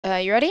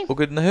You ready? All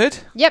good in the hood?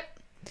 Yep.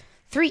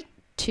 3,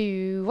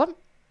 2, 1.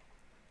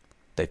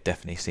 They've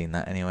definitely seen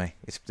that anyway.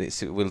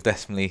 We'll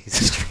definitely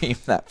stream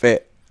that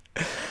bit.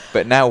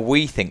 But now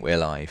we think we're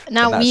live.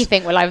 Now we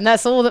think we're live, and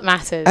that's all that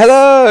matters.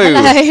 Hello!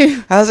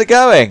 Hello! How's it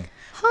going?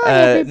 Hi,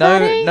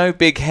 everybody. No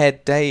big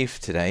head Dave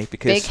today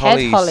because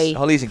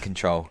Hollie's in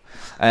control.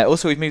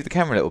 Also, we've moved the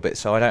camera a little bit,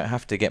 so I don't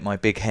have to get my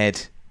big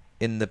head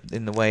in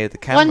the way of the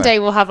camera. One day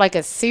we'll have like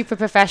a super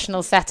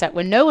professional setup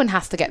where no one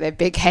has to get their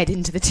big head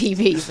into the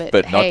TV.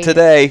 But hey, not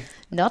today.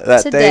 Not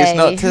that today. That day is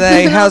not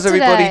today. Not How's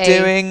everybody today.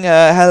 doing?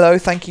 Hello,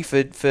 thank you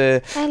for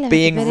Hello,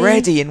 being everybody.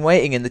 ready and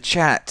waiting in the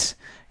chat.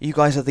 You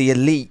guys are the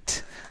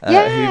elite. Who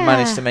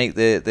managed to make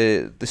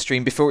the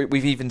stream before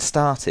we've even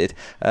started.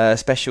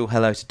 Special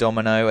hello to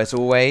Domino, as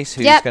always,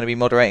 who's going to be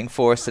moderating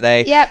for us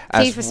today. Yep,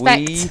 as please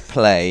respect we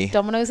play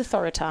Domino's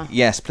authority.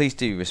 Yes, please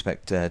do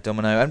respect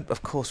Domino, and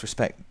of course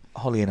respect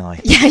Hollie and I.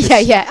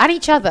 Yeah, and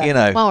each other. You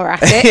know, while we're at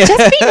it,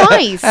 just be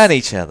nice. And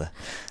each other.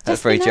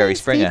 That's Just very be Jerry nice,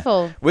 Springer.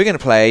 people. We're going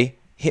to play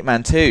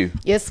Hitman 2.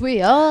 Yes,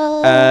 we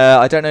are.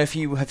 I don't know if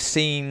you have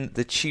seen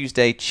the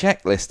Tuesday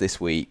checklist this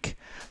week,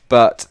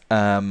 but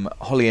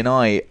Hollie and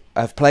I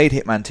have played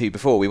Hitman 2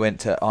 before. We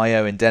went to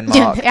I.O. in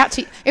Denmark. Yeah,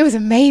 actually, it was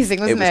amazing,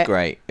 wasn't it? It was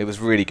great. It was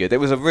really good.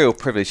 It was a real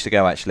privilege to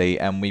go, actually,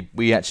 and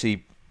we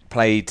actually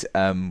played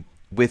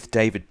with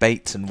David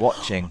Bates and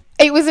watching.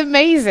 It was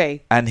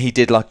amazing. And he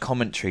did like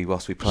commentary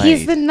whilst we played.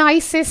 He's the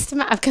nicest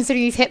man,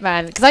 considering he's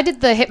Hitman, because I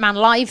did the Hitman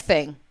live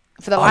thing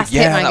for the last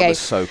Hitman that game. Was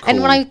so cool.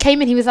 And when I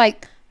came in, he was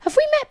like, "Have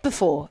we met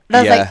before?" And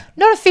I was like,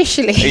 "Not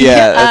officially."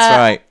 Yeah, that's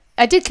right.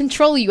 I did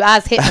control you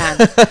as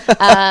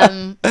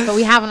Hitman, but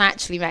we haven't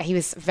actually met. He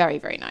was very,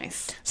 very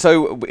nice.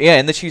 So, yeah,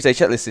 in the Tuesday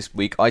checklist this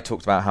week, I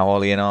talked about how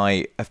Hollie and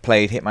I have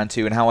played Hitman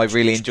 2 and how I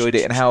really enjoyed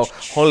it, and how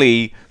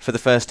Hollie, for the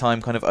first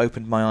time, kind of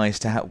opened my eyes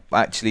to how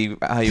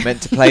you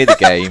meant to play the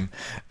game,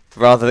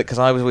 rather because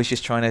I was always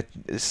just trying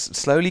to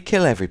slowly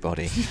kill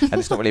everybody, and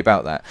it's not really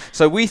about that.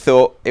 So we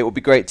thought it would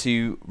be great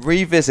to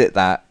revisit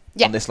that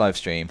on this live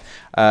stream.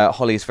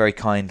 Hollie has very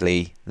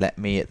kindly let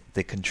me at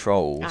the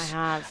controls. I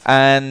have.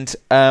 And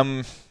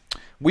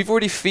we've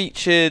already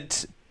featured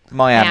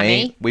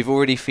Miami. We've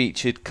already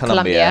featured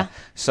Colombia.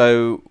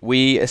 So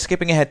we are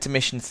skipping ahead to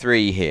mission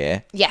 3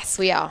 here. Yes,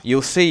 we are.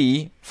 You'll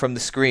see from the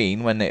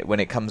screen when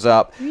it comes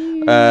up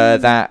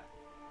that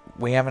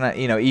we haven't,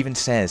 even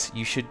says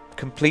you should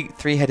complete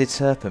Three-Headed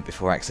Serpent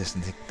before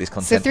accessing this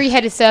content. So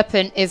Three-Headed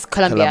Serpent is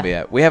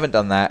Colombia. We haven't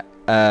done that.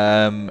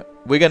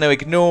 We're going to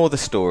ignore the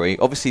story.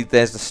 Obviously,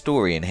 there's the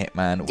story in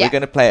Hitman. We're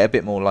going to play it a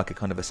bit more like a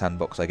kind of a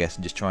sandbox, I guess,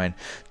 and just try and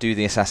do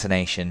the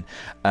assassination.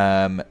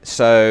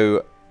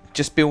 So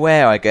just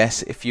beware, I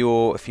guess, if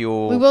you're...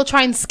 We will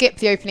try and skip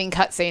the opening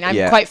cutscene.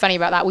 I'm quite funny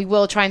about that. We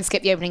will try and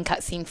skip the opening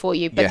cutscene for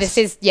you. But this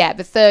is,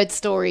 the third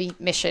story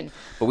mission.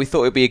 But we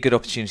thought it would be a good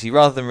opportunity.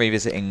 Rather than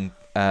revisiting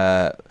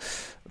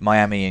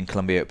Miami and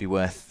Colombia, it would be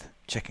worth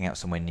checking out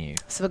somewhere new.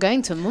 So we're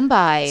going to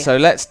Mumbai. So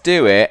let's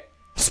do it.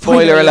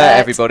 Spoiler alert,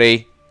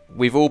 everybody.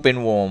 We've all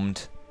been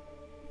warned.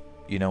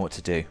 You know what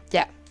to do.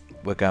 Yeah.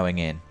 We're going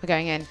in. We're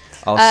going in.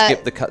 I'll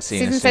skip the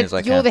cutscene as soon as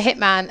I can. You're the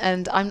hitman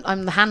and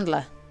I'm the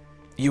handler.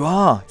 You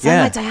are, so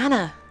I'm like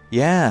Diana.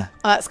 Yeah.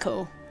 Oh, that's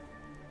cool.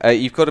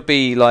 You've got to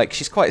be like,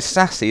 she's quite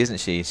sassy,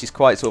 isn't she? She's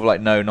quite sort of like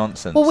no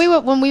nonsense. Well,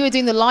 when we were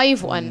doing the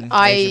live one,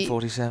 Agent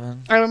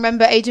 47. I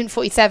remember Agent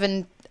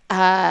 47.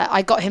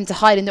 I got him to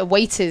hide in a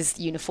waiter's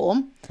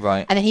uniform.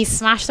 Right. And then he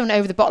smashed someone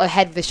over the bottle of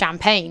head with the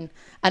champagne,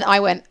 and I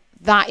went,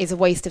 "That is a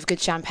waste of good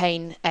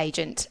champagne,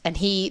 Agent." And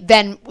he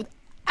then,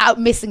 out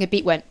missing a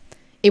beat, went,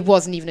 "It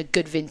wasn't even a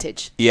good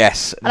vintage."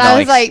 Yes, and I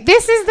was like,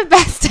 "This is the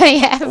best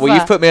day ever." Well,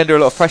 you've put me under a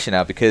lot of pressure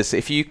now, because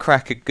if you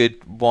crack a good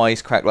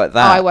wise crack like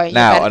that I won't,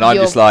 now, and I'm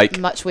just like,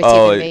 much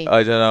wittier than me.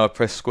 I don't know, I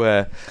press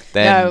square.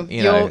 Then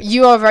no,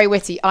 you are very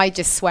witty. I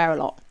just swear a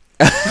lot.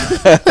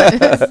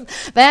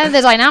 They're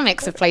the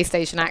dynamics of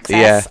PlayStation Access.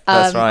 Yeah,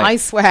 that's right. I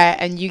swear,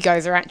 and you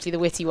guys are actually the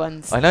witty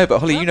ones. I know, but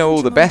Hollie, you know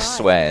all the best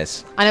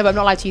swears. I know, but I'm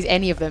not allowed to use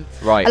any of them.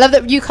 Right. I love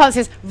that you can't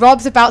say,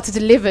 "Rob's about to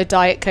deliver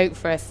Diet Coke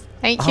for us."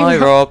 Thank you. Hi,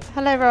 Rob.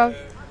 Hello, Rob.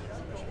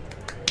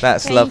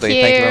 That's lovely.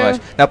 Thank you very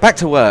much. Now back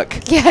to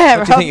work. Yeah,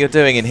 what do you think you're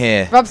doing in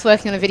here? Rob's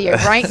working on a video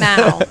right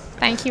now.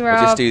 Thank you, Rob.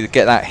 We'll just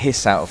get that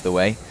hiss out of the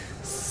way.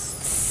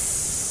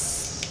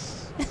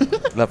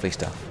 Lovely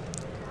stuff.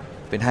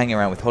 Been hanging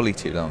around with Hollie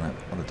too long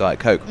on the Diet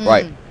Coke.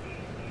 Right.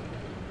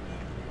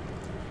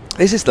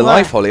 This is the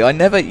live Hollie. We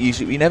never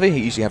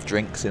usually have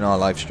drinks in our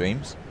live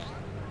streams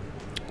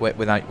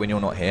when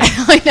you're not here.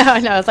 I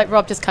know. I was like,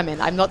 "Rob, just come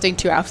in. I'm not doing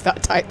 2 hours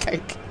without Diet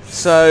Coke."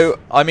 So,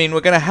 I mean,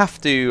 we're going to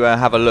have to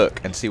have a look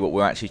and see what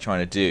we're actually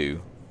trying to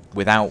do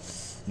without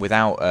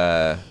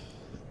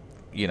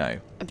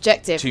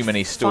objective. Too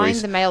many stories.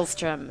 Find the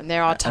maelstrom, and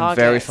there are targets.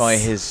 And verify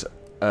his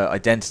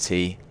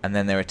identity, and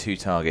then there are 2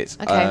 targets.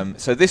 Okay.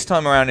 So this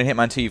time around in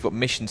Hitman 2, you've got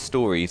mission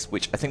stories,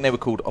 which I think they were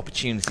called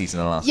opportunities in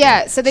the last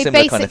game. So they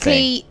Similar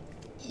basically... kind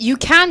of you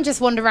can just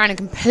wander around and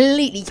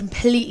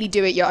completely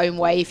do it your own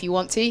way if you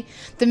want to.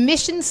 The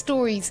mission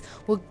stories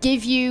will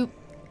give you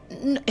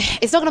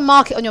it's not going to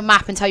mark it on your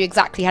map and tell you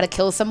exactly how to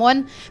kill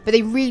someone, but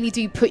they really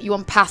do put you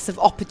on paths of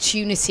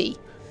opportunity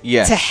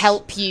to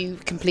help you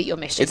complete your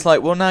mission. It's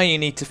like, well, now you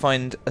need to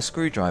find a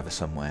screwdriver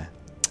somewhere.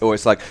 Or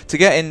it's like, to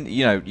get in,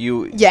 you know,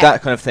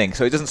 that kind of thing.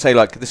 So it doesn't say,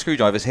 like, the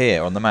screwdriver's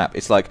here on the map.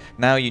 It's like,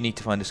 now you need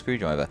to find a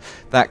screwdriver.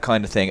 That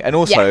kind of thing. And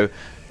also,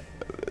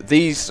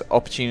 these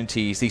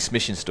opportunities, these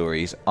mission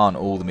stories, aren't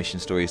all the mission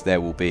stories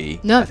there will be.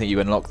 No. I think you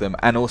unlock them.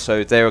 And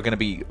also, there are going to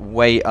be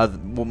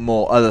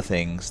more other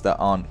things that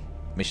aren't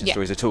mission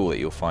stories at all that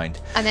you'll find.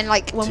 And then,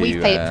 like, when we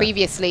played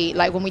previously,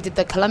 like when we did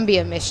the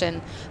Colombia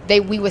mission,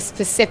 we were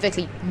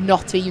specifically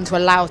not even to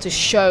allow to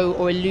show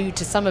or allude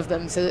to some of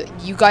them, so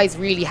that you guys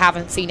really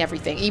haven't seen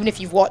everything. Even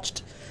if you've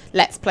watched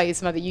Let's Plays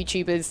from other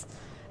YouTubers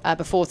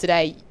before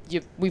today,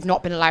 we've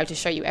not been allowed to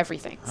show you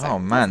everything. So oh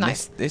man,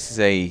 nice. this is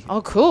a...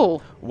 Oh,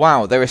 cool.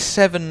 Wow, there are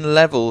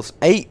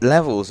 8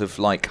 levels of,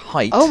 like,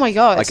 height. Oh my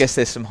god. I guess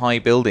there's some high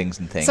buildings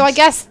and things. So I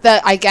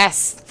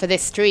guess for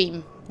this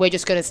stream, we're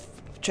just going to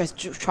just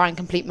try and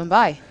complete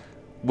Mumbai.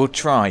 We'll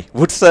try.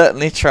 We'll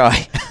certainly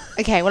try.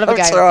 Okay, we'll have a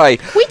go. Try.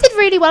 We did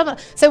really well.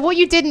 So what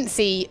you didn't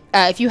see,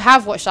 if you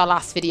have watched our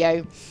last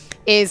video,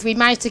 is we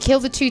managed to kill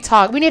the 2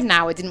 targets. We needed an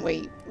hour, didn't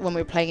we, when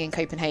we were playing in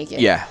Copenhagen?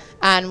 Yeah.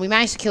 And we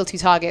managed to kill 2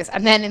 targets.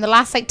 And then in the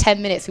last, like,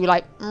 10 minutes, we were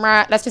like,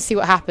 let's just see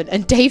what happened.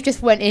 And Dave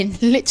just went in,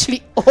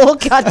 literally all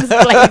guns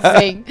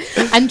blazing,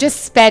 and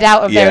just sped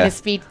out of there in a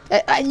speed.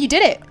 And you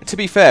did it. To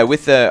be fair,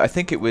 with I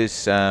think it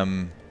was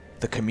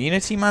the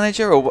community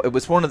manager, or it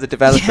was one of the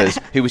developers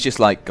who was just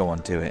like, go on,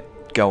 do it.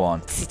 Go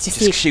on.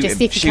 Just shoot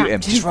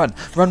him. Just run.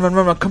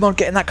 Come on,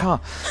 get in that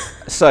car.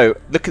 So,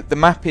 look at the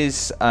map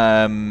is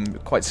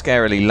quite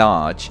scarily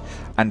large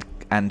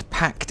and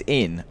packed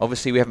in.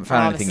 Obviously, we haven't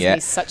found anything yet.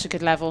 This is such a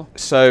good level.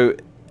 So,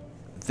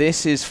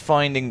 this is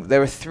finding...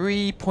 There are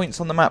 3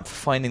 points on the map for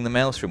finding the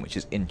maelstrom, which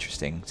is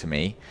interesting to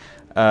me.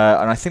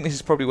 And I think this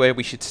is probably where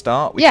we should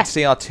start. We can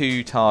see our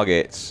 2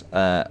 targets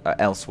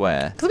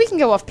elsewhere. Because we can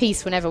go off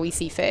piece whenever we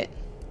see fit.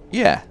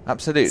 Yeah,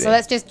 absolutely. So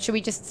should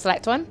we just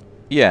select one?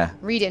 Yeah.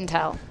 Read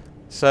intel.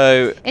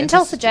 So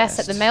intel suggests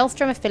that the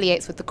Maelstrom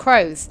affiliates with the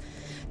Crows.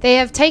 They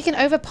have taken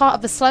over part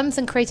of the slums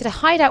and created a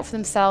hideout for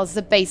themselves as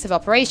a base of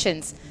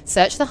operations.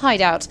 Search the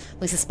hideout.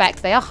 We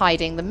suspect they are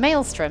hiding the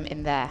Maelstrom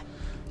in there.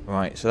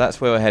 Right, so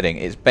that's where we're heading.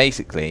 It's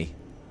basically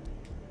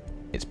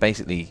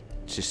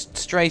just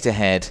straight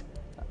ahead,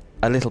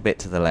 a little bit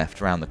to the left,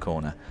 round the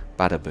corner.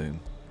 Bada boom.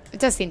 It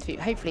does seem to be.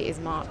 Hopefully, it is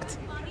marked.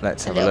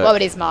 Let's have a look. Well,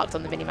 it is marked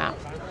on the minimap,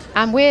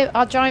 and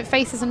our giant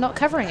faces are not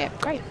covering it.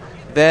 Great.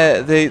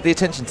 The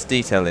attention to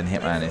detail in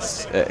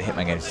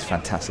Hitman games is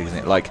fantastic, isn't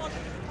it?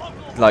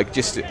 Like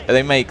just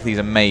they make these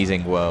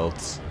amazing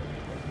worlds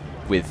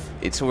with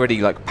it's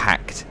already like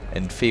packed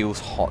and feels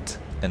hot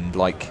and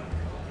like.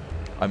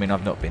 I mean,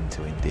 I've not been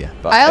to India,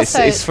 but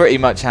it's pretty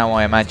much how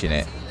I imagine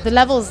it. The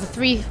levels, the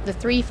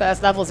three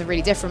first levels are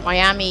really different.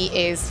 Miami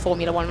is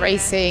Formula 1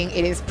 racing.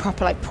 It is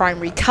proper like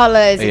primary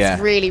colors.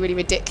 It's really, really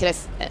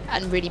ridiculous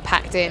and really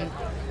packed in.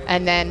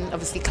 And then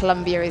obviously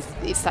Colombia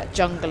it's that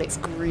jungle. It's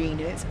green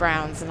and it's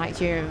browns. And like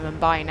here in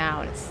Mumbai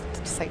now, it's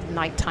just like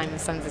nighttime and the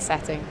sun's are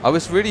setting. I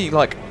was really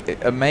like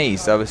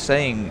amazed. I was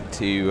saying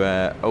to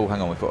oh,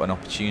 hang on, we've got an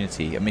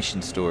opportunity. A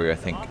mission story, I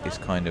think, is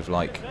kind of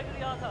like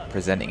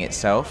presenting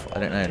itself. I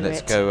don't know.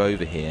 Let's go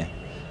over here.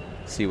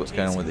 See what's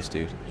going on with this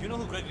dude. You know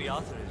who Gregory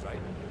Arthur is, right?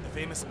 The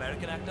famous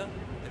American actor?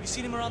 Have you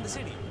seen him around the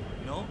city?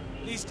 No?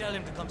 Please tell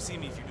him to come see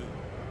me if you do.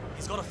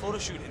 He's got a photo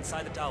shoot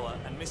inside the tower,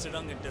 and Mr.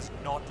 Rangan does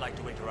not like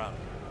to wait around.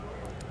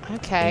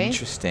 Okay.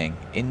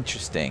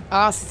 Interesting.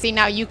 Ah, so see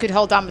now you could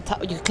hold down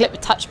you could click the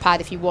touchpad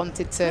if you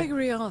wanted to.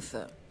 Gregory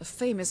Arthur, a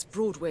famous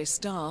Broadway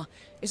star,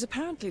 is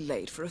apparently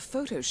late for a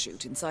photo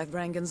shoot inside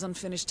Rangan's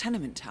unfinished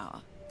tenement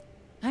tower.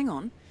 Hang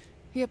on.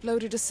 He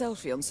uploaded a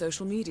selfie on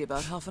social media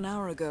about half an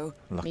hour ago.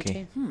 Lucky.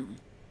 Me too.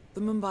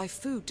 The Mumbai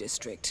food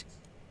district.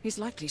 He's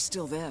likely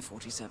still there,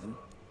 47.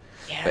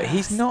 Yes. But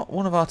he's not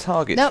one of our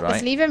targets, no, right?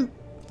 let's leave him.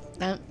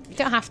 No, you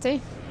don't have to.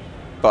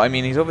 But I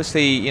mean, he's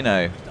obviously, you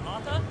know... Mr.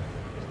 Arthur?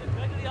 Mr.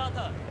 Gregory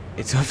Arthur?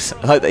 It's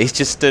obviously like that he's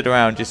just stood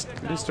around, just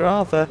Mr.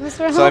 Arthur.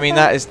 Mr. Arthur. So I mean,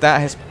 that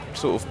has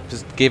sort of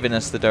just given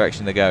us the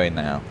direction to go in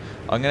now.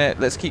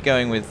 Let's keep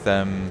going with...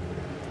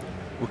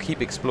 we'll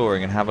keep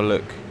exploring and have a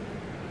look.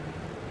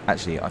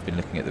 Actually, I've been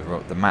looking at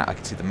the map. I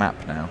can see the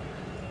map now.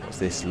 What's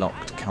this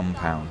locked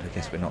compound? I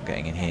guess we're not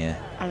getting in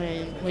here. I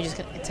mean, we're just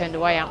getting turned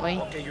away, aren't we?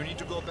 Okay, you need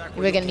to go back.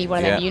 We're going to need one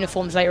of them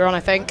uniforms later on, I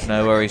think.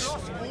 No worries.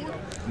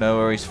 No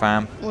worries,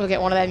 fam. We'll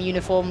get one of them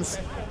uniforms.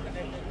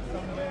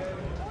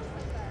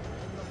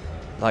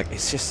 Like,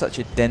 it's just such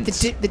a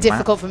dense The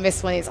difficult from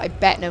this one is, I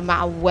bet no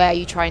matter where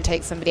you try and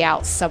take somebody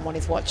out, someone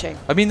is watching.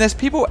 I mean, there's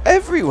people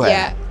everywhere.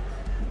 Yeah.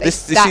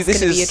 That's going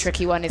to be a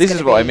tricky one. This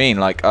is what I mean.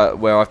 Like,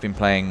 where I'd be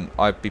playing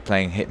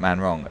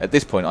Hitman wrong. At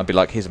this point, I'd be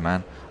like, here's a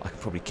man. I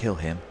could probably kill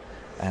him.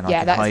 And I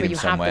can hide him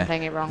somewhere. Have been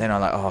playing it wrong. Then I'm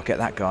like, oh, I'll get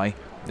that guy.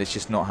 It's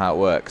just not how it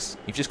works.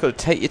 You've just got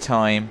to take your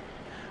time.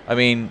 I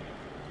mean,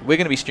 we're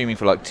going to be streaming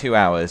for like 2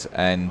 hours,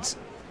 and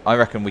I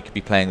reckon we could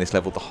be playing this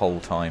level the whole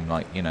time,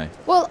 like, you know.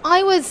 Well,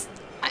 I was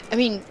I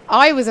mean,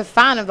 I was a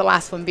fan of the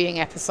last one being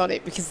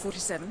episodic because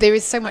 47. there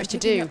is so much to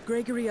picking do. up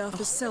Gregory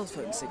Arthur's cell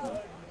phone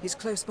signal. He's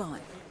close by.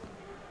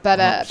 But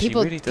Well, she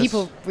people really does-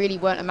 people really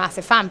weren't a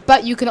massive fan.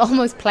 But you can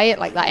almost play it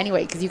like that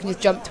anyway because you can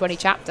just jump to any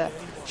chapter.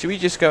 Should we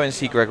just go and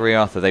see Gregory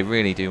Arthur? They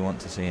really do want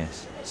to see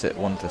us.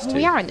 Want us to.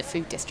 We are in the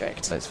food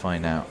district. Let's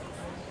find out.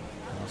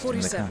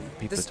 47.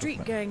 People The are street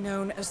talking gang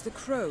known as the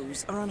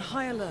Crows are on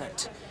high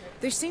alert.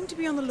 They seem to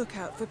be on the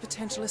lookout for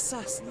potential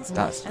assassins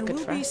That's and good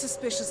will for be us.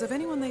 suspicious of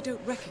anyone they don't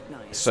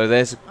recognize. So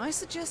there's I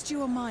suggest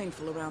you are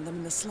mindful around them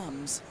in the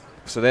slums.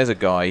 a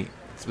guy.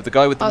 So the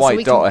guy with the Oh, so white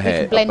we dot can- we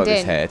can blend above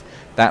his in. head.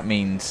 That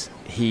means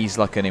he's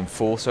like an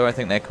enforcer, I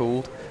think they're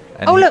called.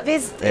 And Oh, look,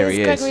 there's there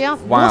he Gregory is.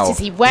 Arthur. Wow, What is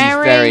he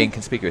wearing? He's very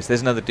inconspicuous.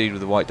 There's another dude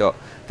with a white dot.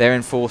 They're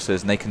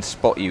enforcers, and they can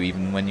spot you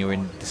even when you're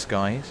in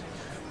disguise.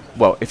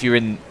 Well, if you're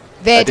in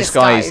Their a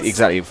disguise, disguise.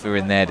 exactly. If we're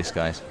in their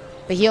disguise,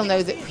 But he'll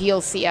know that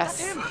he'll see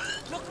us. Him!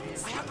 Look,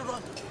 I have to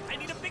run. I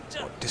need a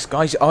picture.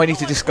 disguise. Oh, I need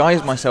to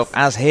disguise myself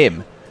as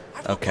him.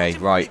 Okay,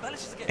 right.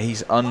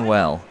 He's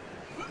unwell.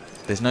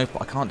 There's no.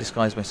 I can't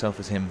disguise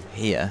myself as him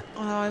here.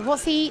 Oh,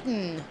 what's he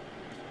eating?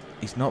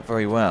 He's not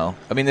very well.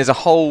 I mean, there's a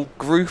whole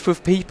group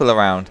of people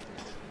around.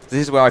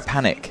 This is where I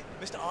panic.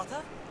 Mr.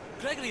 Arthur?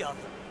 Gregory Arthur.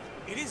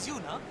 It is you,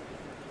 now.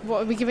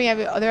 What are we giving?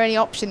 Are there any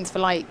options for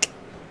like?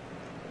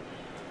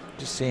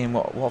 Just seeing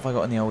what have I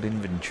got in the old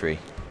inventory.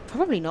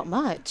 Probably not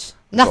much.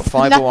 I've got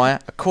fibre nothing. wire.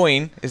 A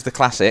coin is the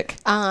classic.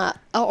 Or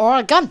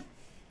a gun.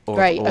 Or,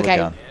 Great, or okay.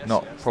 a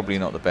gun. Probably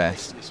not the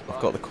best. I've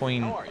got the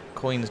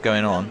coins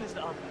going on.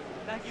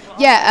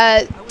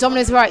 Yeah,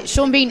 Domino's right.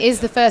 Sean Bean is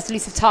the first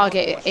elusive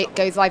target. It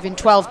goes live in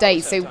 12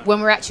 days. So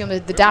when we're actually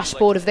on the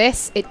dashboard of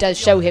this, it does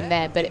show him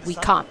there, but we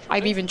can't.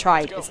 I've even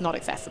tried. It's not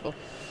accessible.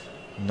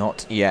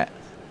 Not yet.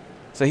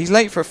 So he's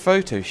late for a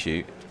photo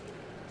shoot.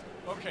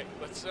 Okay,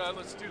 let's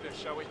do this,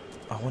 shall we?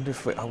 I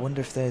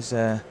wonder if there's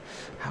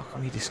how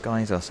can we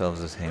disguise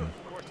ourselves as him?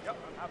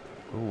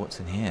 Oh, what's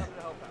in here?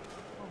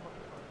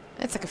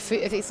 It's like a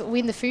food. Are we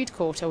in the food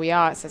court, or we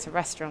are? It's a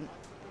restaurant.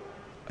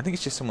 I think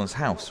it's just someone's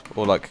house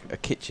or like a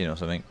kitchen or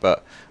something.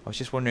 But I was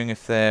just wondering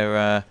if there.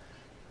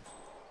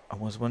 I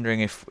was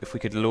wondering if we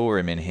could lure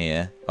him in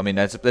here. I mean,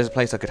 there's a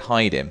place I could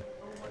hide him,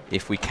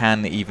 if we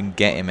can even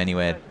get him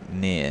anywhere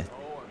near.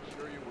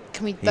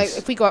 Can we? Like,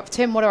 if we go up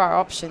to him, what are our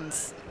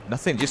options?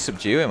 Nothing. Just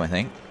subdue him. I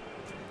think.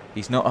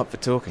 He's not up for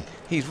talking.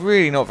 He's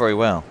really not very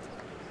well.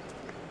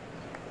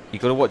 You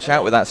got to watch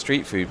out with that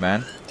street food,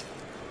 man.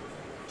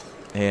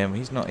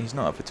 He's not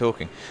up for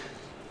talking.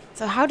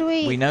 So how do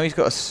we? We know he's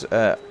got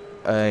a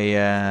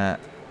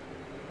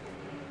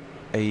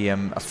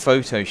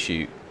photo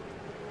shoot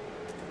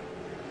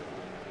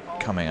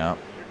coming up.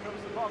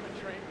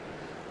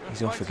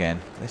 He's off again.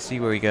 Let's see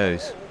where he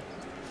goes.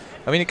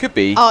 I mean, it could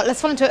be. Oh,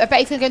 let's follow him to. I bet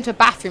he's gonna go into a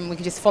bathroom. We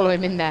can just follow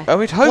him in there. Oh,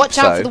 we'd hope Watch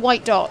out so. for the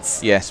white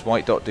dots. Yes,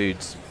 white dot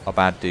dudes are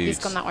bad dudes.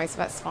 He's gone that way, so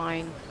that's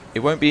fine. It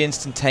won't be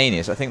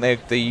instantaneous. I think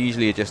they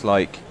usually are just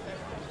like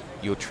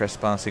you're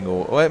trespassing,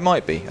 or it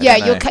might be. I Yeah,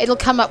 don't know. it'll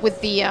come up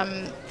with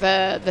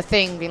the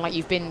thing being like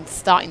you've been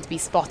starting to be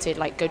spotted.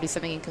 Like go do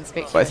something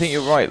inconspicuous. But I think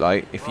you're right.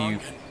 Like if you,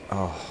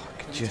 I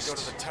could Let's go to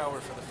just. the tower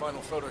for the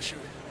final photo shoot.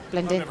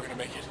 blend I'm in. never gonna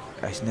make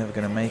it. He's never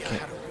gonna make it.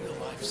 Had a real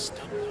life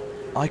stunt.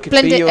 I could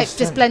Blend be in. your Just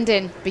stunt. blend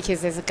in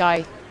because there's a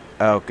guy.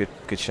 Oh,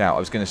 good shout. I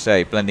was going to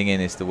say blending in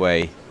is the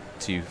way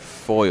to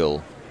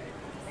foil.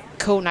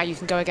 Cool. Now you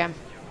can go again.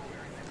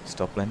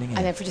 Stop blending in.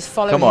 And then if we just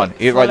follow Come him. on.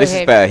 Right, follow this is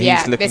him. better. He's Yeah,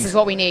 looking. this is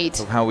what we need.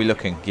 So how are we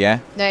looking? Yeah.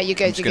 No, you're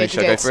good. I'm You're just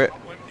good. gonna You're go good. for it.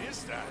 What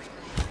is that?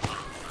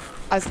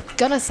 I was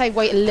gonna say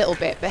wait a little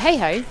bit, but hey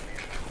ho. I've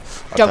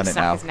Don't done it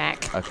snap now. his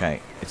neck. Okay.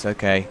 It's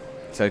okay.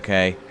 It's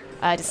okay.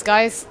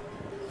 Disguise.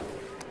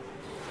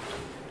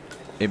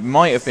 It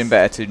might have been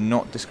better to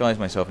not disguise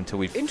myself until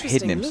we've Interesting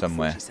hidden him look,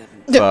 somewhere. 47.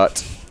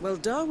 But Well,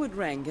 Darwood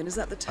Rangan is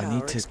at the I tower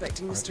need to.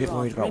 expecting I'm a Mr. bit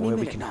worried Arthur about any where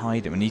we minute can now.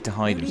 hide him. I need to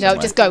hide him No,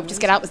 somewhere. just go. Just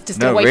get out. Just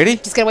No, get away. really?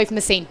 Just get away from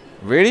the scene.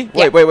 Really?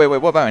 Yeah. Wait.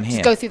 What about in here?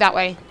 Just go through that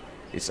way.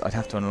 I'd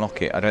have to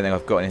unlock it. I don't think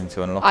I've got anything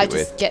to unlock I it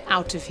just with. get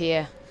out of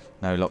here.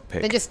 No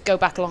lockpick. Then just go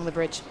back along the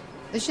bridge.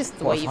 It's just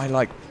the What way if you. I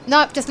like?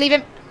 No, just leave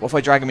him. What if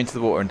I drag him into the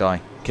water and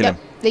die? Kill No, him.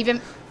 leave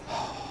him.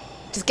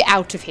 Just get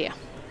out of here.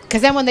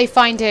 Because then when they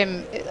find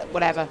him,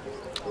 whatever.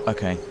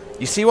 Okay.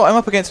 You see what I'm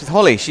up against with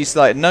Holly? She's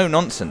like, no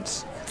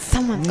nonsense.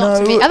 Someone's got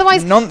to No be.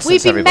 Otherwise, nonsense,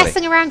 we'd be everybody.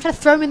 messing around trying to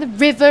throw him in the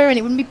river, and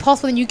it wouldn't be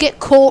possible. And you get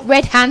caught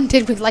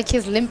red-handed with like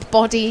his limp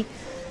body.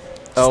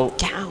 Oh,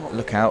 Get out.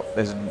 look out.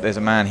 There's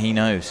a man. He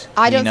knows.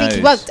 I don't think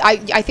he knows. was. I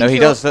think No, he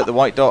you're- does. Look, the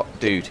white dot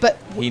dude. But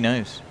he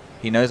knows.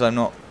 He knows I'm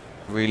not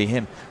really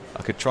him.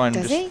 I could try and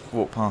Does just he?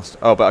 walk past.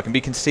 Oh, but I can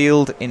be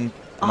concealed in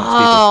amongst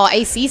Oh,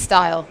 AC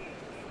style.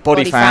 people.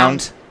 Body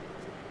found.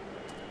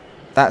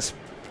 That's.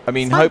 I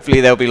mean,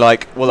 hopefully they'll be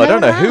like, well, I don't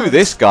know who Whereabouts?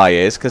 this guy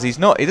is because he's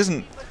not. He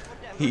doesn't.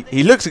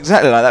 He looks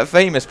exactly like that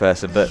famous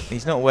person, but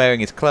he's not wearing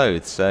his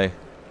clothes. So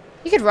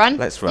You could run.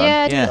 Let's run,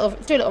 Yeah, yeah.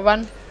 do a little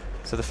run.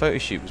 So the photo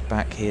shoot was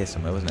back here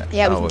somewhere, wasn't it?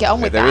 Yeah, we can get on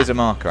with There that. is a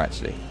marker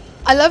actually.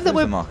 I love that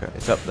There's a we're. marker.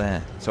 It's up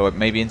there. So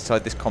maybe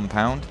inside this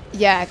compound.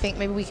 Yeah, I think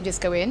maybe we can just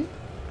go in.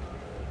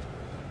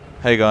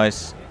 Hey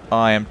guys,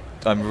 I'm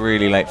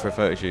really late for a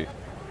photo shoot.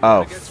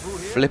 Oh,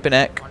 flippin'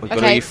 heck. We've got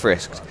to be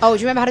frisked. Oh,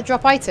 do you remember how to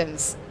drop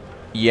items?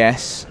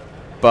 Yes,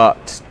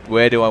 but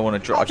where do I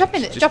want to drop? Oh,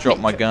 drop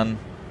my gun.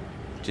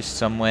 Just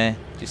somewhere.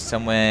 Just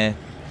somewhere.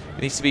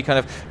 It needs to be kind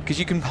of... Because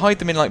you can hide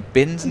them in, like,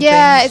 bins and things.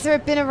 Yeah, is there a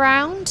bin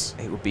around?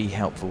 It would be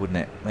helpful, wouldn't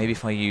it? Maybe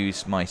if I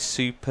use my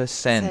super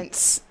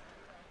sense.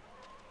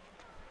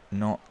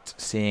 Not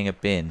seeing a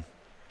bin.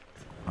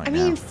 Right I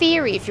mean, in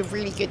theory, if you're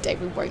really good,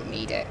 Dave, we won't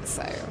need it,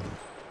 so...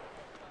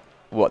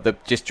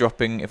 What, just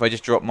dropping... If I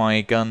just drop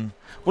my gun...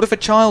 What if a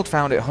child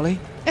found it, Holly?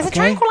 It's a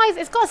tranquilizer.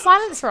 It's got a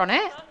silencer on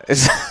it.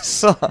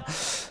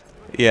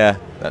 Yeah,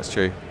 that's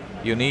true.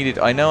 You're needed.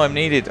 I know I'm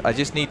needed. I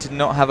just need to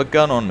not have a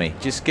gun on me.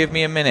 Just give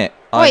me a minute.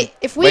 Wait,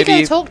 if we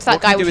go talk to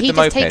that guy, would he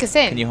just take us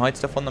in? Can you hide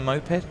stuff on the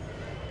moped?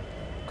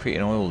 Create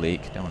an oil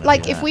leak. Don't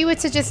like, if we were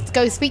to just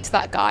go speak to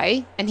that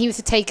guy and he was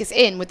to take us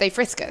in, would they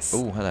frisk us?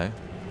 Oh, hello.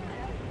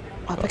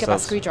 I'll pick up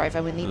that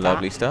screwdriver. We need that.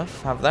 Lovely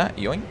stuff. Have that.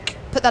 Yoink.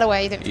 Put that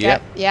away. Don't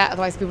forget. Yep. Yeah.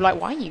 Otherwise, people are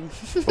like, "Why are you?"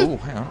 Oh,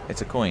 hang on.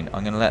 It's a coin.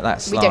 I'm going to let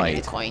that slide. We don't need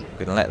a coin.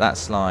 We're going to let that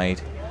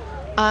slide.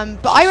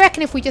 But I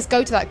reckon if we just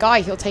go to that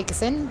guy, he'll take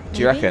us in. Maybe.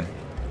 Do you reckon?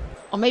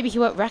 Or maybe he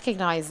won't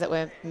recognise that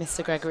we're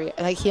Mr. Gregory.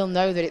 Like, he'll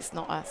know that it's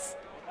not us.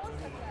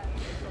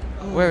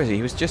 Where is he?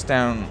 He was just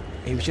down.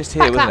 He was just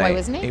here, Back wasn't that he? way,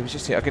 wasn't he? He was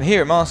just here. I can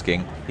hear him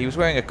asking. He was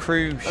wearing a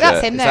crew shirt.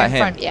 That's him is there that in him?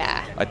 front.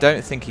 Yeah. I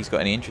don't think he's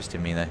got any interest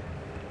in me though.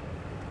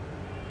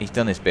 He's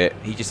done his bit.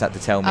 He just had to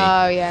tell me.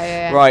 Oh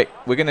yeah. Right,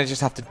 we're gonna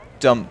just have to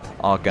dump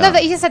our gun. No,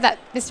 but he just said that,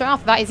 Mr.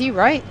 Alpha. That is you,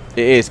 right?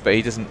 It is, but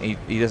he doesn't.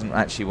 He doesn't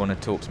actually want to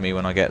talk to me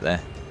when I get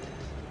there.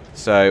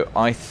 So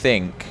I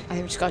think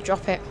we just gotta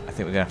drop it. I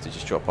think we're gonna have to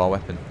just drop our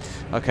weapon.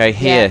 Okay,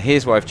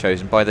 here's where I've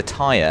chosen by the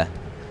tyre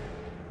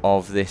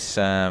of this.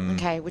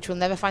 Okay, which we'll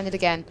never find it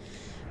again.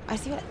 I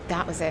think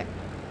that was it.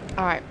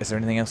 All right. Is there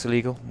anything else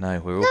illegal? No,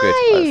 we're all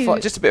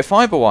good. Just a bit of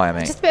fibre wire,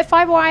 mate. Just a bit of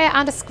fibre wire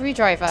and a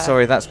screwdriver.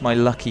 Sorry, that's my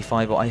lucky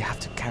fibre. I have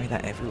to carry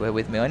that everywhere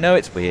with me. I know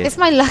it's weird. It's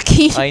my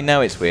lucky. I know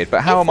it's weird,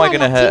 but how am I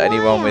going to hurt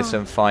anyone with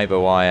some fibre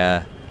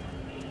wire?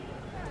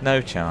 No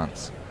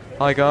chance.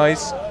 Hi,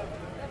 guys.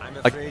 I'm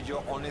afraid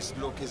your honest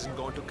look isn't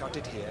going to cut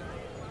it here.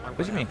 What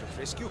do you mean? To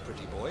frisk you,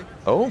 pretty boy.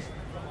 Oh.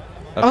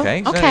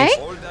 Okay. Okay.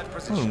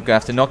 I'm going to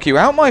have to knock you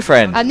out, my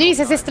friend. Nuni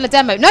says this is still a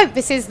demo. No,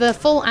 this is the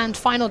full and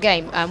final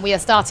game. We are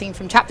starting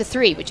from chapter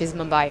 3, which is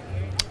Mumbai.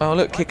 Oh,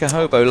 look, Kicker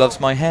Hobo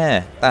loves my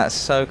hair. That's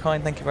so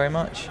kind. Thank you very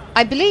much.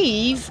 I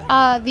believe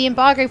the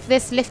embargo for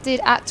this lifted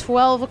at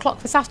 12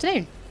 o'clock this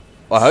afternoon.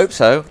 I hope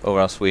so,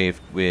 or else we're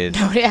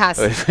No, it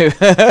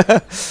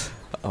has.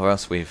 or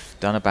else we've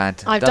done a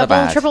bad.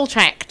 I've triple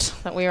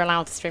checked that we were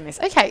allowed to stream this.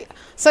 Okay,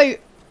 so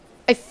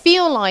I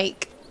feel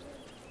like.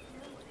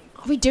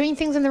 Are we doing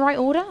things in the right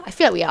order? I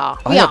feel like we are.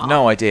 I have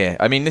no idea.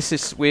 I mean, this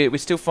is we're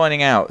still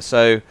finding out.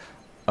 So,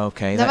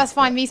 okay. No, that's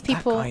fine. These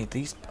people. I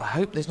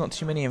hope there's not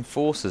too many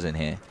enforcers in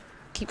here.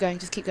 Keep going.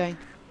 Just keep going.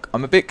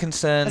 I'm a bit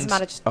concerned. Doesn't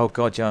matter. Oh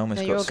God, yeah, I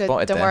almost got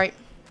spotted there. Don't worry.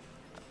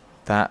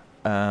 That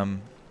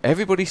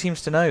everybody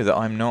seems to know that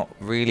I'm not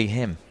really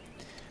him.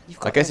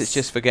 I guess it's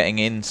just for getting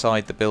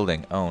inside the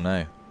building. Oh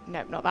no.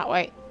 No, not that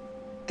way.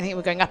 I think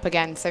we're going up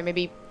again. So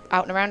maybe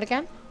out and around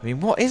again. I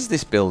mean, what is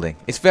this building?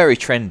 It's very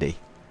trendy.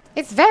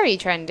 It's very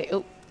trendy.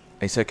 Oh.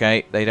 It's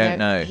okay. They don't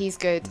know. He's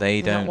good.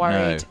 They don't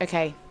know.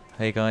 Okay.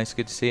 Hey guys,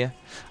 good to see you.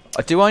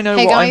 Do I know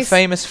what I'm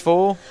famous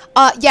for?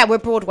 Yeah, we're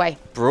Broadway.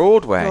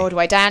 Broadway.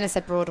 Broadway. Diana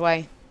said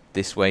Broadway.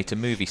 This way to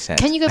movie set.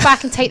 Can you go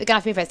back and take the gun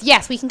off me first?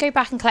 Yes, we can go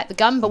back and collect the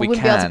gun, but we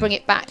wouldn't be able to bring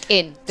it back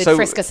in. They'd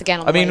frisk us again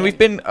on the way in. we've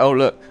been. Oh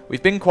look,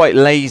 we've been quite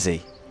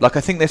lazy. Like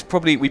I think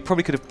we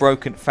probably could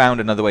have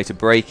found another way to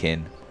break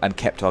in and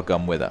kept our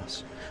gun with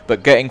us.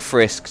 But getting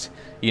frisked,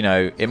 you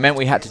know, it meant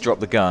we had to drop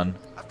the gun.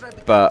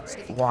 But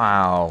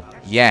wow,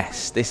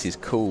 yes, this is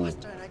cool.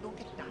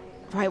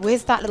 Right,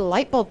 where's that little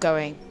light bulb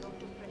going?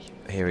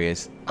 Here he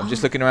is. I'm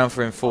just looking around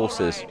for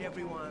enforcers.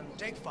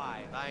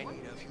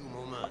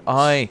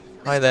 Hi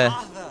there.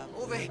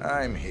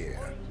 I'm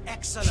here.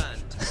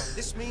 Excellent.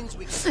 This means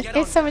we can get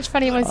It's so much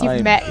funnier once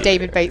you've met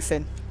David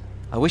Bateson.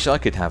 I wish I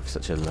could have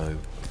such a low,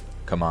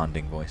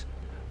 commanding voice.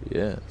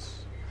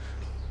 Yes.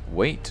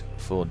 Wait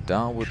for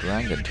Darwood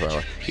Rangan to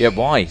arrive. Yeah,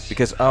 why?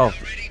 Because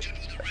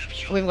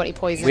we haven't got any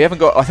poison. We haven't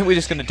got. I think we're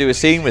just going to do a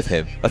scene with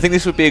him. I think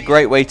this would be a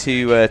great way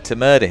to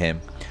murder him.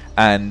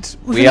 And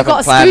we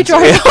haven't planned. We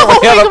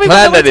haven't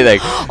planned anything.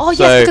 Oh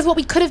yes, because what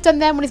we could have done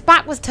then, when his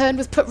back was turned,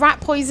 was put rat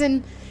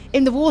poison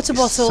in the water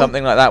bottle.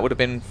 Something like that would have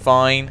been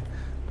fine.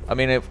 I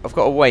mean, I've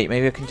got to wait.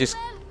 Maybe I can just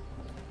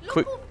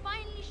quick.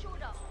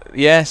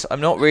 Yes,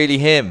 I'm not really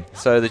him,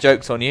 so the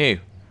joke's on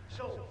you.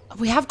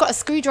 We have got a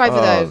screwdriver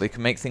though. They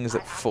can make things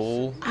that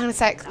fall. Hang on a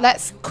sec.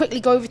 Let's quickly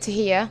go over to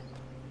here.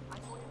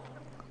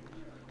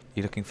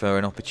 You're looking for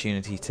an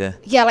opportunity to...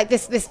 Yeah, like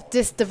this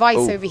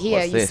device over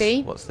here, you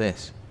see? What's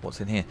this?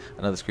 What's in here?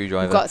 Another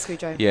screwdriver. We've got a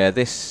screwdriver. Yeah,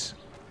 this...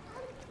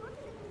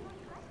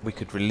 We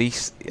could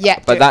release... Yeah,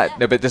 but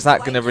but is that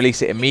going to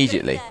release it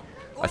immediately?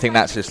 I think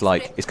that's just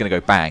like, it's going to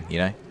go bang, you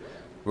know?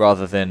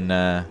 Rather than...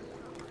 I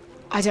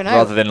don't know.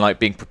 Rather than like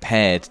being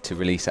prepared to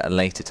release at a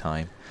later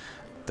time.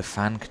 The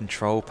fan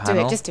control Do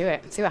panel. it. Just do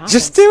it. See what happens.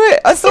 Just do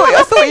it. I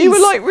thought you were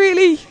like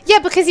really. Yeah,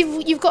 because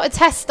you've got to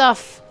test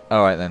stuff.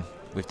 All right then,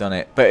 we've done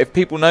it. But if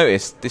people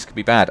notice, this could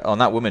be bad. Oh, and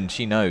that woman,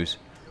 she knows.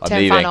 I'm Turn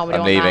leaving. fan on, we I'm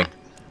don't want leaving.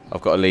 that.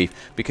 I've got to leave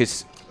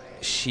because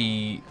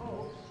she.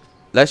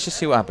 Let's just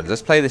see what happens.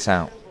 Let's play this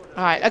out.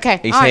 All right. Okay.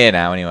 He's all right. here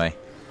now, anyway.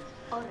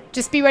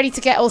 Just be ready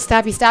to get all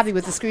stabby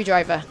with the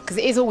screwdriver, because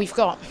it is all we've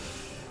got.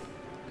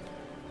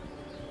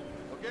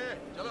 Okay,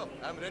 chalo,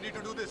 I'm ready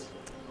to do this.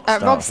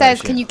 Rob says,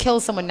 friendship. "Can you kill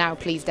someone now,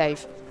 please,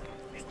 Dave?"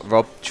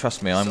 Rob,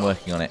 trust me, I'm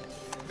working on it.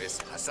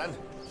 Miss Hassan,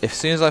 As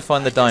soon as I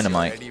find the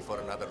dynamite. ready for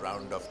another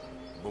round of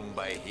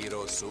Mumbai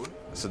heroes soon?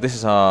 So this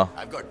is our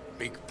I've got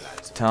big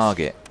plans.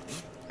 target.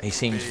 He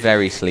seems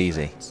very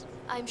sleazy.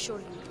 I'm sure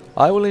you.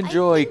 I will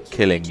enjoy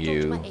killing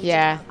you.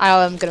 Yeah,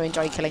 I'm going to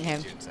enjoy killing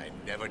him. I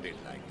never did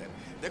like them.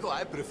 Therefore,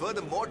 I prefer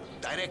the more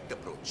direct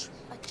approach.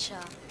 Acha.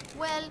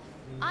 Well,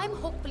 I'm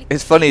hopefully.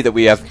 It's funny that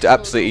we have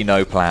absolutely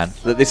no plan.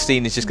 That this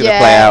scene is just going to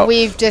play out.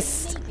 We've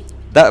just.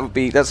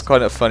 That's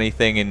kind of a funny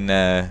thing in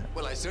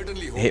Well, I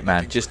certainly hope Hitman,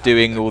 nothing just will happen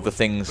doing that all the would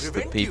things that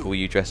prevent people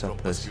you dress from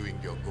up as. pursuing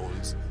your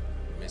goals,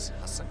 Miss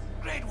Hassan.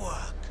 Great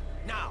work.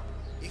 Now,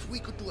 if we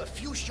could do a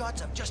few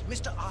shots of just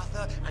Mr.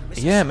 Arthur and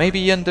Mrs. Yeah,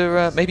 maybe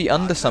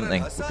under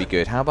something would be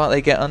good. How about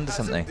they get under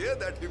something? They're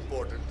that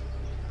important.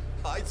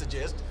 I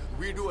suggest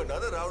we do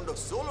another round of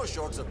solo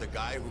shots of the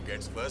guy who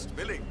gets first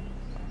billing.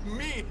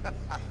 Me.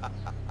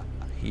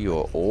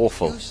 You're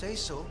awful, You say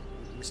so,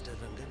 Mr.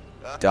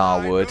 Rangan.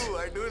 Darwood.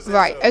 I do say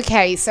Right. so.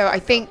 Okay. So I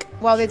think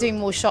while they're doing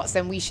more shots,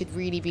 then we should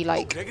really be Oh,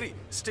 like. Gregory,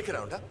 stick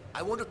around, huh?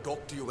 I want to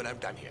talk to you when I'm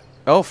done here.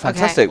 Oh,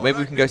 fantastic! Maybe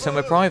we can go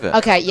somewhere private.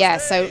 Okay. Yeah.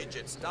 So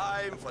It's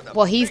time for the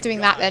while he's doing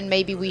that, then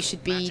maybe we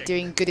should be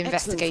doing good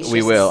investigations.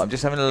 We will. I'm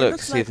just having a It look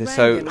looks to see if like there's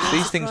so Rangan has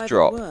these a things private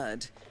drop.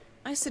 word.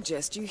 I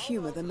suggest you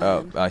humour the Oh,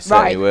 man. I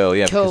certainly Right, will.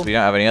 Yeah, cool. because we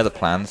don't have any other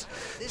plans.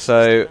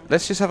 So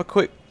let's just have a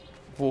quick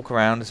walk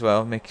around as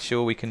well, make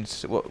sure we can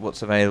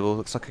what's available.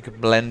 Looks like I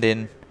could blend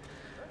in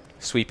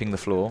sweeping the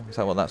floor. Is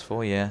that what that's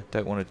for? Yeah.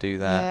 Don't want to do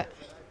that. Yeah.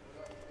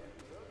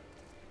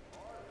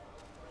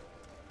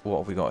 What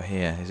have we got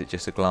here? Is it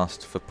just a glass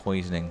for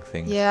poisoning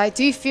things? Yeah, I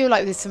do feel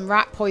like there's some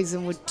rat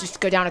poison would just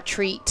go down a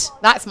treat.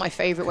 That's my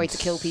favourite way to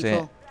kill That's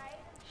people.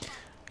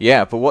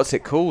 Yeah, but what's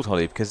it called,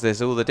 Holly? Because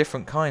there's all the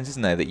different kinds,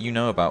 isn't there, that you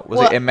know about? Was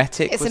it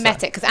emetic? It's Was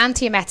emetic, because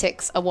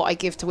antiemetics are what I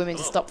give to women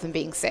to stop them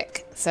being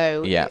sick.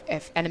 So Yeah.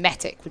 if an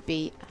emetic would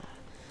be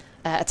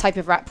a type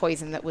of rat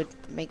poison that would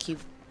make you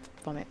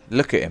vomit.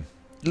 Look at him.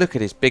 Look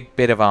at his big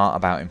bit of art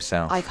about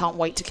himself. I can't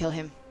wait to kill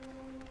him.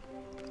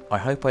 I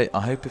hope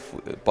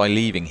if by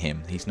leaving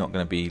him, he's not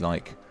going to be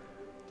like,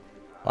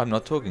 I'm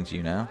not talking to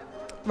you now.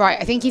 Right,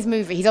 I think he's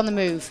moving. He's on the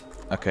move.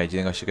 Okay, do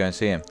you think I should go and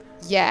see him?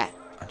 Yeah.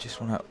 I just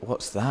want to.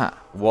 What's that?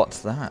 What's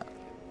that?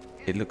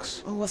 It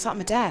looks. Oh, what's that on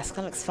my desk?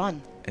 That looks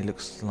fun. It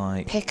looks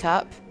like Pick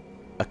up.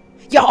 a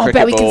Yeah, I bet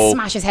cricket we ball. can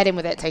smash his head in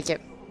with it. Take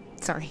it.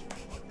 Sorry.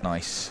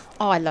 Nice.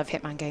 Oh, I love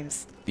Hitman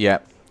games. Yeah.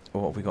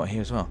 What have we got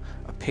here as well?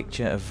 A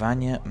picture of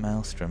Vanya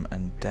Maelstrom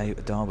and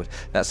Darwood.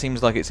 That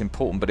seems like it's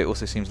important, but it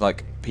also seems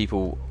like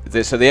people.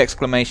 So the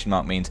exclamation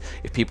mark means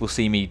if people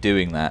see me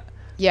doing that,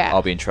 Yeah.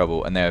 I'll be in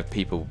trouble, and there are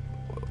people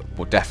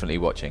definitely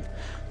watching.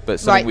 But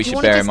something Right, we do you should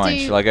wanna bear in just mind.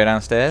 do Shall I go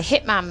downstairs?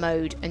 Hitman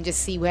mode and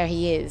just see where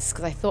he is,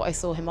 because I thought I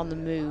saw him on the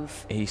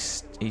move.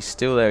 He's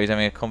still there. He's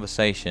having a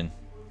conversation.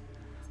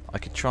 I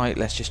could try.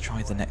 Let's just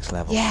try the next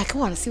level. Yeah,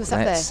 come on, let's see what's up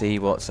there. Let's see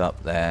what's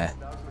up there.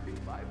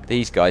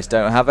 These guys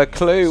don't have a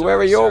clue. Where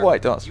are your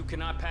white dots? You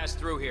cannot pass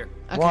through here.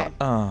 Okay, What?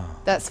 Oh,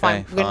 that's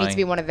okay, fine. We're going to need to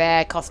be in one of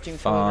their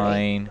costumes probably.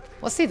 Fine.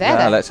 What's through there Yeah,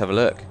 then? let's have a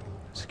look.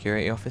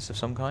 Security office of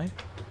some kind?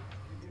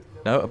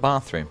 No, a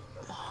bathroom.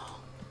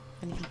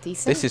 Anything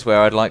decent? This is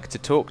where I'd like to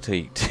talk to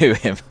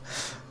him.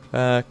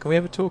 Can we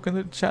have a talk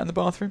and chat in the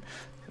bathroom?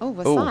 Oh,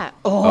 what's Ooh. that?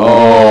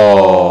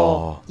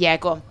 Oh. Yeah,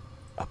 go on.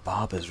 A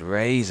barber's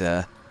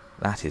razor.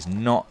 That is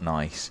not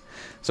nice.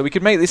 So we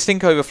could make this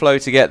sink overflow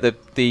to get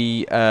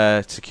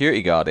the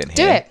security guard in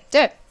here. Do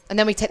it. And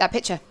then we take that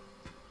picture.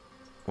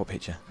 What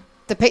picture?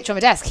 The picture on my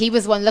desk. He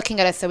was the one looking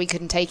at us, so we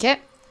couldn't take it.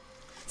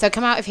 So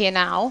come out of here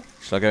now.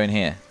 Shall I go in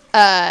here?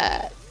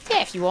 Yeah,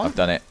 if you want. I've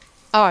done it.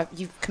 Oh,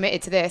 you've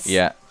committed to this.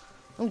 Yeah.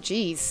 Oh,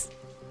 jeez.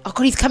 Oh,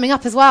 God, he's coming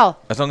up as well.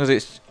 As long as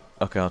it's...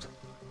 Oh, God.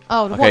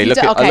 Oh, what Okay, have you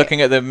done? I'm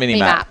looking at the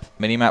mini-map. Mini-map.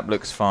 Mini-map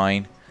looks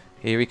fine.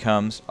 Here he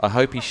comes. I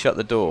hope he shut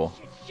the door.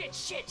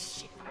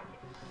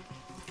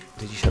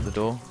 Did you shut the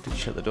door? Did you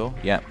shut the door?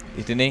 Yeah.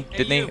 Didn't he?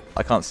 Didn't he? you.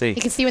 I can't see.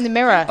 He can see you in the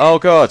mirror. Oh,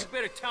 God. You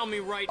better tell me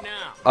right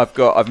now.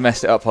 I've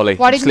messed it up, Holly.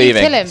 Why I'm didn't you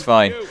leaving. kill him? It's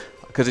fine.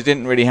 Because it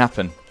didn't really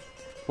happen.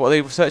 What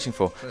are they searching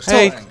for? Mr.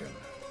 Hey, Rangan,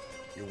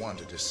 you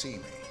wanted to see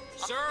me.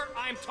 Sir,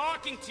 I'm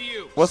talking to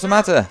you. what's the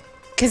matter?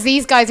 Because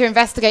these guys are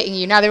investigating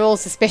you. Now they're all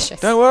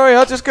suspicious. Don't worry,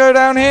 I'll just go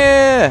down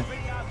here.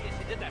 Pretty obvious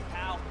you did that,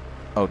 pal.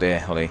 Oh, dear,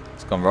 Holly.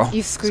 It's gone wrong.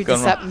 You've screwed It's gone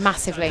this wrong. up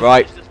massively.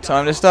 Right,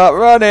 time to start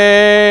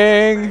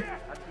running.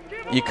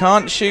 You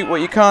can't shoot what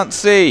you can't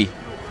see.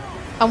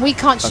 And we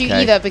can't shoot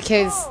Okay. either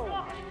because...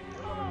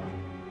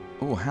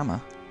 Oh,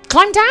 hammer.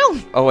 Climb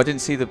down! Oh, I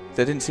didn't see the...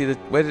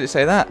 Where did it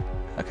say that?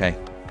 Okay.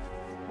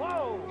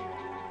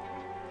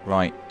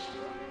 Right.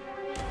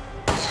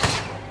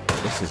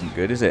 This isn't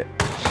good, is it?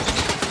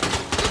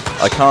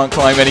 I can't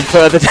climb any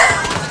further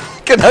down.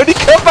 Can only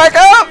come back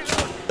up.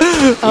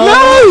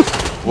 No!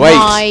 Wait.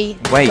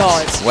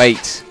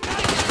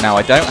 Now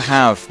I don't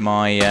have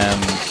my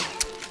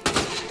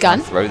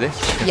gun. Throw this.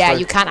 Yeah,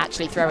 you can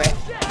actually throw it.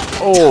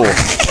 Oh.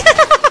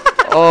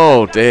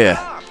 Oh dear.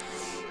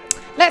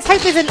 Let's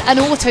hope there's an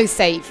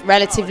autosave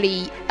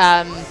relatively.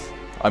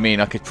 I mean,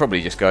 I could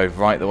probably just go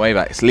right the way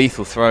back. It's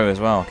lethal throw as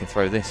well. I can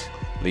throw this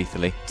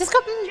lethally. Just go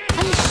up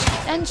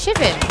and shiv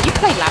him. You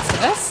played Last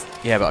of Us.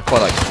 Yeah, but I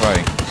quite like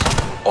throwing.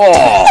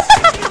 Oh!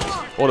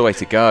 What a way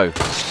to go.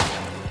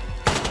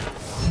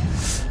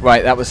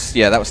 Right, that was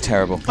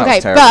terrible. That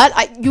was terrible.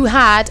 But you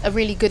had a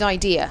really good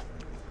idea.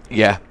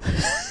 Yeah.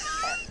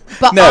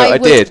 But no, I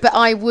did. But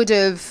I would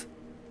have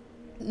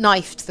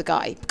knifed the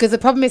guy because the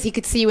problem is he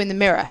could see you in the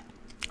mirror.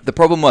 The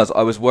problem was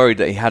I was worried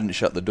that he hadn't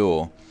shut the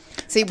door.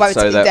 So what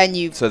I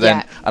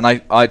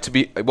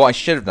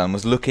should have done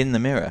was look in the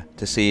mirror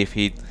to see if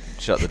he'd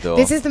shut the door.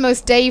 This is the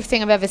most Dave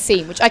thing I've ever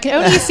seen, which I can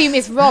only assume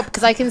is Rob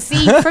because I can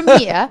see from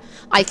here.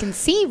 I can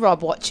see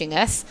Rob watching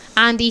us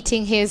and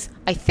eating his,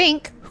 I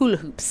think, hula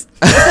hoops.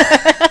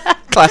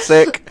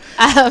 Classic.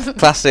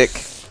 Classic.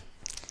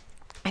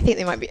 I think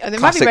they might be. They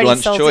Classic might be really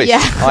lunch salty. choice. Yeah.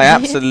 I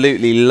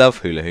absolutely love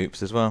hula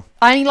hoops as well.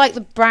 I only like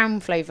the brown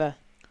flavour.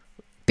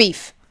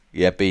 Beef.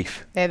 Yeah,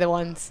 beef. They're the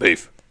ones.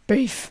 Beef.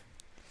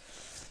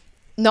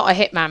 Not a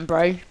Hitman,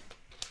 bro.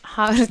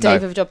 How does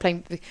Dave have a job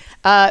playing?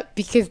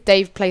 Because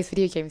Dave plays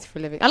video games for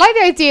a living. I like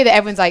the idea that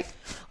everyone's like,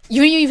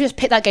 you just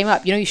picked that game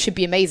up. You know you should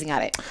be amazing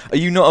at it. Are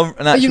you not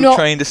an actual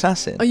trained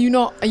assassin? Are you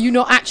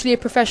not actually a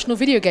professional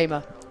video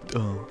gamer?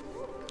 Oh.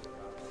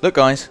 Look,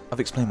 guys,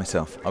 I've explained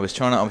myself. I was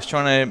trying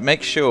to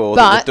make sure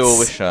that the door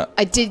was shut.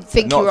 I did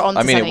think you were on.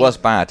 I mean, it was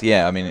bad.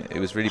 Yeah, I mean, it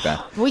was really bad.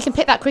 Well, we can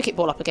pick that cricket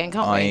ball up again,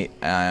 can't we?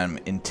 I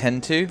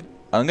intend to.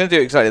 I'm going to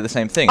do exactly the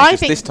same thing.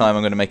 Just this time,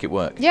 I'm going to make it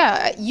work.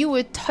 Yeah, you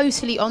were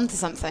totally onto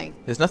something.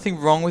 There's nothing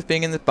wrong with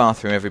being in the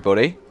bathroom,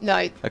 everybody.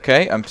 No.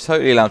 Okay, I'm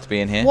totally allowed to be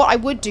in here. What I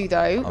would do,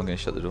 though... I'm going to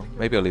shut the door.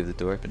 Maybe I'll leave the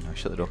door open. No,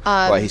 shut the door.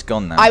 Right, he's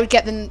gone now. I would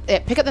get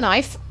pick up the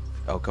knife.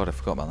 Oh, God, I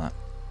forgot about that.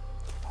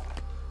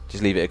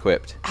 Just leave it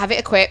equipped. Have it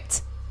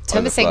equipped.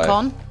 Turn the sink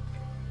on.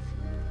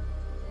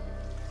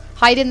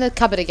 Hide in the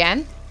cupboard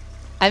again.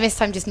 And this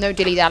time, just no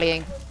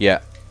dilly-dallying.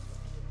 Yeah.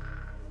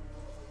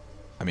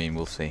 I mean,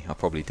 we'll see. I'll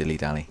probably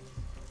dilly-dally.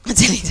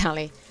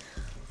 Dilly-dally.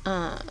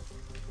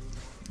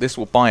 This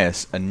will buy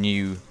us a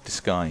new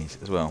disguise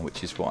as well,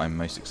 which is what I'm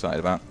most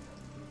excited about.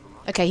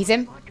 Okay, he's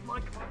in.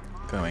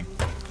 Going.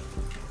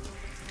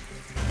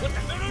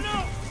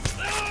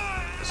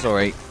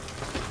 Sorry.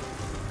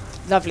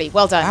 Lovely,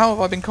 well done. How have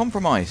I been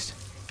compromised?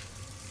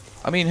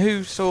 I mean,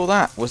 who saw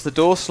that? Was the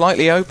door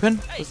slightly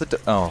open? Was the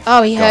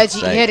oh, he heard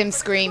you. He heard him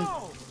scream.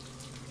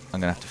 I'm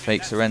gonna have to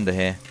fake surrender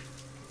here.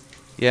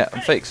 Yeah,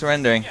 I'm fake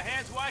surrendering.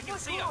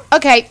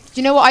 Okay, do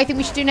you know what I think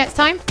we should do next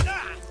time?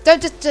 Don't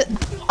just.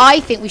 I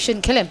think we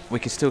shouldn't kill him. We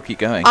can still keep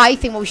going. I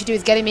think what we should do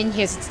is get him in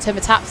here to turn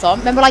the taps on.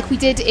 Remember, like we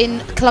did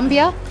in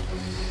Colombia,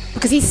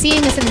 because he's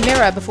seeing us in the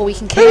mirror before we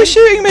can kill him. Who was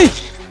shooting me?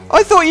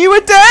 I thought you were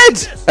dead.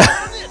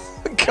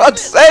 For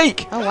God's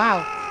sake! Oh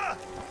wow.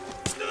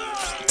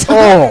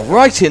 Oh,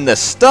 right in the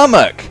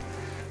stomach.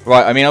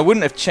 Right, I mean, I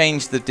wouldn't have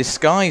changed the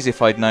disguise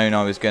if I'd known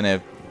I was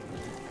gonna.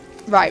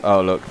 Right.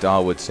 Oh look,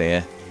 Darwood's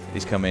here.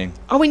 He's coming.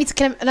 Oh, we need to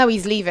kill him. No,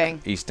 he's leaving.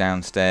 He's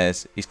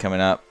downstairs. He's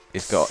coming up.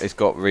 It's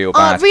got real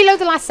bad. Reload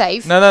the last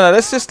save. No.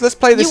 Let's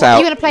play this out.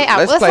 You're gonna play it out.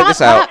 Let's play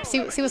this out. See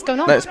what's going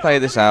on. Let's play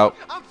this out.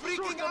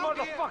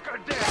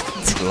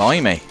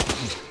 Blimey.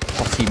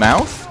 Potty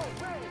mouth.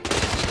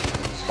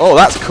 Oh,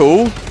 that's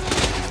cool.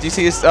 Do you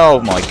see this? Oh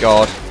my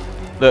God.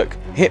 Look,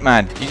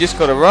 Hitman, you just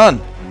gotta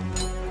run.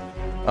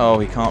 Oh,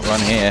 he can't run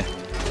here.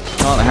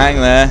 Can't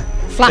hang there.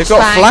 They've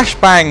got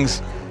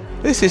flashbangs.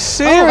 This is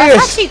serious. Oh,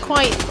 that's actually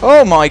quite.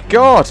 Oh my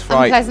God!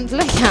 Right. Unpleasant to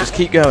look at. Just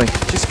keep going.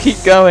 Just keep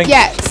going.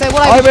 Yeah. So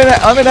what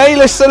I'm an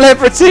A-list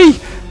celebrity.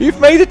 You've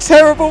made a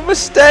terrible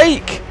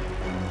mistake.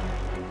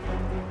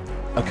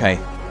 Okay,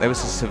 there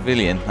was a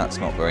civilian. That's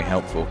not very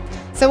helpful.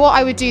 So what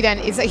I would do then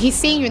is that he's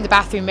seeing you in the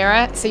bathroom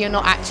mirror, so you're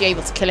not actually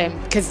able to kill him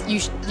because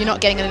you're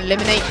not getting an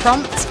eliminate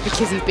prompt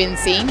because you've been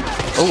seen.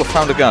 Oh, I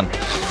found a gun.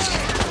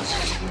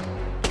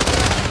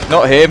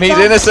 Not him. He's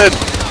innocent.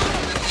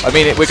 I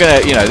mean, we're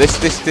gonna,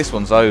 this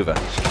one's over.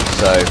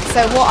 So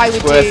what I would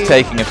it's worth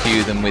taking a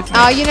few of them with me.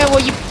 Oh, you know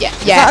what? Yeah.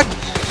 Is that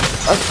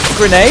a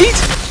grenade?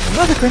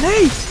 Another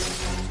grenade.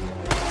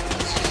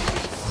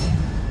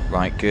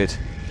 Right.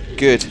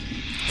 Good.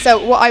 So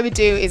what I would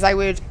do is I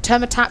would turn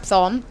the taps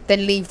on,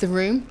 then leave the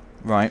room.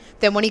 Right.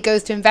 Then when he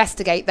goes to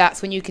investigate,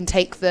 that's when you can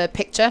take the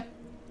picture.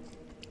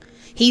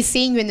 He's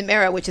seeing you in the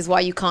mirror, which is why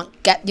you're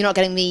not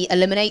getting the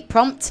eliminate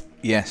prompt.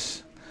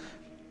 Yes.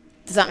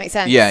 Does that make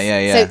sense?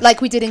 Yeah. So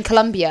like we did in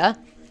Colombia,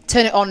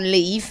 turn it on,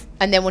 leave,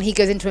 and then when he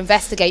goes in to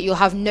investigate, you'll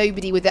have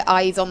nobody with their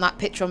eyes on that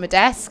picture on the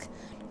desk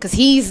because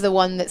he's the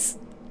one that's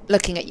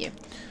looking at you.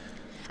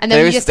 And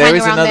then you just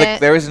hang around there.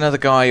 There is another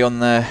guy on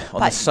the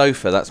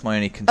sofa. That's my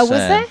only concern. Oh, was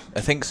there?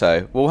 I think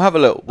so. We'll have a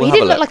look. He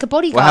didn't look like a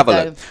bodyguard, We'll have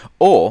a look.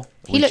 Or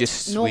he we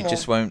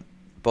just won't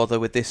bother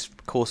with this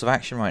course of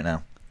action right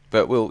now.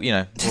 But we'll, you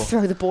know... Just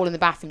throw the ball in the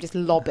bathroom, just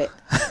lob it.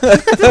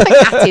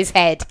 Like at his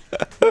head.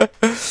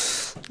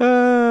 Just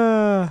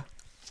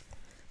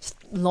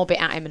lob it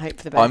at him and hope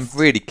for the best. I'm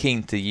really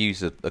keen to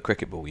use a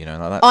cricket ball, you know.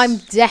 Like that's, I'm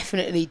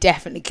definitely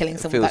killing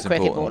someone with that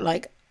cricket ball.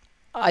 Like,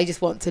 I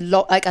just want to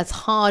lob, like, as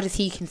hard as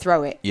he can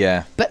throw it.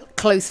 Yeah. But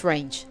close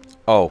range.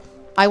 Oh.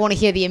 I want to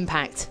hear the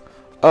impact.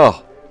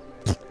 Oh.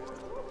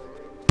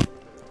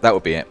 That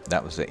would be it.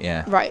 That was it,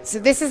 yeah. Right, so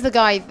this is the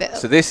guy that...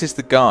 So this is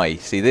the guy.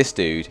 See, this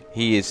dude,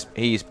 he's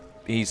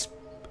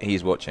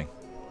watching.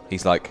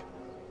 He's like...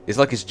 It's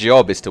like his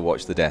job is to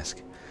watch the desk.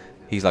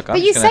 He's like...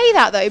 But you say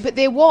that, though, but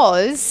there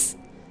was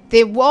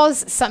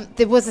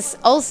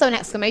also an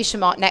exclamation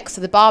mark next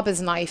to the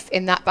barber's knife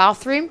in that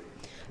bathroom,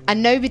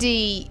 and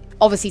nobody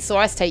obviously saw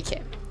us take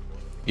it.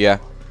 Yeah.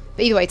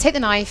 But either way, take the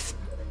knife.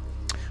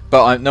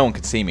 But no one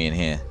can see me in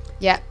here.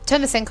 Yeah,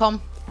 turn the sink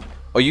on.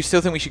 Oh, you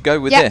still think we should go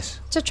with this?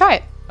 Just try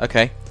it.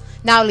 Okay.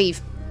 Now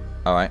leave.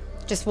 All right.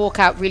 Just walk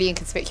out really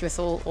inconspicuous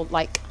or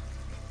like...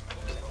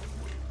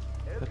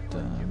 But,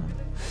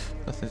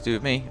 nothing to do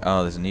with me.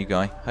 Oh, there's a new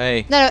guy.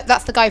 Hey. No,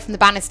 that's the guy from the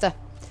banister.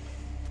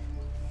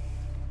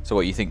 So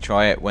what, you think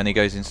try it when he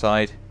goes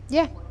inside?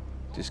 Yeah.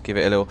 Just give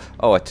it a little...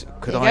 Oh,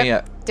 could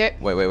I... Do it.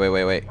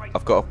 Wait.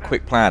 I've got a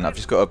quick plan. I've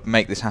just got to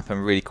make this happen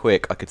really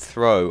quick. I could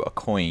throw a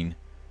coin.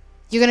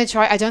 You're going to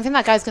try... I don't think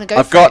that guy's going to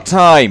go for it. I've got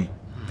time.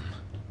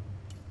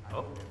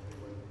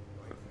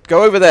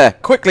 Go over there.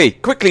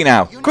 Quickly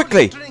now.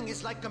 Quickly.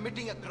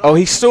 Oh,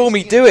 he saw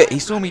me do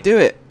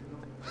it.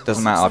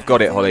 Doesn't matter. I've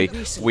got it, Holly.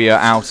 We are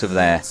out of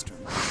there.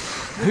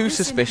 Who's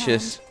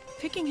suspicious?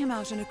 Picking him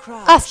out in a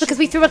crowd. Us, because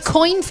we threw a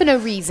coin for no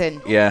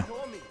reason. Yeah.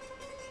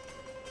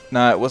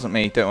 No, it wasn't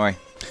me. Don't worry.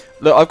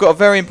 Look, I've got a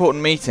very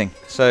important meeting,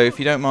 so if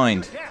you don't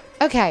mind.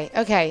 Okay.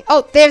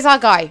 Oh, there's our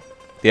guy.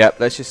 Yeah,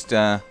 let's just...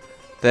 they're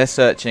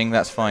searching.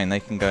 That's fine.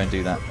 They can go and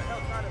do that.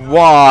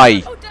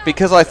 Why?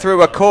 Because I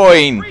threw a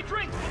coin.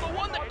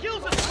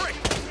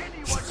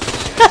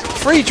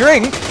 Free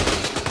drink?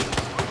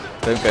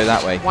 Don't go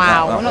that way.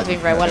 Wow, we're not doing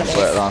very well at this.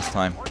 Last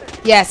time.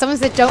 Yeah, someone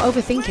said don't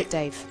overthink it,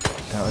 Dave.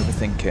 Don't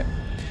overthink it.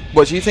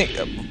 What do you think?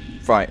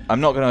 Right,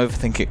 I'm not going to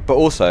overthink it, but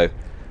also,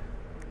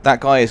 that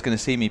guy is going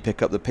to see me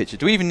pick up the picture.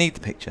 Do we even need the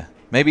picture?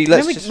 Maybe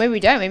let's just... Maybe we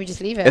don't. Maybe just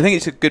leave it. I think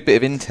it's a good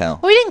bit of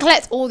intel. Well, we didn't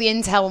collect all the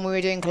intel when we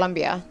were doing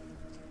Colombia.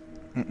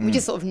 We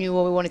just sort of knew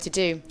what we wanted to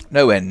do.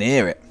 Nowhere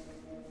near it.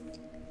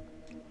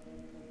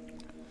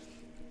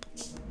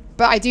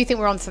 But I do think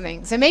we're on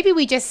something. So maybe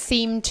we just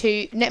seem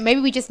to... Maybe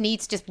we just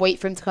need to just wait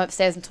for him to come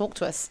upstairs and talk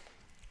to us.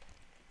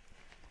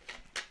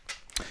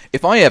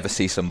 If I ever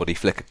see somebody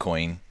flick a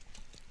coin,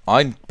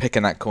 I'm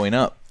picking that coin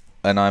up.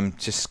 And I'm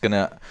just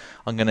gonna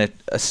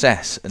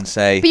assess and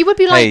say, but you would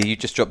be like, hey, you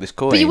just dropped this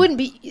coin. But you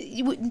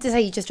wouldn't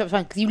say you just dropped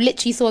one, because you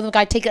literally saw the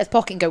guy take it out of his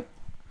pocket and go...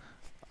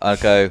 I'll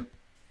go...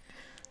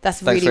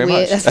 That's really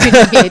weird. That's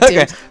really weird, dude.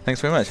 Okay, thanks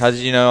very much. How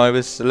did you know I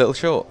was a little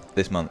short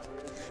this month?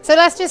 So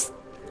let's just...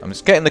 I'm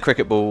just getting the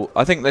cricket ball.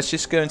 I think let's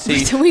just go and see,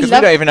 because we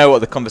don't even know what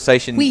the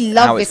conversation,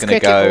 how it's going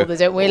to go,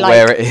 don't we? Like,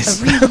 where it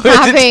is.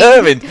 We're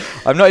determined.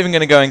 I'm not even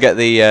going to go and get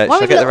the... should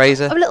I get the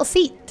razor? Have a little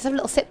seat. Just have a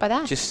little sit by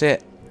that. Just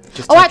sit.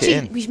 Just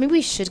actually, maybe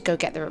we should go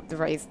get the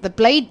razor. The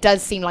blade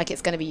does seem like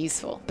it's going to be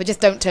useful, but just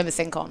don't turn the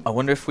sink on. I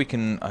wonder if we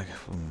can... I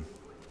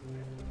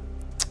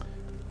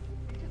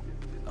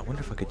wonder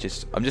if I could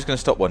just... I'm just going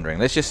to stop wondering.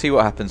 Let's just see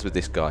what happens with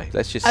this guy.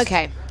 Let's just...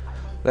 Okay.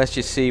 Let's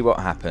just see what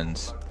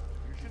happens.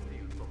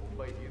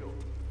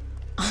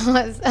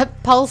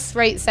 Pulse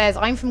rate says,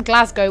 I'm from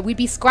Glasgow. We'd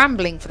be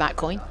scrambling for that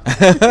coin.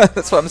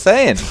 That's what I'm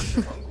saying.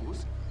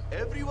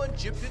 Everyone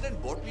chipped in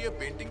and bought me a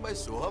painting by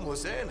Soham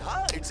Hussain.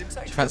 It's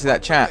inside. Do you fancy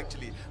that chat?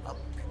 Actually.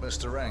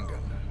 Mr.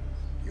 Rangan,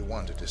 you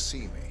wanted to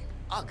see me.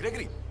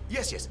 Gregory.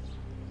 Yes.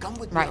 Come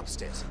with me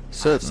upstairs.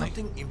 Certainly. I have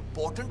something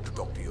important to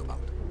talk to you about.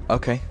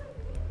 Okay.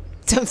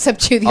 Don't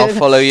subdue the I'll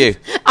follow you.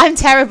 I'm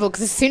terrible,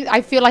 because as soon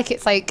I feel like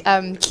it's like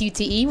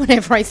QTE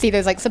whenever I see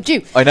those like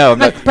subdue. I know. I'm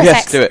like, press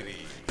yes, X, do it.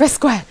 Press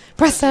square,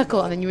 press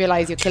circle, and then you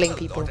realise you're killing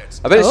people.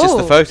 I bet it's just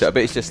the photo. I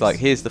bet it's just like,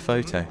 here's the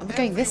photo. I'm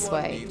going this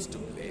way.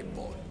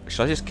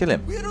 Should I just kill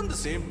him? We're on the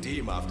same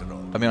team after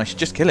all. I mean, I should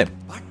just kill him.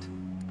 But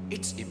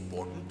it's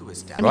important to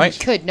establish. I mean, you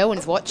could. No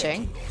one's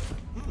watching.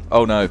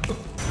 Oh no.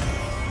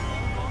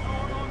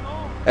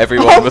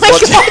 Everyone was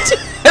watching.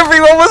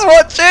 Everyone was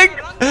watching.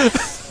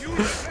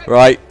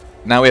 Right.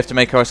 Now we have to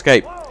make our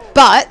escape.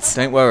 But.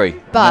 Don't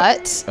worry.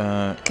 But.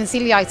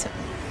 Conceal the item.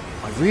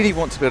 I really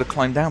want to be able to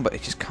climb down, but I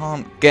just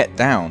can't get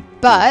down.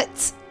 But.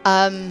 It's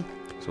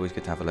always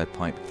good to have a lead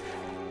pipe.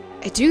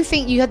 I do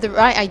think you had the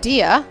right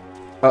idea.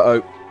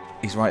 Uh-oh.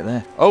 He's right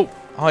there. Oh,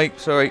 hi.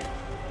 Sorry.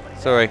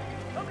 Are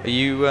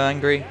you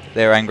angry?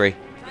 They're angry.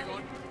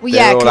 Well,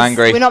 yeah, because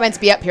we're not meant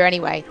to be up here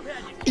anyway.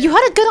 You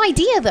had a good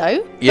idea,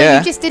 though. Yeah.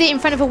 You just did it in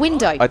front of a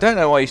window. I don't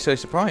know why you're so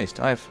surprised.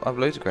 I've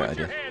loads of great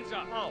ideas.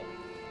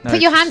 No,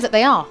 put your hands up.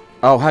 They are.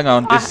 Oh, hang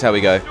on. This is how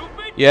we go.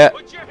 Yeah.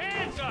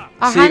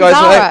 Our See you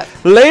guys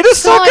later. Later,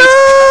 suckers!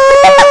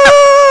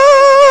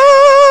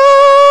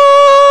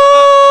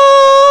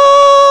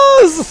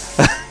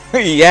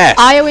 Yes.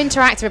 IO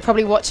Interactive are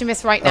probably watching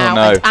this right now. Oh,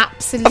 no. And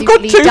absolutely I've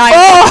got too dying.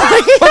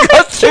 far. I've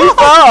got too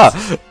far.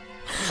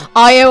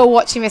 IO are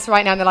watching this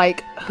right now and they're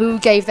like, who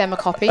gave them a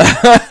copy?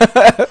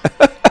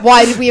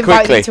 Why did we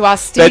invite them to our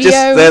studio?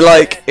 They're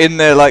like in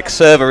their like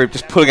server room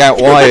just pulling out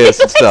wires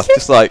and stuff.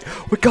 Just like,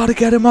 we gotta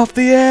get him off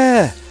the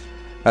air.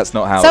 That's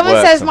not how it works.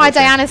 Someone says my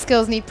Diana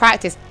skills need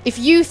practice. If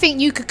you think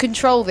you could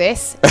control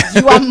this,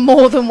 you are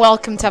more than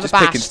welcome to have a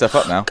bash. Just picking stuff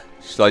up now.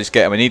 Shall I just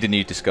get him? I need a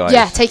new disguise.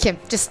 Yeah, take him.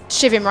 Just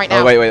shiv him right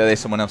now. Oh wait, there's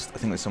someone else. I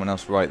think there's someone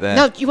else right there.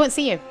 No, you won't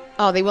see you.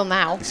 Oh, they will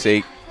now. You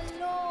see?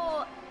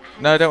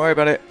 No, don't worry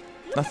about it.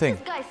 Nothing.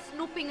 This guy's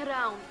snooping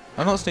around.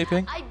 I'm not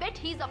snooping. I bet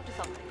he's up to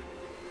something.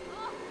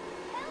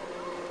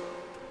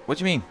 What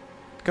do you mean?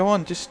 Go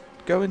on, just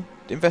go and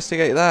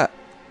investigate that.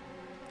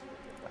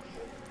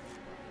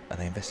 Are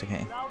they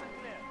investigating?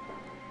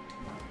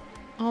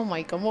 Oh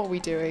my god, what are we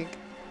doing?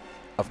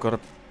 I've got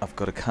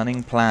a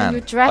cunning plan.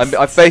 You're dressed.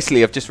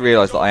 I've just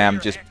realised that I am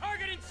just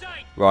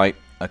right.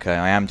 Okay,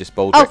 I am just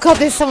bold. Oh god,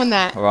 there's someone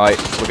there. All right,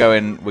 we're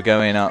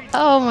going up.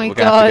 Oh my god.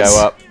 We're gonna have to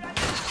go up.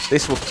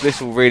 This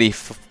will really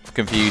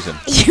confuse them.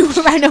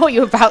 I know what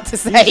you were about to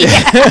say.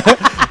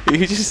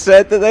 You just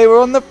said that they were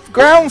on the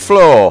ground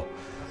floor.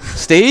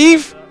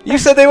 Steve, you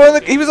said they were.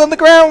 He was on the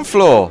ground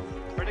floor.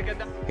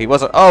 He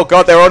wasn't. Oh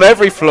god, they're on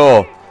every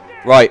floor.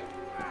 Right.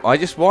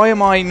 Why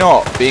am I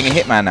not being a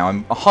hitman now?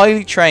 I'm a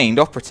highly trained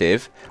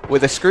operative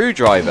with a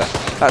screwdriver.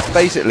 That's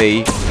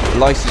basically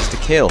license to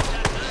kill.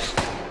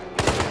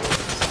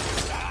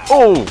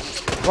 Oh,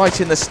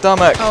 right in the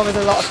stomach. Oh, there's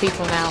a lot of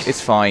people now.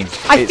 It's fine.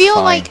 I feel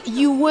like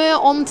you were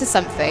onto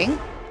something.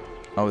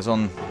 I was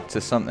on to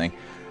something.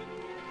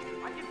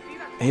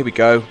 Here we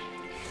go.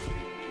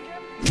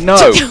 No.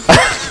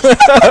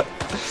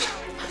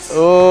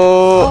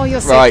 Oh, you're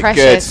so right,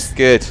 precious.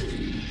 Good.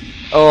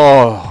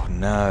 Oh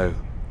no.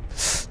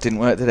 Didn't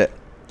work, did it?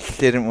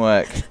 Didn't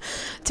work.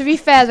 To be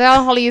fair, Dave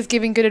and Hollie is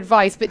giving good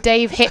advice, but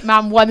Dave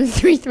Hitman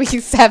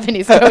 1337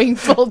 is going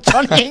full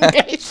Johnny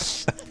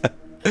English.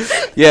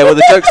 Yeah, well,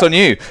 the joke's on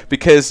you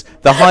because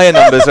the higher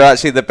numbers are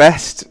actually the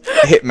best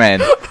hitmen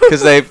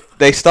because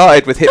they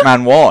started with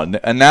Hitman 1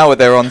 and now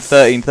they're on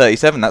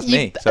 1337. That's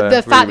me. So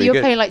the fact that you're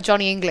good. playing like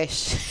Johnny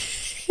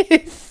English.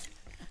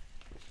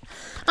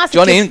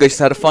 Johnny English has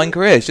had a fine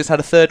career. He's just had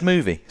a third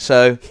movie,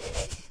 so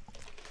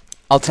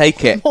I'll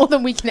take it. More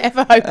than we can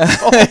ever hope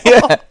for.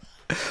 Yeah,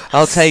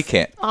 I'll take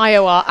it.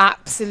 IO are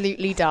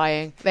absolutely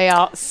dying. They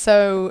are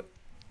so...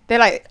 They're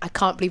like, I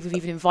can't believe we've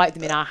even invited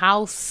them in our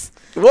house.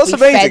 What's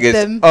amazing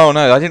is... Oh,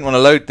 no, I didn't want to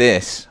load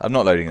this. I'm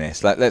not loading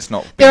this. Let's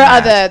not... There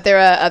are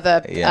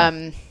other...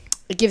 Yeah.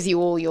 It gives you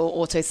all your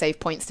autosave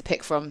points to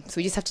pick from. So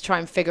we just have to try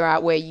and figure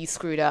out where you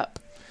screwed up.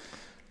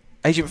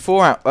 Agent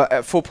 4 at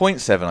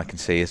 4.7 I can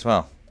see as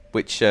well.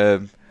 Which...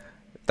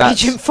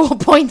 That's, Agent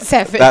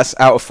 4.7. That's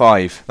out of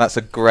 5. That's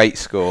a great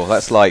score.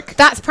 That's like...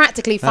 That's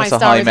practically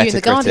 5-star review in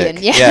The Guardian.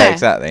 Yeah,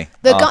 exactly.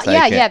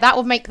 Yeah, that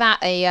would make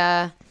that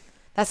a...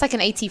 that's like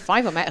an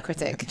 85 on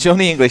Metacritic.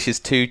 Johnny English is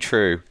too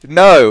true.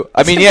 No,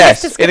 I mean,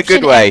 yes, in a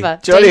good way. Ever.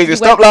 Johnny English,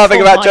 stop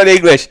laughing about Johnny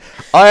English.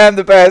 I am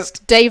the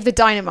best. Dave the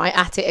Dynamite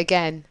at it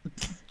again.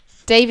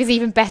 Dave is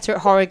even better at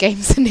horror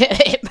games than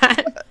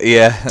Hitman.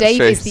 Yeah, that's Dave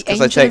true. is the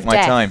angel I take of my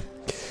death. time.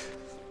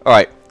 All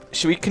right.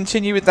 Should we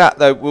continue with that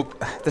though?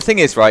 The thing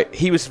is, right?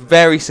 He was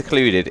very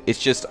secluded. It's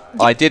just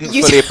I didn't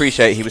fully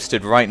appreciate he was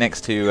stood right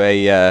next to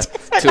a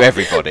to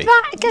everybody.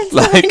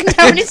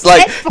 It's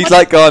like he's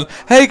like gone.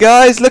 Hey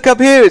guys, look up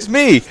here. It's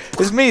me,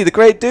 the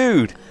great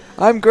dude.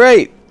 I'm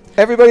great.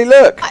 Everybody,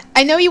 look.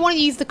 I know you want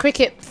to use the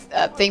cricket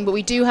thing, but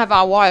we do have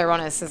our wire on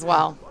us as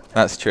well.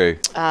 That's true.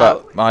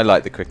 But I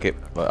like the cricket.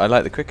 I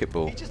like the cricket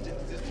ball.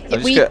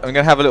 I'm going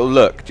to have a little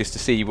look just to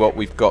see what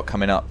we've got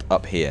coming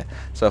up here.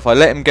 So if I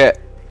let him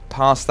get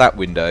past that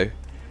window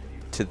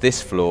to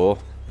this floor,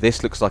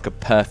 this looks like a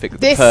perfect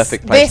place to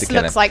kill him. This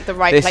looks like the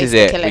right place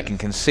to kill him. We can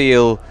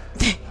conceal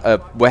a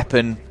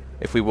weapon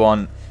if we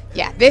want.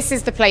 Yeah, this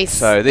is the place.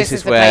 So this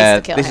is where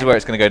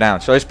it's going to go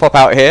down. Shall I just pop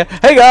out here?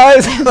 Hey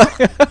guys!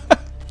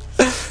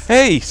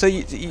 Hey, so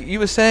you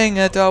were saying,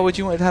 Darwood,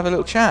 you wanted to have a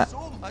little chat.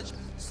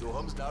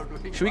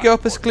 Should we go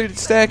up a secluded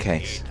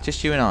staircase?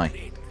 Just you and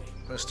I.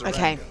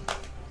 Okay.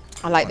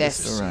 I like this.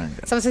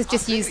 Someone says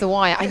just use the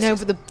wire. I know,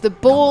 but the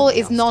ball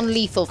is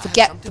non-lethal.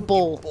 Forget the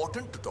ball. What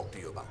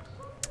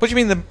do you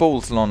mean the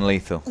ball's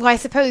non-lethal? Well, I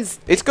suppose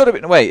it's got to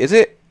be. Wait, is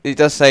it? It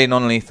does say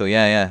non-lethal.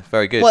 Yeah,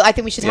 very good. Well, I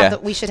think we should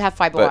have we should have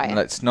fiber wire.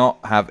 Let's not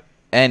have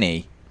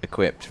any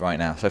equipped right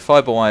now. So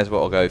fiber wire is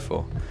what I'll go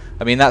for.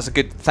 I mean, that's a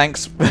good.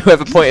 Thanks,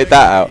 whoever pointed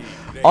that out.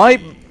 I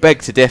beg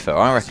to differ.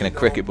 I reckon a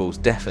cricket ball's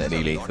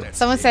definitely lethal.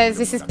 Someone says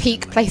this is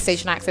peak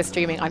PlayStation Access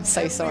streaming. I'm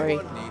so sorry.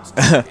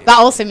 That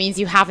also means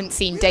you haven't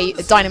seen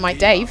Dynamite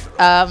Dave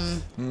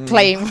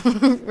playing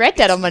Red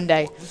Dead on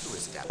Monday.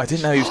 I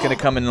didn't know he was going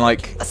to come and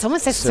like. Someone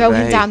says throw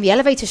him down the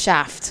elevator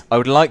shaft. I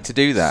would like to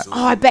do that.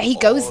 Oh, I bet he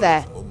goes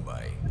there.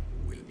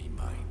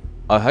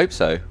 I hope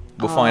so.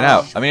 We'll find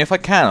out. I mean, if I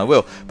can, I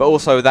will. But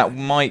also, that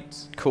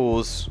might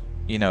cause,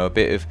 you know, a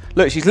bit of...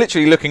 Look, she's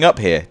literally looking up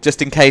here,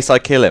 just in case I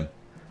kill him.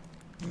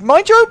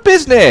 Mind your own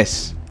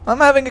business! I'm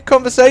having a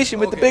conversation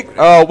with the big...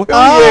 Oh, who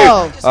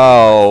are you?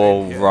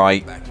 Oh,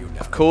 right.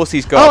 Of course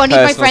he's got I need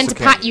my friend to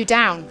pat you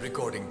down.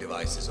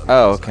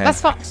 Oh, okay.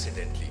 That's fine.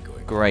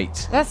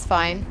 Great. That's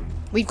fine.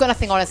 We've got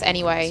nothing on us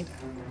anyway.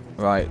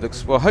 Right.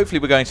 Looks well. Hopefully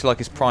we're going to like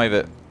his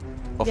private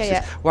offices.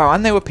 Yeah. Wow,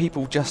 and there were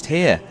people just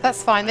here.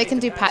 That's fine. They can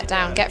do pat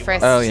down, get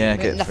frisked. Oh yeah,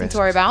 get nothing frisked. to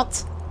worry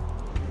about.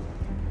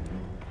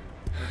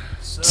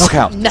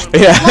 Knockout.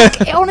 Nothing. Yeah.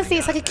 Like, honestly,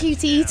 it's like a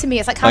QTE to me.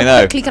 It's like how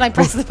quickly can I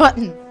press the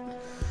button?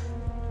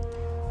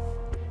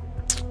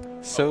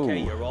 So,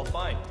 Okay, you're all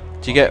fine.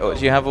 do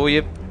you have all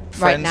your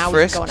friends Right now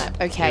frisked? we've gone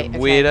up. Okay. You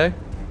weirdo.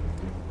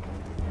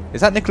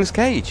 Is that Nicolas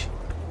Cage?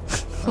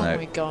 Oh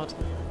my god,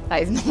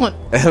 that is not.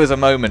 There was a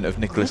moment of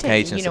Nicolas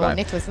Cage. You know what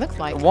Nicolas looks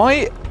like.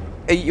 Why?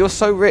 You're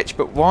so rich,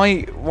 but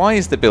why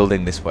is the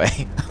building this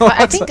way?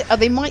 I think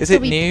they might is still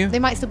it be. new? They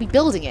might still be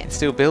building it.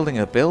 Still building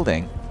a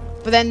building.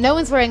 But then no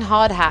one's wearing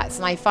hard hats,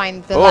 and I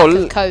find the lack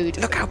of code.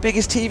 Look how big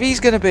his TV's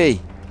going to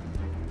be.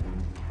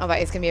 Oh,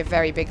 that is going to be a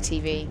very big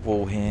TV.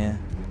 Wall here.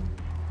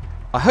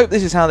 I hope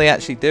this is how they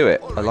actually do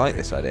it. I like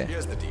this idea.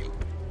 Here's the deal.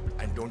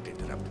 And don't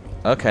interrupt me.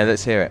 Okay,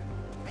 let's hear it.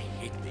 I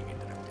hate being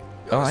interrupted.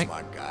 You're All a right.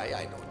 smart guy,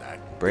 I know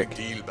that. Brick. Big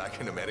deal back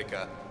in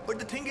America. But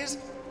the thing is,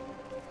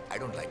 I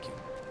don't like you.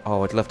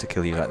 Oh, I'd love to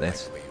kill you I like don't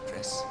this. like the way you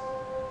dress.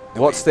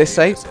 The What's way you this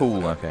say? behave yourself Pool,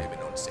 when I'm okay. even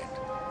on set.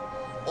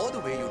 Or the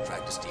way you try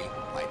to steal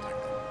my thunder.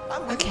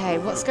 I'm willing Okay, to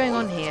what's work going all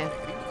on of this, here?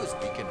 Gregory, because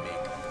we can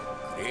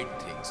make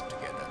great things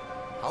together.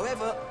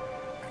 However,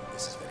 and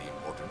this is very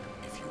important,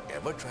 if you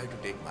ever try to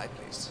take my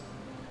place,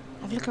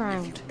 Have a look if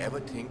around. you ever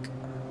think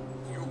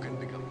you can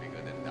become bigger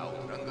than Dao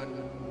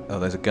Rangan, Oh,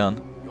 there's a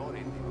gun. you're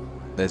in.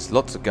 There's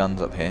lots of guns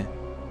up here.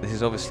 This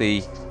is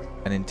obviously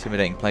an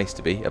intimidating place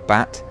to be. A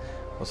bat.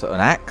 What's that?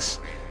 An axe?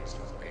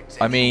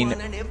 I mean,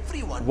 Anyone and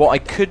everyone what I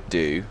could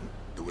do,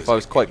 if I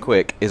was quite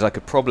quick, is I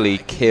could probably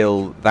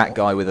kill that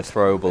guy with a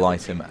throwable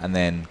item and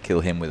then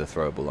kill him with a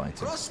throwable item.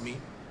 cross me,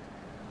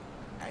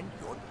 and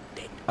you're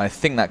dead. I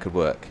think that could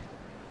work.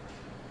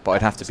 But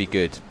I'd have to be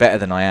good. Better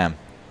than I am.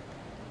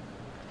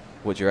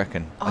 What do you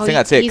reckon? I think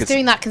that's it. He's 'cause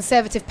doing that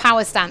conservative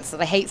power stance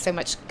that I hate so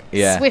much.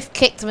 Yeah. Swift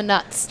kick to the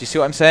nuts. do you see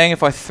what I'm saying?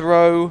 If I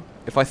throw,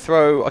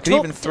 I could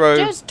even throw.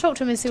 Just talk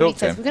to him and see what he Talk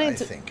to says. him. We're I going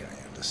to. think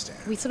I understand.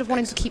 We sort of want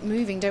him to keep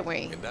moving, don't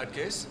we? In that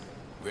case,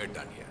 we're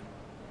done here.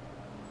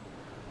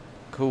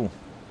 Cool.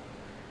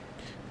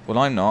 Well,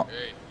 I'm not.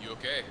 Hey, you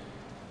okay?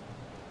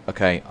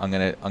 Okay,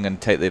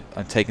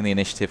 I'm taking the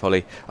initiative,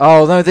 Holly.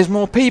 Oh no, there's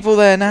more people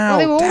there now. Oh,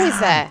 they were always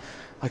Damn. there.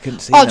 I couldn't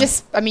see Oh, them.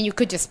 I mean, you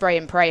could just spray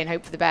and pray and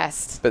hope for the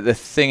best. But the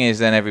thing is,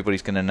 then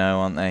everybody's gonna know,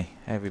 aren't they?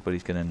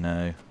 Everybody's gonna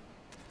know.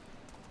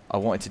 I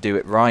wanted to do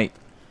it right.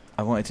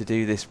 I wanted to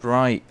do this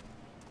right.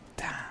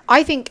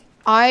 I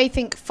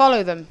think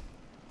follow them.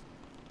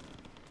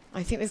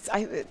 I think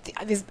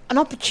there's an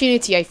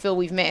opportunity I feel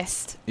we've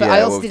missed, but Yeah,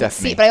 I also well, didn't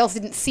see definitely. it. But I also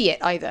didn't see it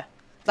either.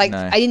 Like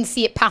No. I didn't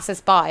see it pass us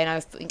by, and I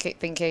was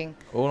thinking.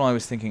 All I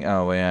was thinking,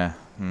 oh yeah,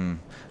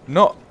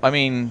 not. I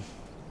mean,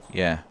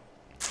 yeah.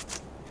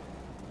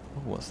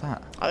 Oh, what's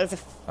that? Oh,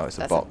 there's Oh, it's a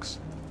that's box.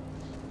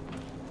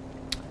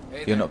 Hey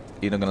You're there.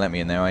 not gonna let me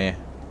in there, are you?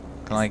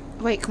 Can I?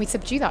 Wait, can we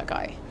subdue that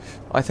guy?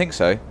 I think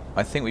so.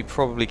 I think we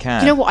probably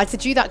can. You know what? I'd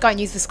subdue that guy and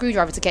use the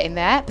screwdriver to get in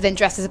there, but then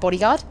dress as a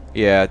bodyguard.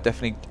 Yeah,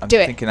 definitely. I'm Do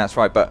it. thinking that's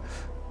right, but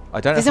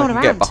I don't know There's if no I one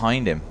can get around.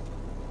 behind him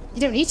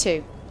You don't need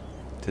to.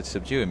 to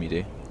subdue him. You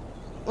do.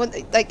 Well,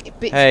 like,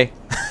 but Hey,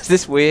 is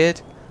this weird?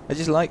 I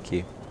just like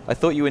you. I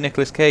thought you were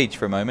Nicolas Cage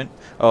for a moment.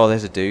 Oh,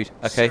 there's a dude.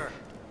 Okay. Sir,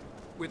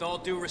 with all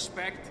due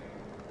respect,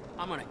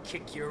 I'm gonna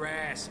kick your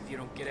ass if you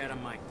don't get out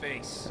of my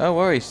face. No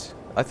worries.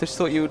 I just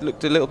thought you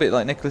looked a little bit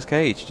like Nicolas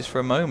Cage, just for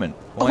a moment.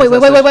 oh, Why is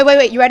that so-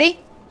 wait. You ready?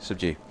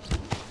 Subdue.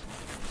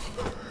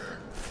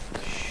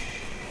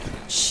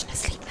 Shh, let's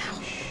sleep now.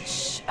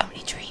 Shh,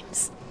 only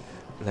dreams.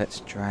 Let's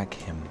drag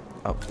him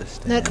up the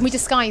stairs. No, can we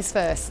disguise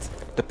first?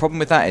 The problem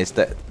with that is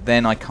that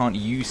then I can't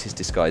use his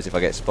disguise if I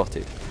get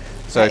spotted.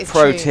 So That is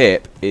pro true.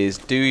 tip is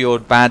do your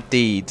bad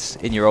deeds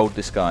in your old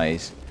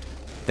disguise,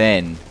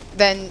 then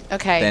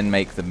Okay.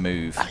 make the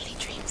move. Only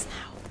dreams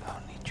now.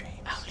 Only dreams.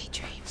 Only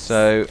dreams.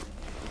 So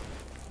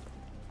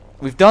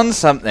we've done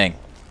something.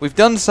 We've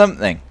done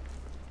something.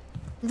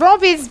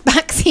 Rob is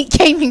backseat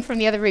gaming from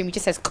the other room. He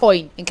just says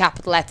coin in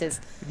capital letters.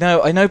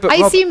 No, I know, but I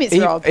Rob, assume it's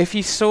Rob. If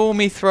he saw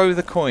me throw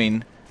the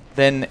coin,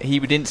 then he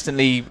would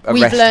instantly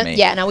We've arrest learnt, me.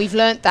 yeah. Now we've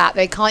learnt that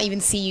they can't even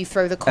see you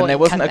throw the coin. And there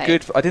wasn't can a they?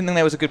 good. I didn't think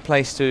there was a good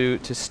place to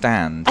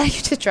stand You're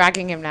just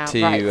dragging him now.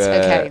 to Right.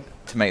 Okay.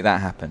 to make that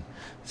happen.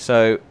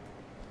 So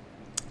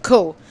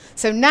Cool.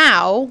 So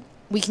now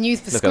we can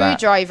use the Look at that.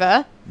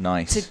 screwdriver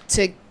nice.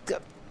 to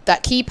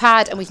that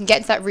keypad, and we can get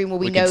into that room where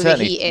we know can that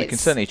certainly, he is. We can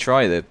certainly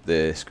try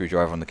the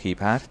screwdriver on the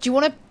keypad. Do you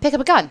want to pick up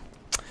a gun?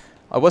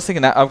 I was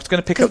thinking that I was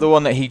going to pick up the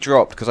one that he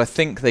dropped because I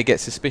think they get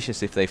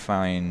suspicious if they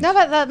find. No,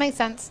 that makes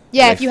sense.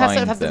 Yeah, They if you have sort of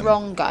find have the them.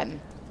 wrong gun.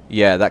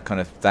 Yeah, that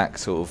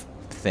sort of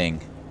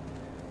thing.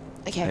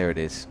 Okay. There it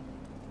is.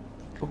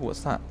 Oh, what's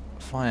that?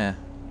 Fire.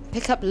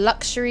 Pick up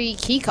luxury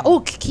key card.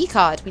 Oh, key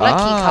card. We like key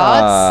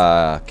cards.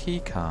 Ah, key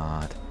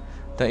card.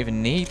 Don't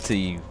even need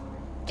to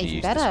to Even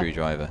use better. the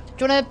screwdriver.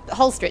 Do you want to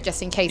holster it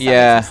just in case?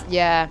 Yeah.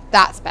 Yeah,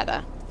 that's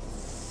better.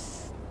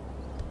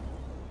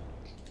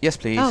 Yes,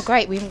 please. Oh,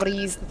 great. We haven't got to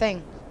use the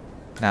thing.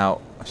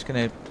 Now, I'm just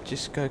going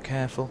to go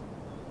careful.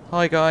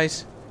 Hi,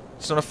 guys.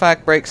 Just on a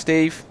fag break,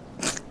 Steve.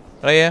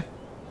 Oh, yeah?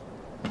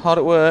 Hard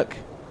at work.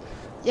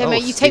 Yeah,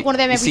 mate, you take one of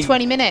them every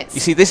 20 minutes.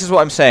 You see, this is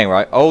what I'm saying,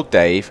 right? Old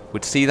Dave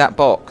would see that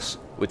box,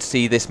 would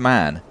see this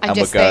man, and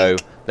would go,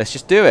 let's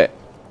just do it.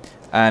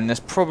 And that's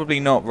probably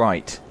not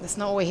right. That's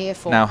not what we're here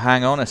for. Now,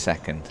 hang on a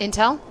second.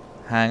 Intel?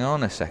 Hang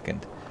on a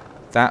second.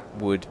 That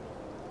would...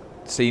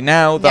 See,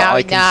 now that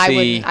I can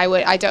see...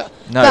 I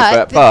don't...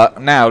 No,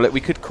 but now, look,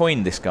 we could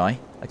coin this guy.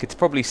 I could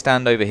probably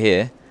stand over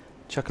here,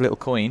 chuck a little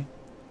coin,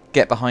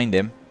 get behind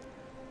him.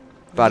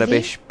 Bada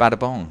bish, bada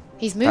bong.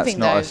 He's moving,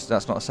 though.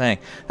 That's not a saying.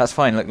 That's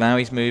fine. Look, now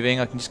he's moving.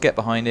 I can just get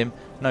behind him.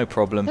 No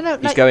problem. No,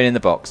 he's going in the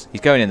box.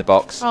 He's going in the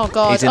box. Oh,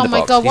 God. He's in the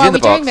box. God. Why are we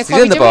doing this?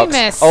 He's in the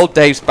box. Old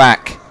Dave's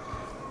back.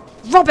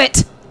 Rob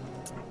it!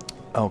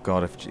 Oh,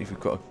 God. If we've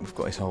got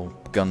his whole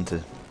gun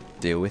to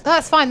deal with.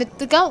 That's fine.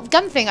 The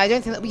gun thing, I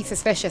don't think that would be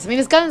suspicious. I mean,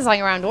 there's guns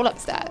lying around all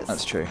upstairs.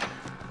 That's true.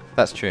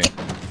 That's true.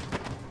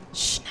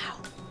 Shh,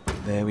 now.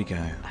 There we go.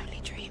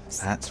 Only dreams.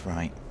 That's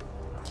right.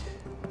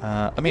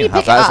 I mean,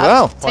 have that as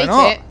well. Why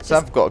not? So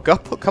I've got a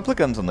couple of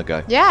guns on the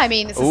go. Yeah, I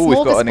mean, it's a we've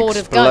got an smorgasbord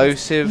of guns.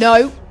 explosive.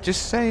 No.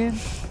 Just saying.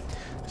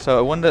 So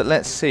I wonder,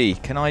 let's see.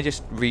 Can I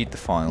just read the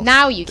files?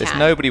 Now you can. There's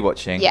nobody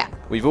watching. Yeah.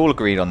 We've all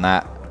agreed on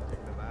that.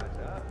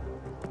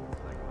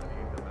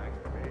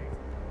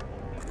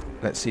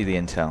 Let's see the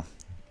intel.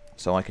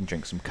 So I can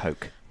drink some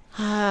Coke.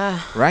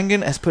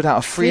 Rangan has put out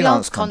a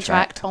freelance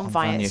contract on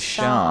Vanya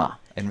Shah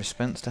in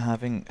response to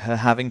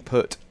having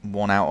put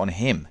one out on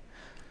him.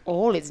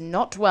 All is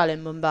not well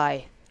in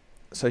Mumbai.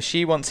 So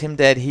she wants him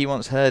dead, he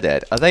wants her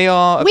dead. Are they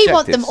our objectives? We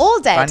want them all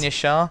dead. Vanya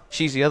Shah?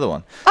 She's the other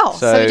one. Oh,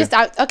 so we just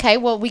out... Okay,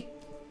 well, why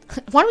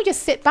don't we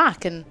just sit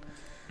back and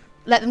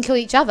let them kill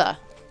each other?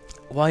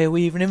 Why are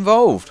we even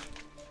involved?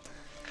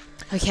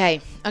 Okay.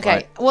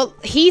 Right. Well,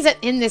 he's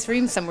in this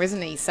room somewhere,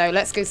 isn't he? So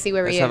let's go see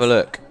where he is. Let's have a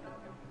look.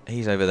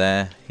 He's over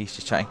there. He's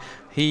just chatting.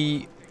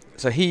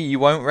 You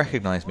won't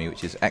recognise me,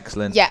 which is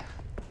excellent. Yeah.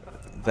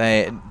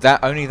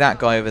 Only that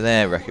guy over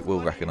there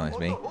will recognise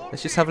me.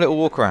 Let's just have a little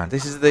walk around.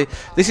 This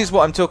is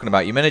what I'm talking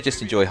about. You meant to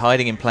just enjoy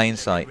hiding in plain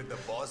sight.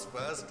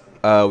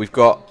 We've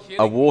got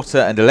a water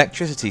and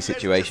electricity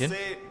situation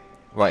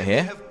right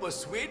here.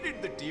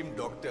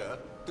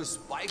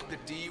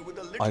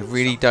 I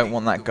really don't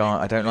want that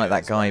guy. I don't like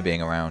that guy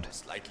being around.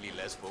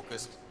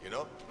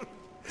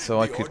 So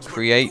I could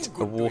create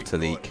a water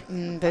leak.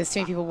 There's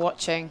too many people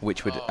watching.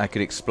 Which I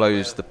could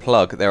expose the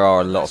plug. There are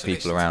a lot of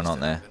people around,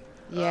 aren't there?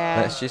 Yeah.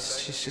 Let's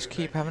just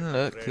keep having a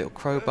look. Little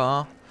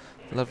crowbar.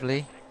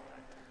 Lovely.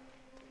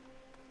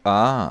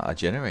 Ah, a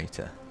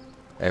generator.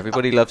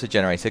 Everybody loves a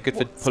generator. Good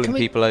for pulling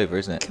people over,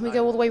 isn't it? Can we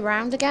go all the way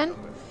round again?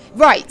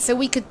 Right, so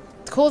we could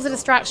cause a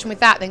distraction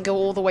with that, then go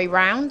all the way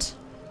round.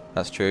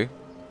 That's true.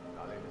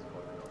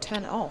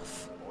 Turn it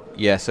off.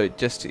 Yeah, so it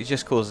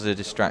just causes a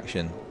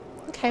distraction.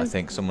 Okay. I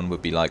think someone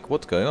would be like,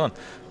 what's going on?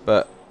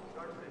 But...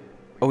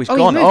 Oh, he's he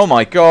gone. moved. Oh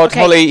my god, Okay,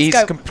 Hollie, he's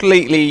go.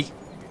 completely...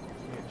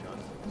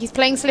 He's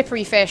playing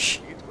slippery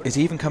fish. Is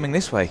he even coming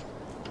this way?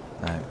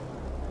 No.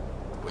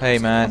 Hey,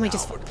 man. Oh, I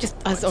just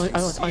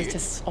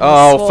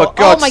oh, for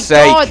God's sake.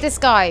 Oh my god, this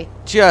guy.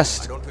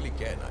 Just...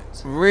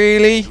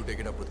 Really?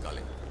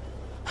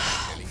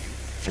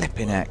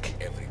 Flipping heck.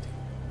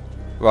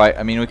 Right,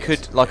 I mean, we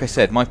could... Like I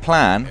said, my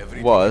plan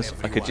was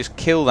I could just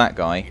kill that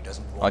guy.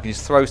 I can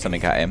just throw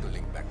something at him.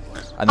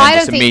 And then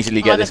just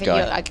immediately get this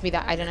guy. I can be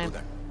that. I don't know.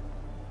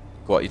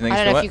 What, you think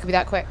I don't know if you could be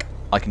that quick.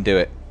 I can do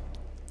it.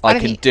 I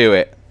can do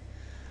it.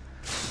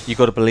 You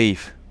got to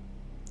believe.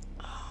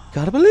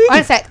 Gotta believe.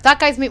 Wait a sec. That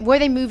guy's where are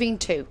they moving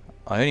to?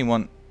 I only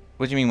want...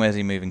 What do you mean, where's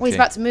he moving to? Well, he's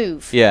about to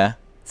move. Yeah.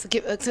 So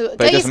but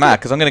it doesn't matter,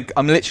 because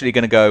I'm literally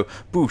gonna go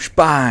boosh,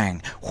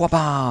 bang,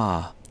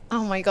 whaba.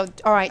 Oh my god.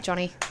 Alright,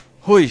 Johnny.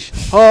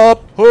 Huish,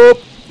 hop, hop.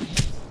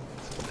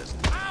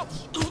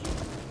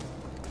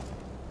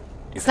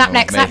 Snap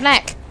neck, snap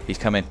neck. He's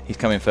coming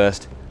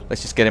first.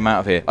 Let's just get him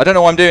out of here. I don't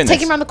know why I'm doing this.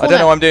 Take him around the corner. I don't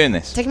know why I'm doing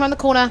this. Take him around the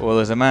corner. Well,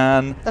 there's a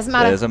man. Doesn't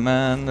matter. There's a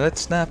man.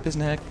 Let's snap his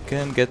neck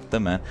and get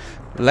the man.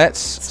 Let's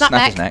snap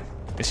neck. his neck.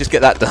 Let's just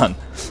get that done.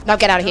 Now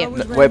get out of here.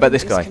 What about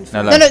this guy?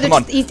 No, come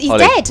on. He's Hollie,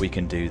 dead. We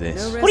can do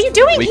this. What are you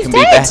doing? We He's can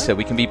dead. be better.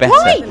 We can be better.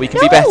 Why? We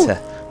can be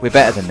better. We're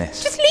better than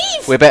this. Just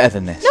leave. We're better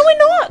than this. No, we're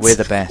not. We're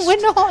the best.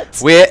 We're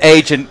not. We're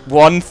Agent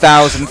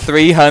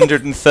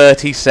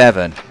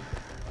 1337.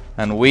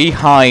 And we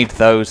hide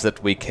those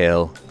that we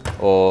kill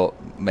or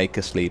make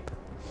asleep.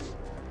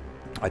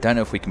 I don't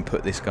know if we can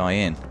put this guy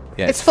in.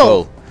 Yeah, it's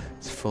full.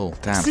 It's full.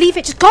 Damn. Just leave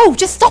it. Just go.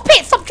 Just stop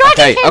it. Stop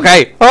dragging him.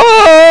 Okay.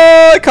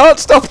 Oh, I can't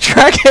stop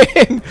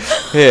dragging.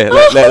 Here,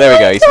 there we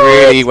go. He's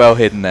really well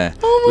hidden there.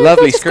 Oh my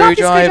Lovely God, just grab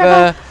your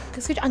screwdriver.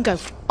 And go.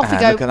 Off you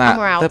go. Look at that. And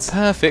we're out. The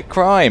perfect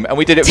crime. And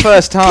we did it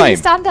first time. Can you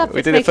stand up?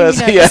 We did it first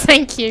time. Yeah.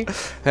 Thank you.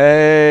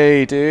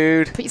 Hey,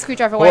 dude. Put your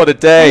screwdriver away. What a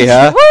day,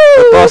 huh?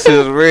 The boss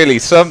is really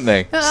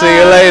something. See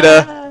you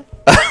later.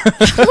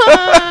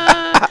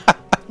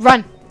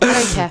 Run.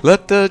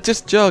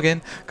 Just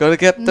jogging. Gotta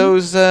get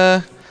those.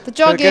 The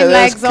jogging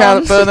legs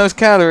on. Burn those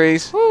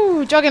calories.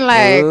 Ooh, jogging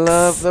legs.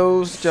 Love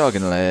those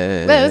jogging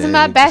legs. Those are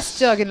my best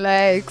jogging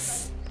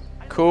legs.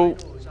 Cool.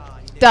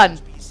 Done.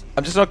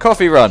 I'm just on a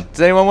coffee run.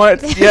 Does anyone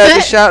want it? Yeah,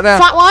 just shout now.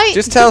 Flat white?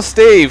 Just tell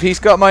Steve. He's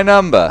got my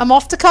number. I'm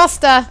off to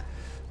Costa.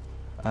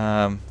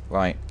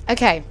 Right.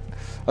 Okay.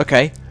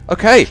 Okay.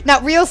 Okay. Now,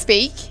 real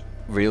speak.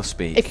 Real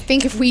speak.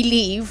 If we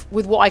leave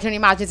with what I can only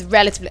imagine is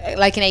relatively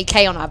like an AK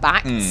on our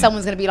back,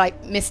 someone's going to be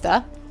like,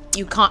 "Mister,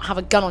 you can't have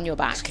a gun on your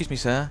back." Excuse me,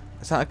 sir.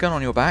 Is that a gun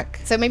on your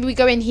back? So maybe we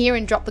go in here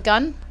and drop the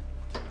gun.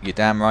 You're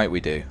damn right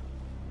we do.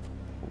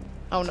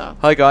 Oh no.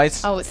 Hi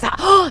guys. Oh, it's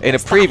that. In a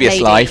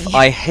previous life,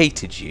 I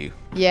hated you.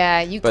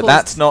 Yeah, you. But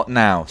that's not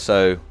now.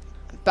 So.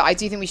 But I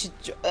do think we should,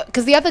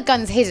 because the other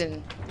gun's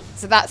hidden,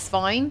 so that's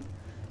fine.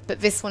 But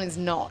this one is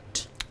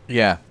not.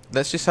 Yeah.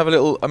 Let's just have a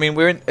little. I mean,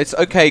 it's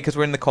okay because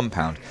we're in the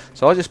compound.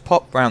 So I'll just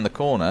pop round the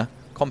corner.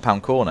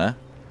 Compound corner.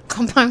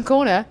 Compound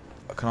corner.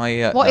 Can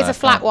I? What is a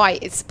flat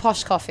white? It's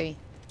posh coffee.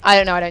 I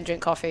don't know. I don't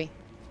drink coffee.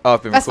 Oh,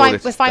 I've been that's recorded.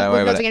 Fine. That's fine.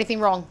 We're not doing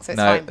anything wrong, so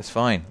it's fine. No, it's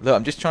fine. Look,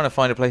 I'm just trying to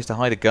find a place to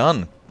hide a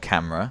gun.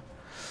 Camera.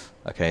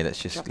 Okay, let's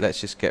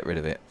just get rid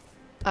of it.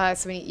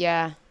 So we need,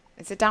 yeah.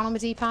 Is it down on the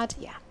D-pad?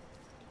 Yeah.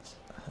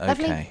 Okay.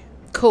 Lovely.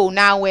 Cool.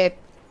 Now we're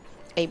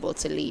able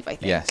to leave, I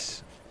think.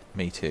 Yes.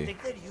 Me too.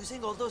 Think they're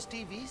using all those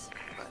TVs?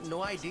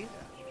 No idea.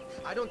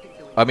 I don't think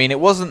they will. I mean, it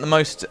wasn't the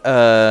most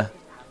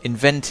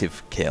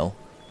inventive kill.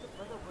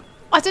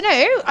 I don't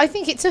know. I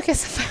think it took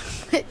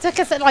us. It took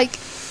us at like.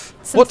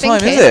 Some What thinking.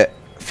 time is it?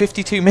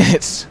 52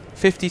 minutes.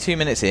 52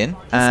 minutes in.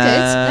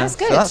 That's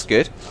good. So that's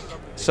good.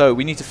 So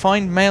we need to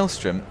find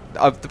Maelstrom.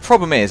 The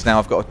problem is now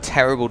I've got a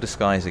terrible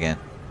disguise again.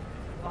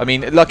 I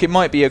mean, like, it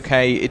might be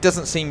okay. It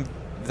doesn't seem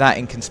that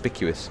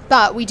inconspicuous.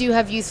 But we do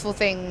have useful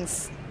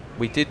things.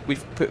 We've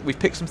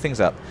picked some things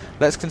up.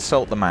 Let's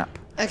consult the map.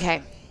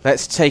 Okay.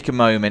 Let's take a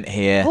moment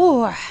here.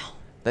 Ooh.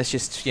 Let's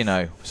just,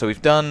 so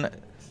we've done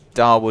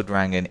Darwood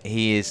Rangan.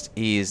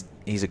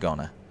 He's a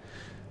goner.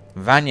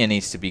 Vanya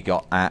needs to be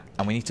got at,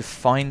 and we need to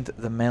find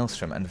the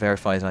Maelstrom and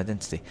verify his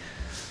identity.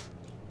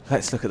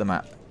 Let's look at the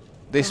map.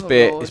 This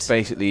bit is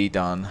basically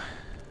done.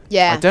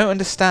 Yeah. I don't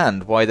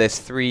understand why there's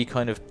 3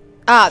 kind of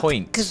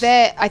points. Because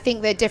I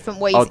think they're different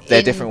ways. Oh,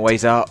 they're different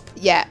ways up.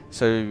 Yeah.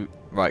 So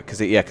right,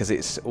 because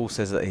it all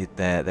says that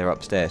they're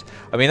upstairs.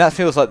 I mean, that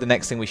feels like the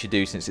next thing we should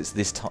do since it's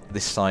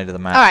this side of the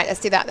map. All right,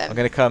 let's do that then. I'm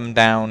going to come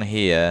down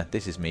here.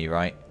 This is me,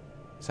 right?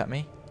 Is that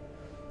me?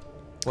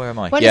 Where am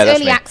I? When is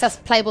early access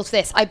playable to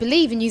this? I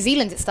believe in New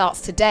Zealand it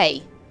starts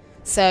today.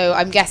 So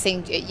I'm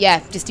guessing,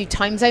 yeah, just do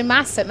time zone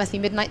math. So it must be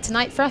midnight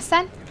tonight for us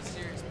then.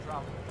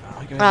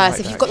 So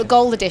if you've got the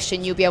gold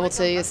edition, you'll be able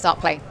to start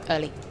playing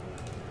early.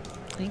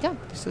 There you go.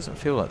 This doesn't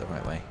feel like the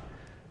right way.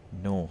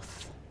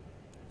 North.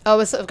 Oh,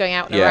 we're sort of going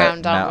out and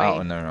around, aren't we?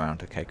 Out and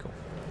around. Okay, cool.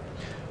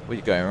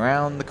 We're going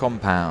around the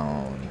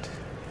compound.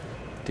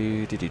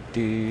 Do do do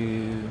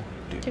do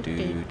do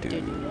do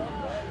do.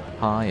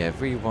 Hi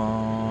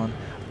everyone.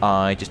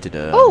 I just did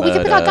a. Oh, we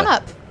can pick our gun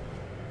up.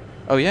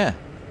 Oh yeah.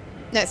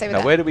 No, it's over now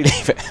there. Where do we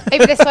leave it?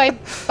 Over this way.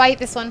 By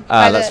this one.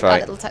 Ah, by that's right.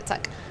 Little tuck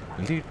tuck.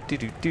 Do do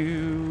do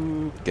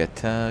do.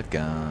 Get a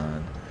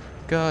gun.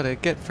 Gotta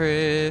get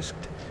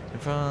frisked in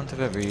front of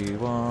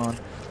everyone.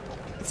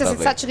 It's just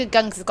it's such a good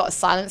gun because it's got a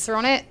silencer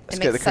on it. Let's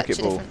get the cricket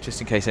ball,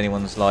 just in case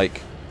anyone's like, do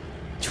you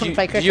want to play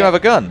cricket? Did you have a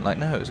gun? Like,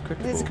 no, it was a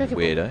cricket ball. It's a cricket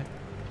Weirdo. ball.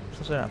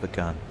 I don't have a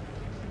gun.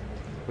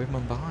 We're in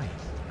Mumbai.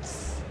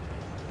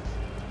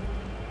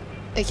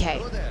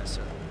 Okay.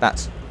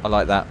 I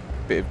like that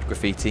bit of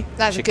graffiti.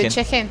 That's chicken. a good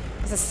chicken.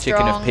 It's a strong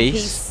chicken of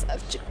peace.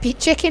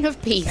 Chicken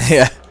of peace.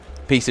 Yeah,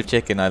 piece of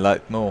chicken. I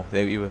like more.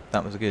 There you were.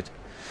 That was a good.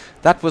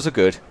 That was a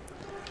good.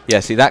 Yeah,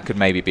 see, that could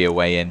maybe be a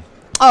way in.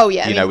 Oh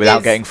yeah. You know,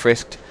 without getting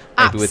frisked.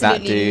 Maybe with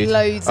that dude.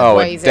 Loads of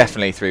ways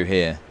definitely in. Through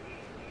here.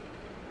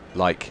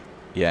 Like,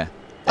 yeah.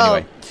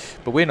 Anyway,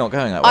 but we're not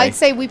going that way. I'd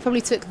say we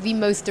probably took the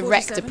most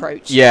direct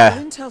approach. Yeah.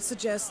 Intel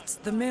suggests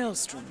the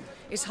Maelstrom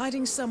is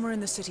hiding somewhere in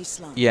the city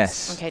slums.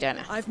 Yes. Okay,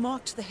 Diana. I've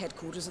marked the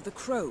headquarters of the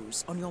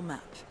Crows on your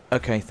map.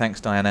 Okay,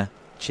 thanks, Diana.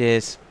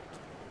 Cheers.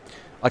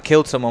 I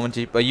killed someone.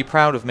 Are you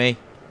proud of me?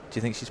 Do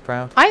you think she's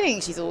proud? I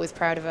think she's always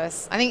proud of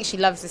us. I think she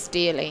loves us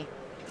dearly.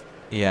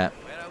 Yeah.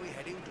 Where are we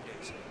heading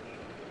today?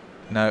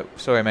 No,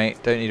 sorry,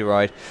 mate. Don't need a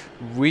ride.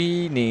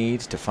 We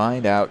need to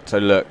find out. So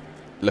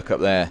look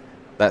up there.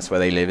 That's where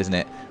they live, isn't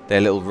it? Their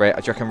little red.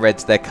 Do you reckon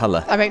red's their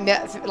colour? I mean,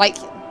 like,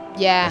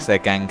 yeah. That's their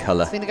gang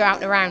colour. So we're gonna go out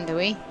and around, are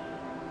we?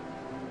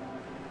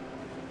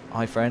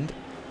 Hi, friend.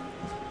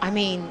 I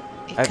mean,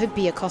 it could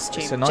be a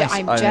costume. It's a nice,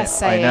 I'm just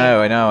saying.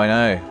 I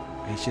know.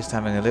 He's just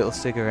having a little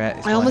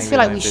cigarette. I almost feel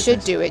like we should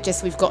do it, just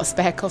so we've got a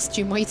spare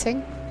costume waiting.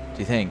 Do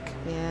you think?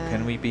 Yeah.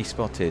 Can we be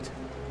spotted?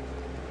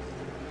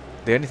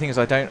 The only thing is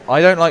I don't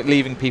like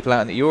leaving people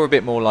out. You're a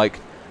bit more like,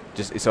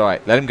 just, it's all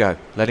right. Let him go.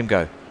 Let him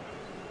go.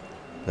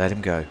 Let him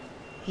go.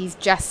 He's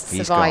just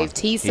He's survived.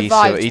 gone. He's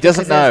survived. He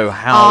doesn't know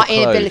how our close.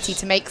 inability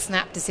to make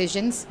snap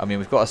decisions. I mean,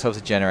 we've got ourselves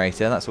a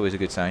generator. That's always a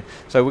good sign.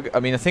 So, I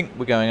mean, I think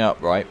we're going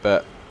up, right?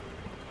 But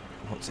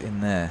what's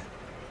in there?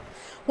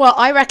 Well,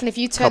 I reckon if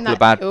you turn Couple of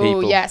that... bad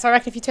people. yeah. So I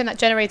reckon if you turn that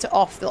generator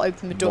off, they'll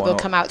open the door. They'll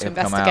come out to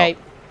investigate.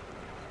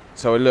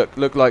 So it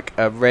look like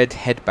a red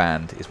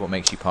headband is what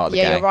makes you part of the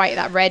gang. Yeah, you're right.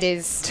 That red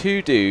is...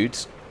 Two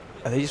dudes.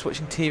 Are they just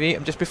watching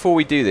TV? Just before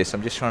we do this,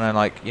 I'm just trying to,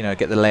 like, you know,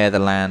 get the lay of the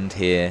land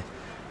here.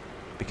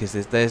 Because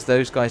there's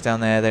those guys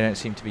down there. They don't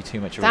seem to be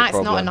too much of a problem.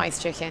 That's not a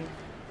nice chicken.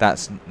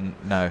 That's...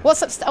 no.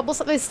 What's up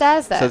those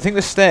stairs there? So I think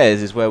the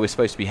stairs is where we're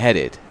supposed to be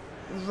headed.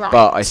 Right.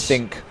 But I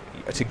think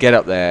to get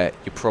up there,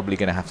 you're probably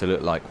going to have to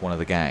look like one of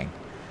the gang.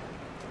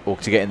 Or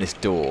to get in this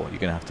door, you're going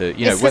to have to...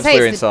 You know, once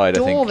we're inside, I think...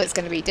 It's the door that's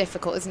going to be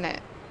difficult, isn't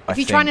it? If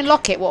you try and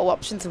unlock it, what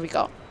options have we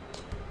got?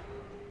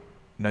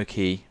 No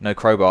key, no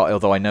crowbar,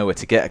 although I know where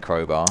to get a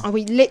crowbar. Oh,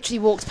 we literally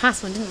walked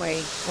past one, didn't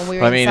we? When we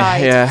were I mean,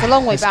 inside. yeah, It's a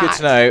long way it's back. good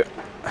to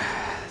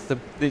know.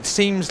 It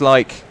seems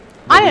like...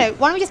 I don't know.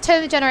 Why don't we just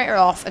turn the generator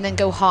off and then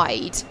go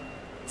hide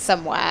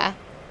somewhere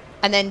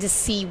and then just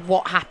see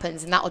what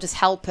happens, and that will just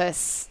help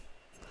us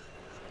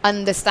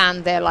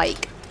understand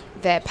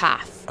their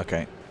path.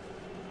 Okay.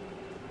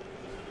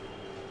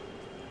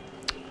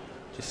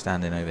 Just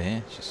standing over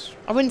here.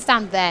 I wouldn't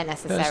stand there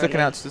necessarily. Just looking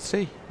out to the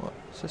sea. What?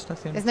 It's just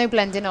nothing. There's no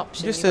blending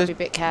option. You've got to be a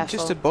bit careful.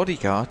 Just a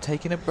bodyguard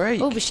taking a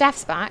break. Oh, the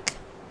chef's back.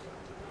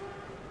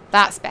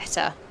 That's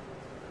better.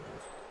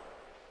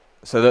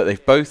 So look,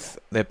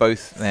 they're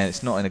both. Man,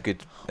 it's not in a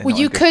good. Well,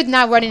 you could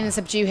now run in and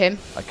subdue him.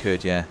 I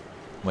could, yeah.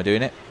 Am I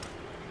doing it?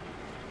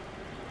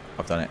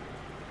 I've done it.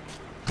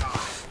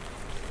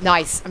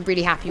 Nice. I'm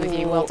really happy with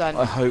you. Well done.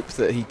 I hope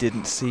that he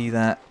didn't see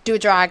that. Do a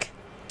drag.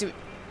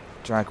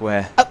 Drag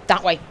where? Oh,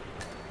 that way.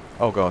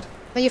 Oh God.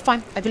 No, you're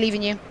fine. I believe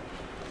in you.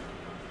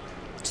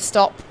 Just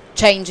stop,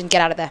 change, and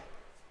get out of there.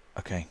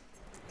 Okay.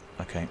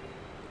 Okay.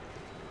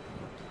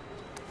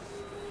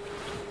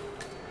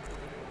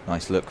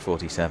 Nice look,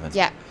 47.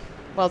 Yeah.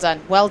 Well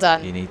done. Well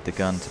done. You need the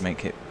gun to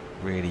make it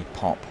really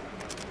pop.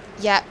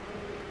 Yeah.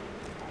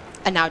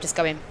 And now just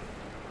go in.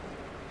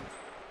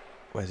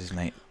 Where's his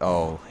mate?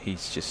 Oh,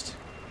 he's just...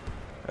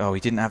 Oh,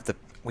 he didn't have the...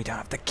 We don't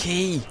have the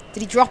key.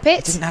 Did he drop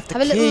it? He didn't have the key.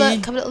 Have a little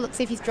look. Have a little look,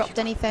 see if he's dropped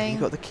anything. You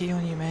got the key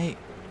on you, mate.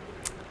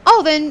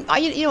 Oh, then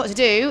you know what to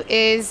do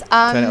is...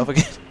 Turn it off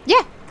again?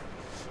 Yeah.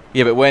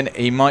 Yeah, but when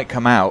he might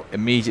come out,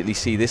 immediately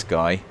see this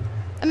guy.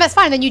 And that's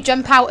fine. Then you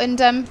jump out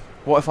and...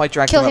 What if I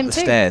drag him up the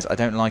stairs? I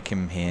don't like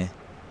him here.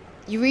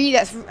 You really...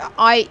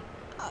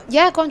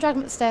 Yeah, go on, drag him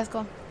up the stairs. Go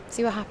on.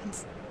 See what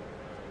happens.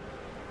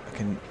 I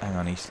can... Hang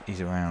on,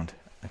 he's around.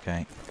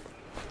 Okay.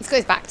 He's got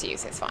his back to you,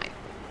 so it's fine.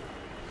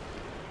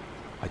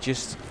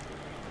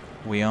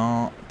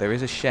 There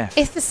is a chef.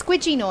 It's the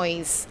squidgy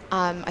noise,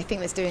 I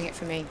think, that's doing it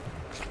for me.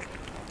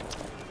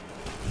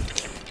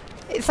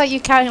 It's like you're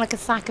carrying like a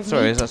sack of meat.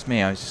 Sorry, that's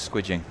me. I was just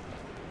squidging.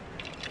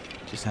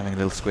 Just having a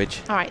little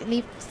squidge. All right,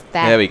 leave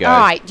there. There we go. All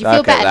right, do you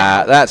feel better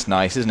now? That's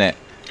nice, isn't it?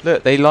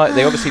 Look, they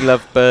obviously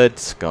love bird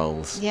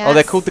skulls. Yes. Oh,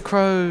 they're called the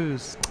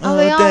crows. Oh,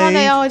 they are. Dave.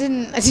 They are. I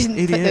didn't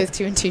Idiot. put those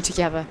two and two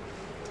together.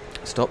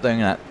 Stop doing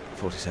that,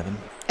 47.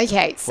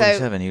 Okay, so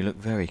 47. You look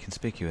very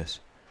conspicuous.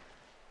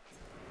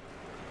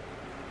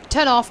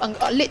 Turn off and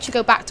literally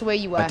go back to where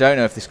you were. I don't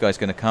know if this guy's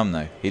going to come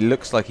though. He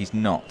looks like he's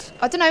not.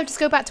 I don't know. Just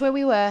go back to where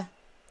we were.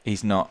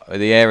 He's not.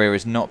 The area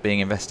is not being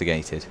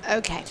investigated.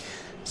 Okay.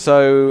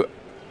 So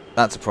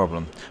that's a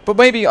problem. But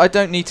maybe I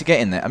don't need to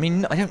get in there. I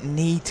mean, I don't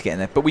need to get in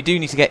there, but we do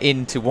need to get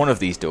into one of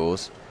these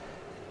doors.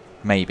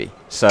 Maybe.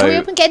 So can we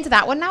open get into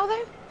that one now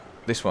though?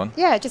 This one?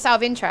 Yeah, just out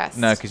of interest.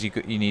 No, because you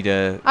need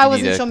a. I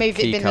wasn't sure maybe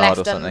it'd been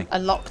left something.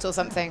 unlocked or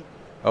something.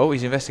 Oh,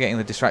 he's investigating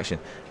the distraction.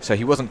 So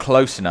he wasn't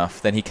close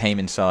enough. Then he came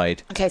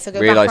inside. Okay, so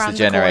go realised back around the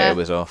generator corner.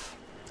 was off.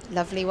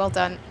 Lovely, well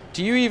done.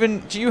 Do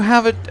you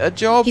have a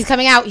job? He's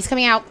coming out. He's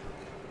coming out.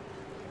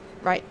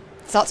 Right.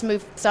 Start to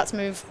move. Start to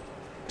move.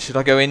 Should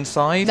I go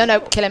inside? No,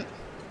 kill him.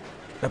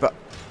 No, but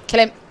kill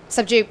him.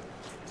 Subdue.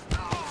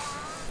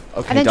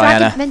 Okay, and then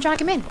Diana.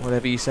 drag him in.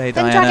 Whatever you say,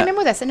 then Diana. Then drag him in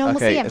with us, and no one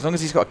will see him. As long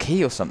as he's got a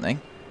key or something.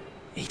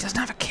 He doesn't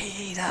have a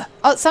key either.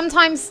 Oh,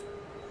 sometimes.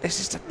 This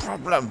is the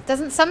problem.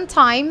 Doesn't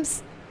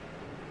sometimes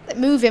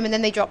move him and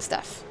then they drop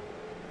stuff.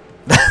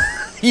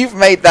 You've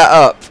made that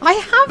up. I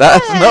haven't.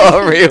 That's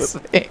not a real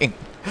thing.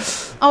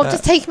 I'll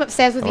just take him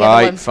upstairs with the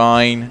other one. Right,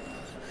 fine.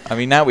 I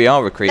mean, now we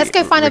are recruiting. Let's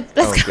go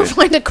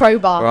find a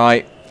crowbar.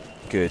 Right,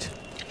 good.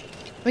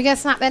 We're gonna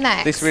snap their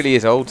necks. This really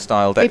is old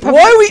style. Why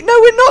No,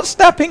 we're not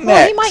snapping necks.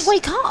 Well, he might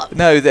wake up.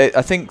 No,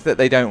 I think that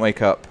they don't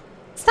wake up.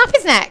 Snap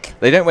his neck.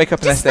 They don't wake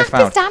up unless they're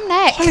found. Just snap his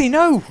damn neck. Holly,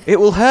 no. It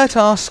will hurt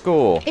our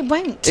score. It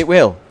won't. It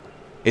will.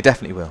 It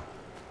definitely will.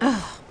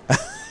 Oh.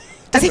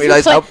 Didn't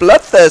realise how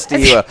bloodthirsty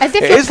you were.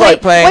 It is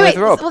like playing with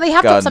Rob. Well, they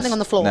have got something on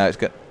the floor. No, it's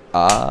good.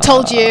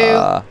 Told you.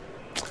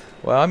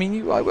 Well, I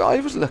mean, I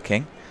was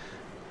looking.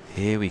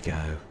 Here we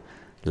go.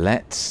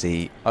 Let's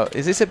see. Oh,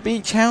 is this a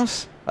beach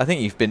house? I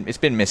think it's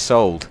been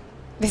missold.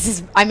 This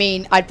is. I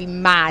mean, I'd be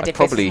mad if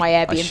this was my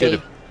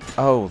Airbnb.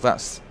 Oh,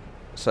 that's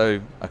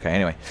so. Okay.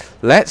 Anyway,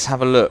 let's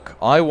have a look.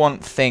 I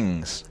want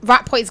things.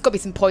 Rat poison. There's got to be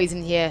some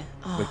poison here.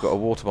 Oh. We've got a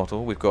water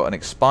bottle. We've got an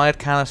expired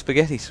can of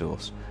spaghetti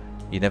sauce.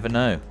 You never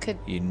know.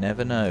 You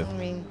never know. I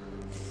mean,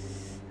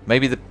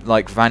 maybe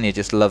Vanya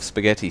just loves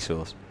spaghetti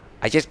sauce.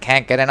 I just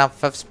can't get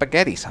enough of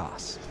spaghetti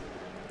sauce.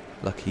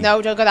 Lucky.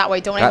 No, don't go that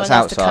way. Don't want That's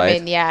anyone else to come outside.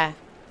 in. Yeah.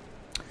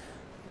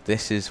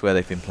 This is where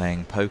they've been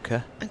playing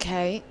poker.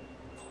 Okay.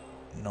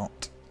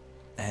 Not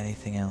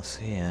anything else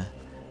here.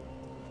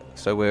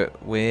 So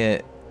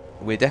we're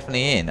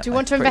definitely in. Do you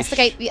want to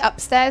investigate the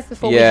upstairs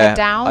before we yeah, head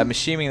down? I'm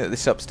assuming that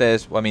this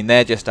upstairs. Well, I mean,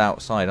 they're just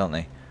outside, aren't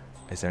they?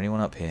 Is there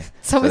anyone up here?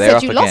 Someone so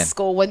said you lost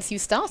score once you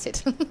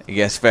started.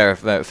 Yes, fair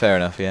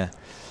enough. Yeah.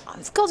 Oh,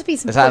 there's got to be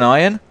some. Is that an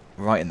iron?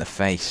 Right in the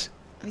face.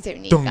 We don't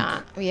need Dunk.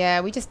 that.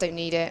 Yeah, we just don't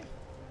need it.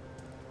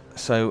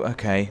 So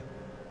okay.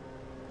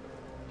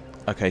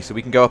 Okay, so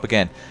we can go up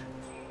again.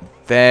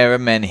 There are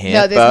men here.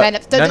 No, there's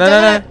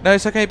men up. No,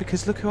 it's okay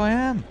because look who I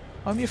am.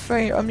 I'm your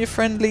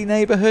friendly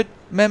neighbourhood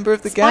member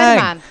of the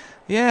Spider-Man. gang.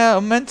 Yeah,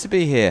 I'm meant to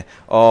be here.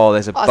 Oh,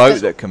 there's a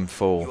boat that can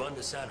fall. You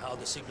understand how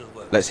the signal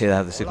works? Let's hear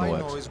how the signal All I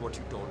know works. is what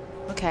you told me.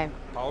 Okay.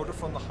 Powder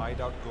from the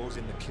hideout goes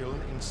in the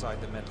kiln inside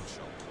the metal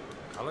shop.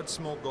 Colored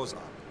smoke goes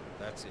up.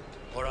 That's it.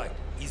 All right,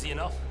 easy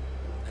enough.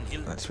 And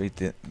he'll. Let's read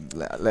the.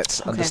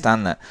 Let's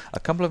understand that. A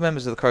couple of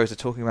members of the Crows are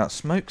talking about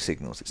smoke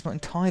signals. It's not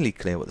entirely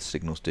clear what the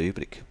signals do,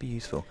 but it could be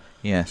useful.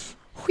 Yes.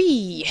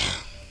 Whee.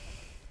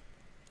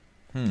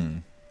 Hmm.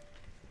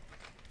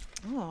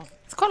 Oh,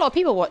 there's quite a lot of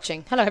people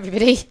watching. Hello,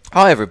 everybody.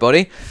 Hi,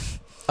 everybody.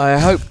 I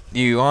hope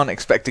you aren't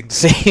expecting to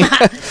see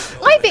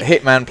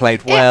Hitman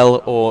played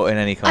well or in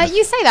any kind of...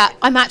 You say that.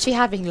 I'm actually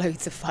having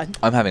loads of fun.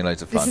 I'm having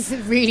loads of fun. This is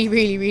a really,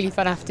 really, really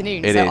fun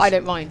afternoon, It so is. I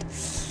don't mind.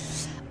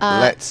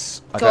 I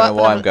don't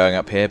know why I'm going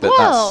up here, but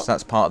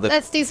that's part of the...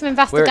 Let's do some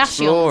investigations. We're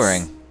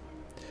exploring.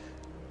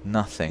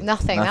 Nothing.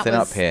 Nothing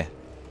up here.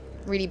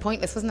 Really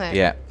pointless, wasn't it?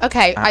 Yeah.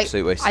 Okay,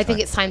 Absolute waste of I think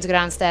time. it's time to go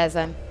downstairs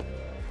then.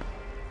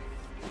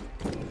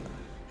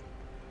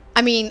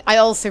 I mean, I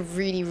also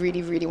really,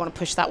 really, really want to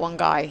push that one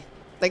guy.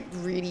 Like,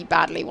 really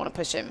badly want to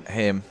push him.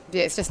 Him.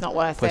 Yeah, it's just not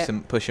worth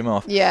it. Push him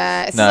off.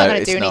 Yeah, it's No, not going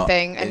to it's do not.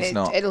 anything, and It's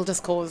not. it'll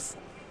just cause...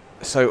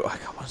 So, I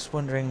was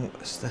wondering,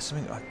 there's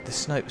something... this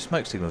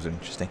smoke signals are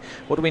interesting.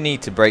 What do we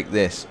need to break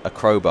this? A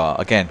crowbar.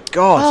 Again.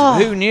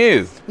 God, who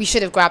knew? We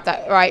should have grabbed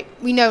that. Right,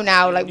 we know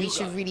now, like, we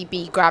should really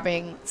be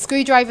grabbing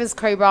screwdrivers,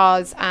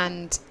 crowbars,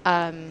 and...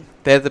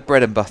 They're the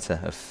bread and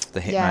butter of the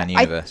Hitman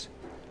universe.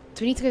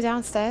 Do we need to go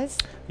downstairs?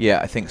 Yeah,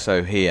 I think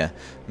so. Here,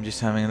 I'm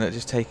just having a look,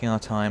 just taking our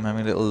time,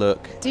 having a little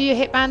look. Do your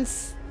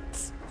Hitman's...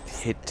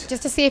 Hit.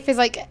 Just to see if there's,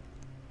 like...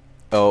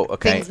 Oh,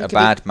 okay, a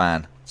bad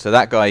man. So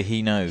that guy,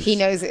 he knows. He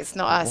knows it's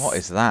not us. What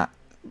is that?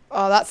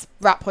 Oh, that's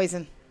rat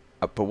poison.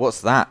 But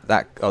what's that?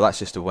 That's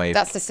just a wave.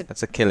 That's just a...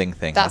 That's a killing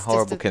thing. That's a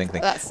horrible killing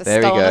thing. That's a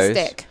there he skull on a goes.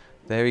 stick.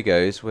 There he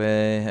goes.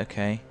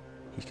 Okay.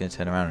 He's going to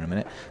turn around in a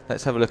minute.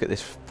 Let's have a look at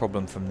this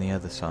problem from the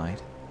other side.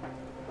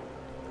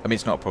 I mean,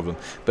 it's not a problem,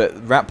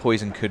 but rat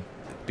poison could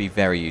be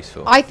very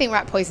useful. I think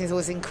rat poison is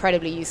always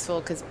incredibly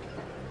useful because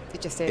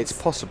it just is. It's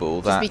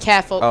possible that... Just be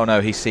careful. Oh, no,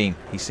 he's seen.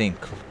 He's seen.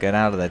 Get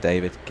out of there,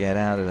 David. Get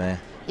out of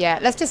there. Yeah,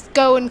 let's just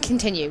go and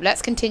continue.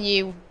 Let's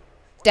continue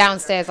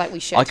downstairs like we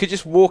should. I could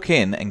just walk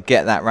in and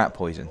get that rat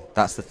poison.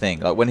 That's the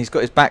thing. Like, when he's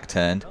got his back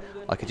turned,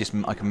 I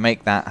can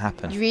make that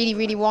happen. You really,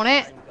 really want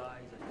it?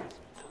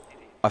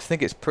 I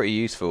think it's pretty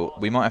useful.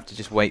 We might have to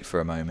just wait for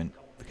a moment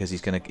because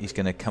he's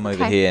gonna come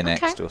over here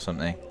next or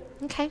something.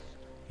 Okay.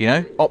 You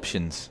know,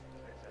 options.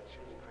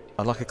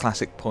 I like a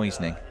classic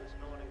poisoning.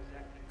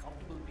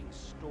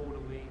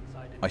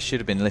 I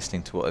should have been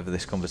listening to whatever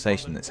this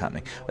conversation that's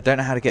happening. I don't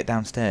know how to get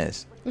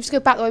downstairs. We just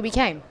go back the way we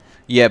came.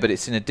 Yeah, but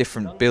it's in a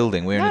different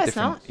building. We're in a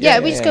different... It's not. Yeah,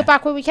 we just go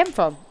back where we came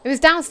from. It was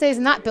downstairs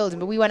in that building,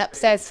 but we went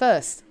upstairs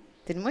first,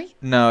 didn't we?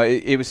 No, I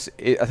think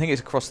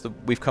it's across the...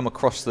 We've come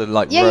across the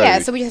road. Yeah,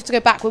 so we just have to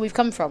go back where we've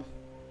come from.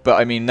 But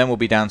I mean, then we'll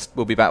be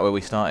back where we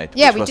started.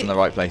 Yeah, which wasn't the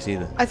right place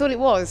either. I thought it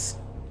was.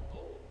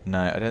 No,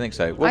 I don't think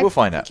so. Well, we'll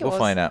find out. We'll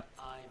find out.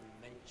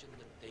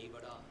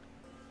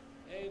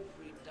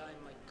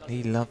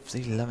 He's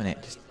loving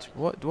it.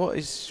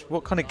 Just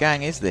what kind of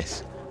gang is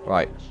this?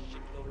 Right.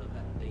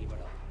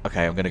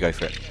 Okay, I'm gonna go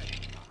for it.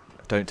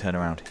 Don't turn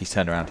around. He's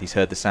turned around. He's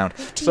heard the sound.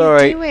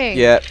 Sorry.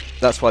 Yeah,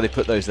 that's why they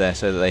put those there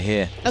so that they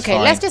hear. Okay,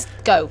 let's just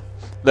go.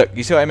 Look,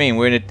 you see what I mean?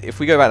 We're in if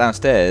we go back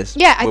downstairs,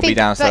 we'll be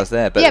downstairs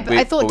there. But yeah, but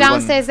I thought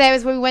downstairs there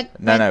is where we went.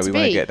 No, we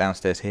want to get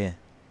downstairs here.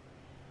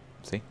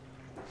 See?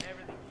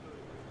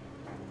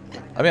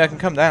 I mean, I can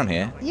come down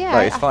here. Yeah,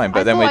 like, it's fine.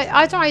 But then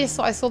I just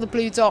thought I saw the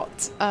blue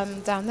dot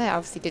down there.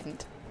 Obviously,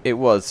 didn't. It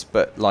was,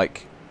 but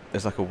like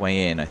there's like a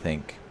way in, I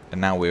think, and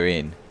now we're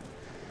in.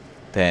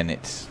 Then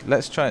it's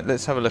let's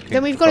have a look.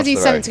 Then we've got to do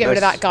something to get rid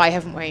of that guy,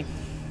 haven't we?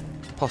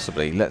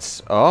 Possibly.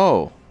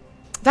 Oh.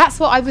 That's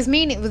what I was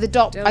meaning with the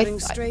dot. Delving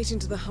straight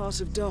into the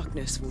heart of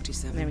darkness,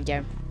 47. There we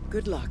go.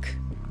 Good luck.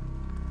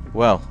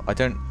 Well, I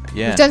don't.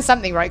 Yeah. We've done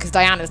something right because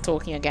Diana's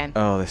talking again.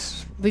 Oh,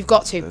 this. We've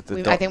got to.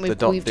 I think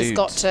we've just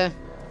got to.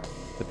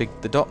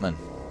 The dotman.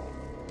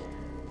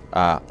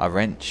 A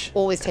wrench.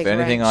 Always take a wrench.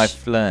 If anything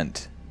I've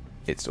learnt,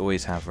 it's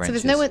always have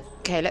wrenches. So there's no one.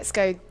 Okay, let's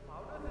go.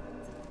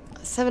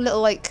 Let's have a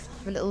little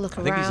look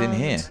around. I think he's in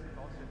here.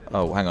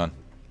 Oh, hang on.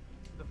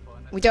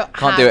 We don't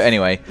can't do it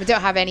anyway. We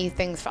don't have any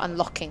things for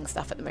unlocking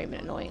stuff at the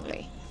moment,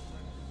 annoyingly.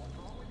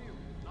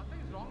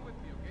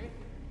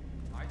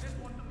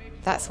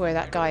 That's where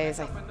that guy is,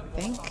 I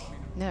think.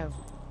 No.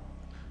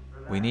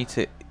 We need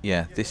to...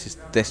 Yeah,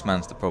 this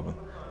man's the problem.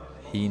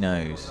 He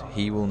knows.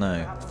 He will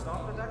know.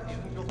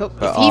 But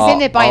if he's in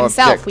there by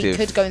himself, we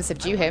could go and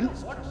subdue him.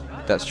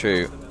 That's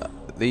true.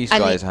 These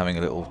guys are having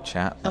a little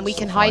chat. And we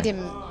can hide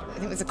him. I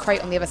think there's a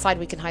crate on the other side.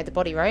 We can hide the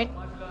body, right?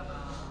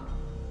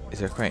 Is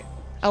there a crate?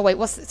 Oh, wait.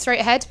 What's straight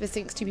ahead? There's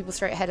 2 people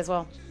straight ahead as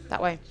well.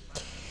 That way.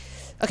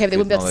 Okay, but they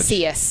wouldn't be able to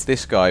see us.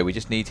 This guy, we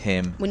just need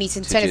him. We need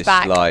to turn his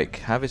back. Like,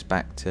 have his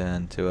back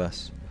turned to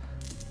us.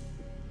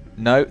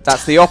 No,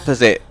 that's the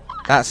opposite.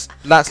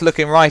 That's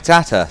looking right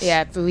at us.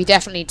 Yeah, but we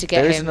definitely need to get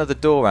him. There is another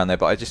door around there,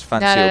 but I just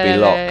fancy it'll be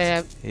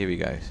locked. Here we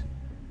go.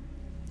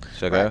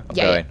 Shall I go? I'm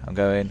going. I'm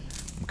going.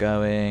 I'm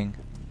going.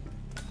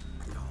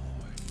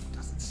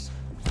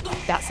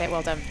 That's it.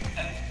 Well done.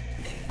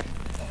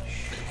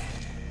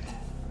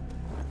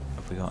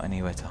 Have we got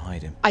anywhere to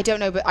hide him? I don't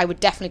know, but I would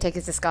definitely take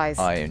his disguise.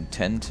 I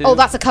intend to. Oh,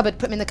 that's a cupboard.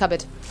 Put him in the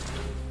cupboard.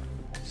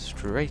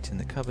 Straight in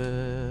the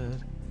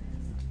cupboard.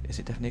 Is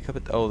it definitely a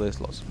cupboard? Oh,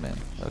 there's lots of men.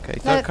 Okay,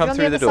 no, don't come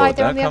through the door.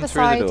 Don't come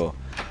through the door.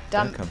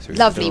 Done. Don't come through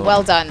Lovely. the door.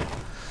 Well done.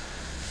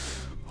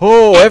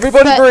 Oh,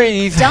 everybody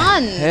breathe.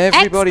 Done.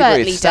 Everybody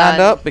Expertly breathe. Stand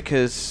done. up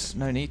because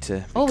no need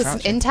to. Oh, with some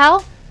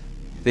intel?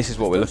 This is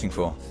what we're looking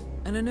for.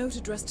 And a note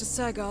addressed to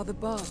Sagar the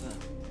barber.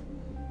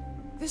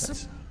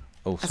 This.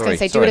 Oh, sorry. I was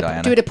going to say,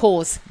 Diana. do it a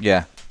pause.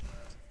 Yeah.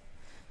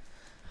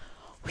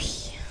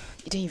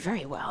 You're doing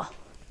very well.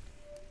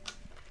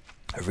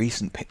 A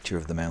recent picture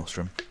of the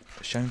maelstrom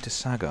shown to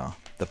Sagar,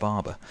 the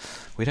barber.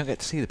 We don't get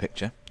to see the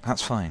picture.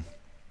 That's fine.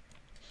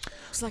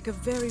 Looks like a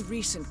very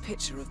recent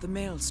picture of the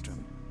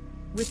maelstrom.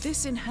 With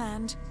this in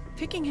hand,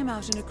 picking him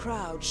out in a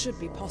crowd should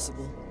be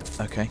possible.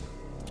 Okay.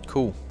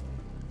 Cool.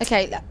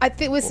 Okay, I think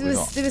there was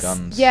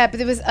guns. yeah, but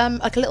there was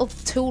like a little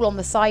tool on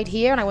the side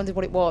here, and I wondered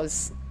what it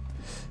was.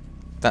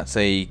 That's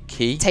a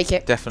key. Take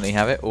it. Definitely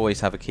have it.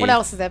 Always have a key. What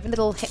else is there? A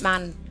little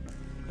Hitman.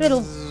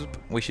 Little.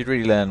 We should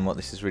really learn what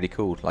this is really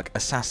called, like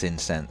assassin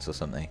sense or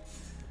something.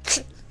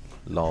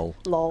 Lol.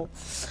 Lol.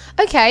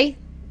 Okay,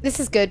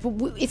 this is good.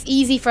 It's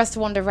easy for us to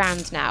wander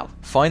around now.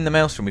 Find the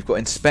maelstrom. We've got to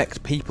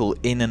inspect people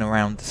in and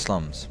around the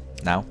slums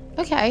now.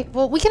 Okay,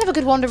 well, we can have a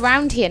good wander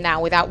around here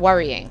now without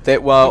worrying.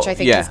 Well, which I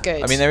think is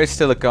good. I mean, there is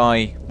still a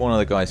guy. One of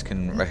the guys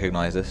can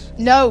recognise us.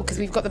 No, because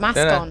we've got the mask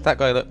on. That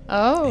guy, look.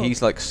 Oh.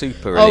 He's like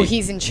super. Oh,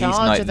 he's in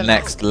charge of the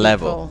next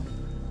level. people.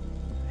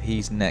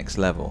 He's next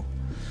level.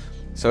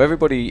 So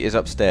everybody is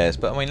upstairs,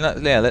 but I mean,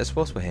 let's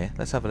whilst we're here,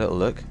 let's have a little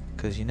look,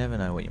 because you never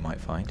know what you might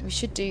find. We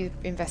should do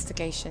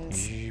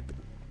investigations.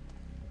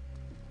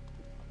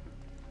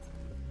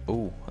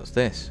 Oh, what's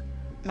this?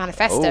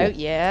 Manifesto,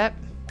 yeah.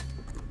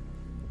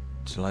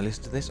 Shall I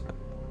listen to this?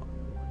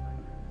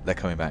 They're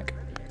coming back.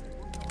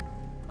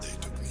 They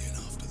took me in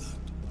after that.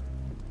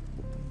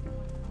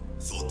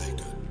 Thought they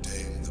could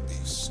tame the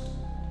beast.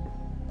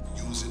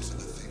 Use it for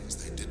the things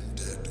they didn't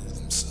dare do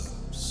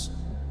themselves.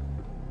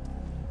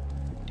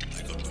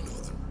 I got to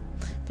know them.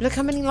 Look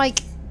how many, like,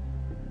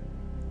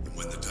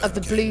 of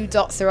the blue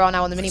dots there are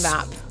now on the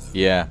minimap.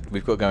 Yeah,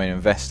 we've got to go and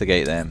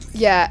investigate them.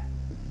 Yeah.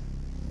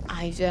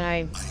 I don't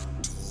know.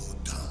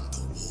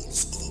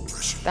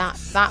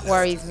 That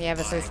worries me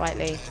ever so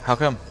slightly. How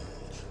come?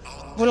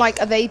 Well, like,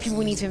 are they people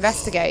we need to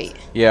investigate?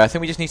 Yeah, I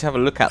think we just need to have a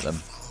look at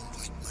them.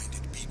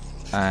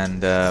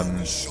 And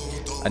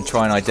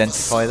try and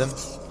identify them.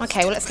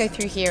 Okay, well, let's go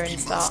through here and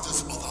start.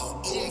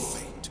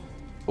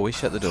 Always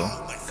shut the door.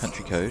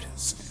 Country code.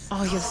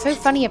 Oh, you're so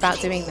funny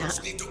about doing that.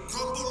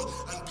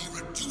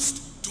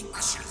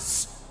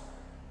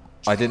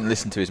 I didn't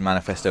listen to his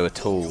manifesto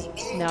at all.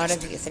 No, I don't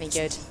think it's any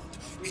good.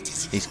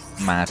 He's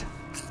mad.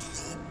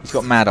 He's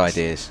got mad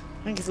ideas.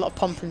 I think there's a lot of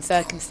pomp and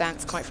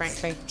circumstance, quite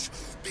frankly.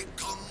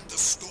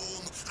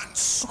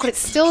 Oh god, it's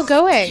still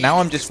going. Now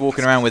I'm just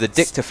walking around with a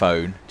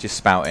dictaphone, just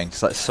spouting.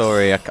 It's like,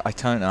 sorry, I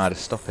don't know how to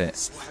stop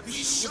it.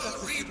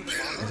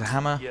 There's a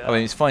hammer. I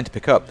mean, it's fine to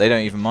pick up. They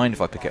don't even mind if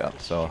I pick it up,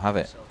 so I'll have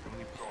it.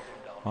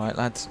 Alright,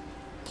 lads.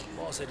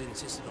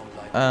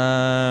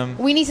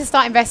 We need to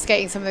start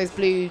investigating some of those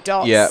blue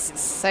dots. Yeah.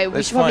 So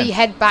we should probably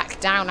head back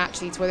down,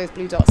 actually, to where those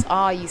blue dots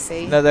are, you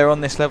see. No, they're on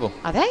this level.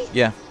 Are they?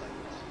 Yeah.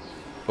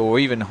 Or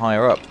even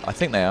higher up. I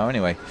think they are,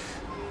 anyway.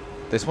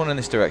 There's one in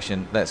this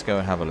direction. Let's go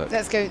and have a look.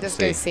 Let's go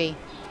see.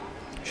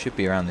 Should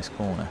be around this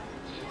corner.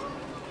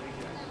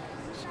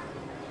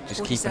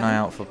 Just keep an eye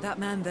out for... That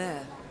man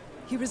there.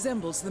 He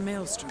resembles the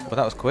maelstrom. Well,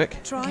 that was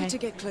quick. Try to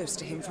get close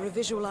to him for a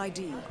visual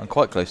ID. I'm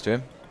quite close to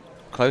him.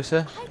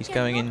 Closer. He's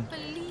going in...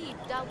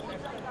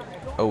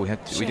 Oh, we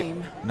have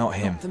to... Not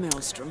him. The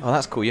maelstrom. Oh,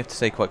 that's cool. You have to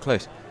stay quite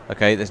close.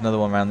 Okay, there's another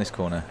one around this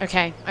corner.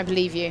 Okay, I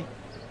believe you.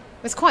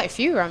 There's quite a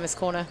few around this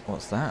corner.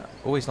 What's that?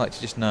 Always like to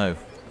just know.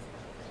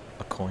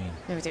 A coin.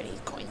 No, we don't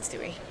need coins, do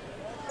we?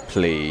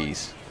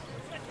 Please.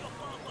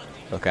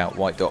 Look out,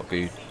 white dot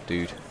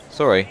dude.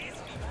 Sorry.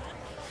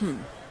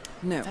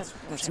 No,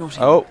 that's not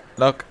him. Oh,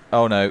 look.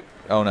 Oh no.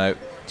 Oh no.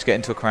 Just get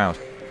into a crowd.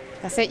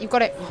 That's it, you've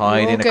got it.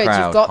 Hide in a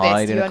crowd. You've got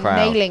Hide this. in a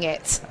crowd. You're nailing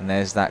it. And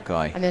there's that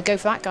guy. And then go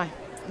for that guy.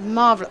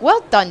 Marvellous.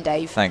 Well done,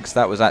 Dave. Thanks.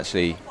 That was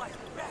actually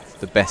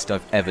the best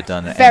I've ever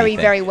done at Very,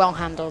 anything. very well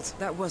handled.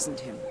 That wasn't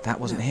him. That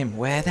wasn't him.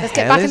 Where the Let's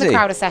hell get back is in the he?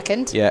 crowd a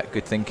second. Yeah,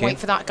 good thinking. Wait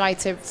for that guy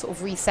to sort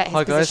of reset his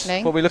Hi guys,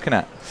 positioning. what are we looking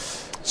at?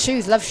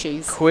 Shoes, love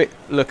shoes. Quick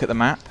look at the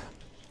map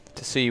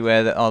to see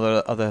where the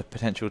other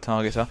potential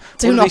targets are.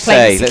 Do what not did he play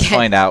say? this Let's again.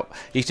 find out.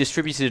 He's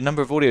distributed a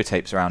number of audio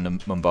tapes around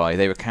Mumbai.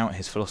 They recount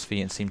his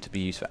philosophy and seem to be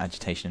used for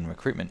agitation and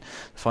recruitment.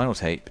 The final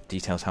tape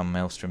details how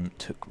Maelstrom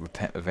took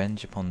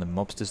revenge upon the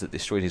mobsters that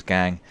destroyed his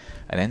gang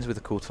and ends with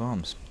a call to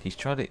arms. He's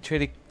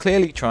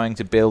clearly trying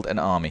to build an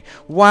army.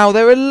 Wow,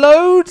 there are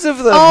loads of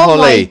them, Oh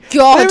Holly. my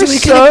god, There are we're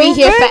so going to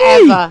be here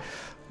many. forever.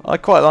 I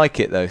quite like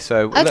it though,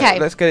 so Okay.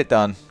 let's get it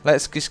done.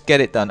 Let's just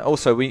get it done.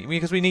 Also,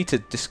 because we need to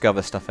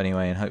discover stuff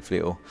anyway, and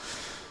hopefully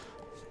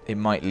it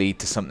might lead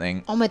to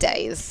something.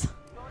 Amadeus.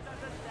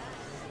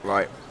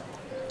 Right.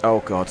 Oh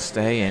god,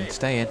 stay in.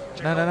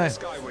 No.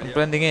 I'm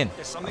blending in.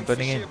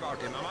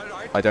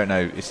 I don't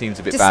know. It seems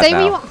a bit Just bad stay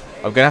where you now. are.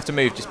 I'm gonna have to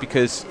move just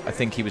because I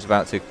think he was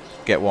about to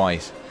get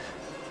wise.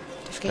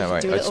 Just No,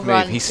 right, do a I little just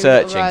run. move. He's do a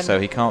little searching, run. so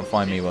he can't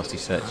find me whilst he's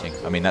searching.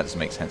 I mean, that doesn't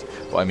make sense.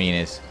 What I mean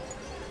is,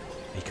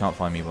 he can't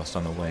find me whilst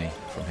I'm away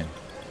from him.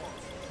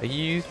 Are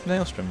you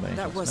Maelstrom, mate?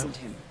 That wasn't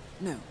him.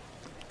 No.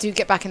 Do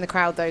get back in the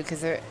crowd though, because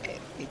the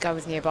guy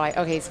was nearby.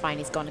 Okay, he's fine.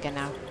 He's gone again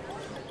now.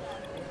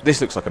 This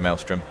looks like a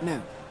Maelstrom.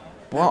 No.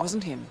 What? That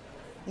wasn't him.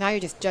 Now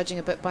you're just judging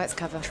a book by its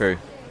cover. True.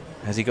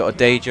 Has he got a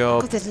day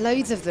job? God, there's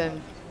loads of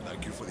them.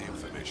 Thank you for the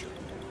information.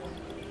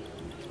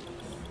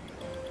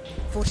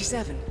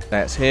 47.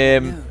 That's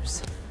him.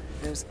 Nose.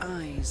 Those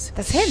eyes.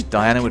 That's him.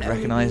 Diana would Can only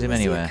recognise be him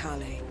Wazir anywhere.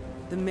 Kale,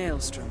 the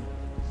Maelstrom.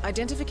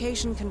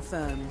 Identification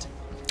confirmed.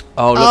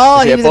 Oh, look, Oh,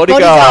 is he it was a a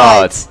bodyguard?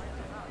 bodyguard.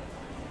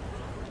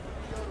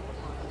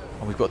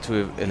 Oh, we've got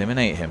to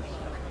eliminate him.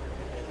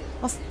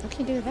 What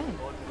can you do there?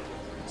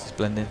 Just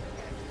blend in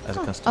as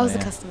a Oh, customer. as a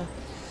yeah. customer.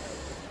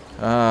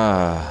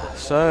 Ah,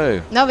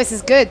 so. No, this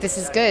is good. This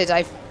is good.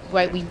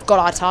 We've got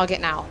our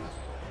target now.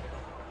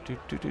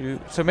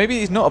 So maybe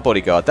he's not a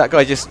bodyguard. That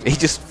guy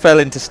just fell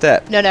into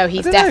step. No, he's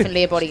I don't know.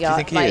 definitely a bodyguard. Do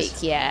you think he like,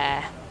 is?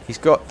 yeah. He's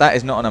got. That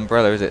is not an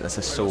umbrella, is it? That's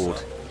a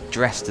sword,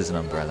 dressed as an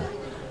umbrella.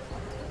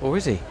 Or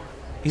is he?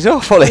 He's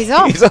off, Holly. He's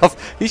off. He's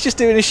off. He's just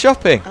doing his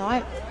shopping. All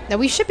right. Now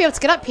we should be able to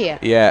get up here.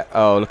 Yeah.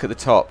 Oh, look at the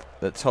top.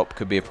 The top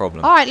could be a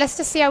problem. All right. Let's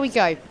just see how we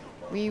go.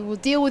 We will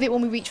deal with it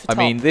when we reach the top. I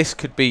mean, this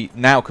could be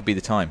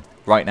the time.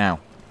 Right now.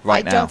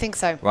 Right now. I don't think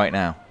so. Right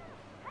now.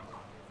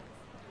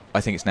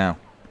 I think it's now.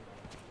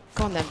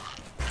 Go on then.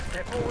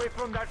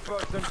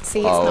 See,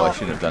 it's Oh, I not.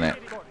 shouldn't have done it.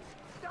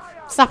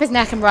 Snap his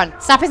neck and run.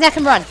 Snap his neck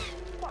and run.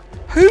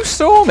 Who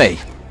saw me?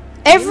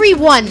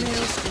 Everyone.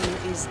 Maelstrom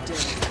is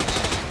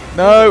dead.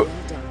 No.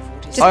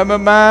 Just I'm a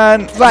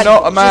man, run.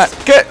 not a man.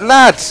 Just- Get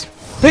lads!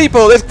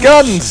 People, there's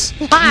guns!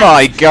 Lads.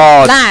 My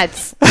God!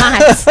 Lads.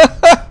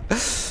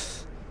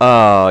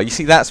 Oh, you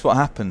see, that's what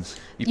happens.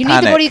 You You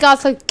panic. need the bodyguard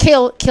to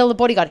kill the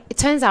bodyguard. It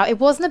turns out it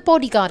wasn't a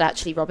bodyguard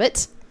actually,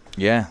 Robert.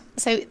 Yeah.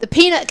 So the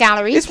peanut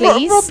gallery, It's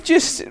please. what Rob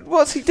just.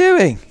 What's he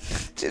doing?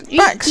 Just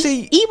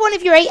backseat. Eat one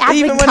of your 8 advent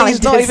Even when calendars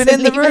he's not even in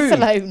and the leave us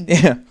room. alone.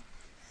 Yeah.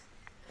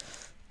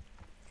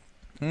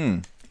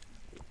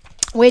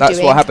 We're That's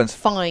doing what happens.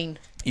 fine.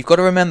 You've got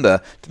to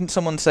remember. Didn't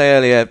someone say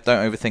earlier?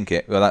 Don't overthink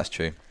it. Well, that's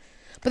true.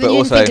 But then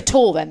you didn't think at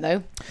all then,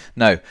 though.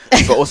 No,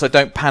 but also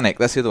don't panic.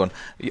 That's the other one.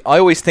 I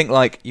always think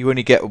like you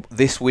only get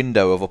this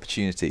window of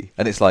opportunity,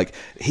 and it's like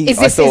Is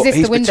I this thought the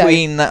he's window?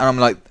 between that, and I'm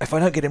like, if I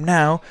don't get him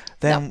now,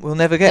 then we'll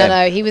never get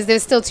him. No,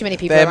 there's still too many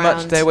people They're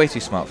around. they're way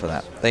too smart for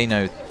that. They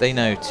know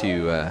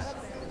to.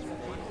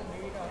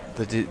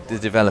 The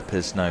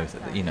developers know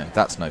that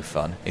that's no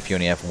fun if you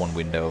only have one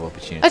window of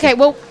opportunity. Okay,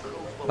 well,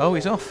 Oh,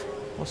 he's off.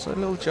 What's that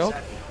little jog?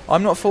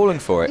 I'm not falling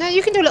for it. no,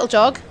 you can do a little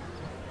jog.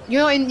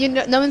 No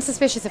one's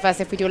suspicious of us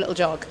if we do a little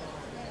jog.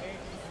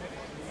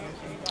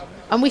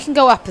 And we can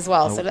go up as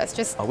well, so let's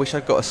just... I wish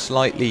I'd got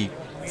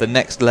the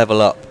next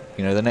level up.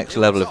 You know, the next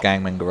level of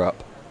gang member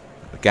up.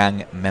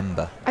 Gang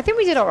member. I think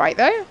we did all right,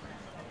 though.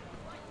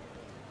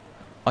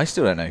 I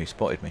still don't know who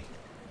spotted me.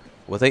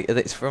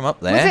 It's from up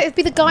there. Was it? It'd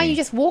be the guy you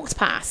just walked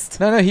past.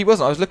 No, he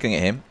wasn't. I was looking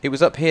at him. It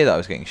was up here that I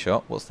was getting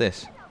shot. What's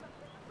this?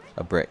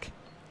 A brick.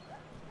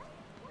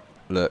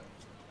 Look,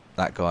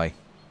 that guy.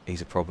 He's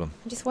a problem.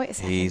 Just wait a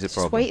second. He's a Just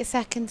problem. wait a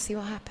second, see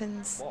what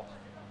happens. Boss,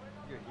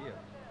 you're here.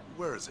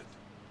 Where is it?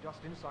 Just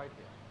inside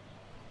here.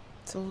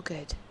 It's all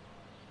good.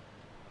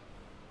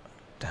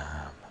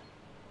 Damn.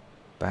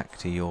 Back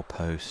to your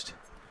post.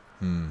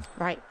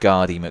 Right.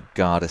 Guardy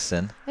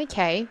McGardison.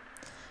 Okay.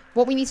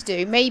 What we need to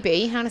do,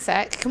 maybe, hang on a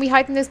sec. Can we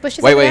hide in those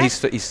bushes Wait, over there?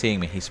 he's seeing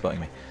me. He's spotting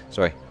me.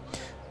 Sorry.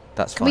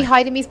 That's Can fine. we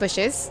hide in these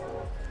bushes?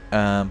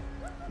 Um,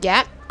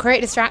 Yeah. Create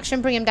a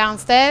distraction, bring him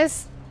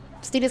downstairs.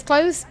 Steal his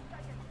clothes.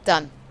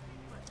 Done.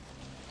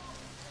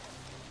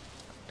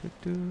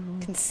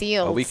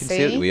 Concealed. Are we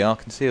concealed? see? We are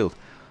concealed.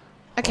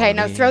 Okay,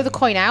 now throw the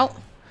coin out.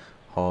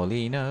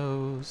 Holly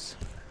knows.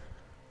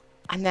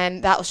 And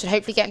then that should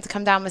hopefully get him to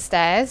come down the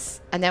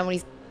stairs. And then when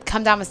he's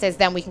come down the stairs,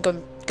 then we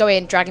can go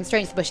in, drag him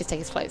straight into the bushes, take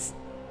his clothes.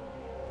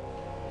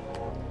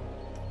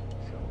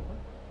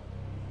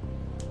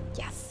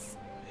 Yes.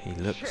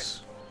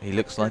 He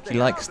looks like he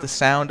likes the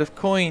sound of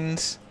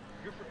coins.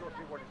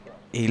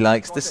 He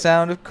likes the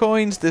sound of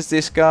coins, does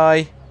this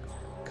guy?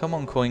 Come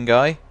on, coin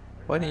guy.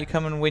 Why don't you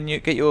come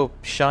and get your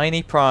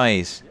shiny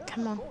prize?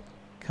 Come on.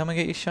 Come and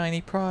get your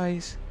shiny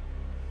prize.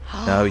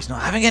 No, he's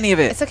not having any of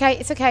it. It's okay,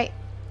 it's okay.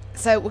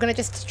 So we're gonna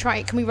just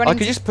try. Can we run? I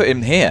could just put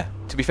him here.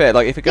 To be fair,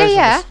 like if it goes,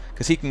 yeah,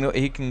 because he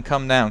can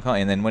come down, can't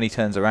he? And then when he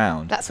turns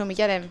around, that's when we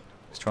get him.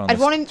 Let's try on I'd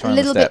want him a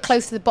little bit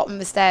close to the bottom of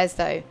the stairs,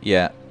 though.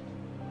 Yeah.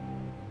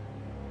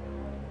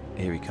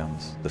 Here he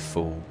comes, the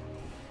fool.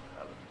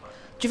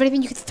 Do you have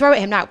anything you could throw at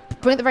him now?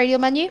 Bring up the radial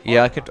menu.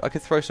 Yeah, I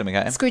could throw something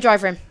at him.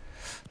 Screwdriver him.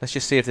 Let's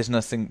just see if there's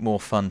nothing more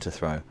fun to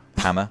throw.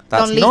 Hammer.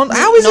 That's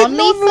how is it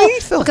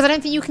non-lethal? Because I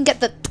don't think you can get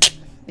the.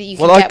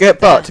 Well, I get,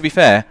 but to be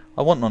fair,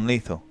 I want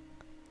non-lethal.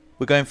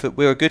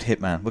 We're a good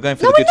hitman. We're going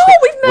for the good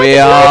score. We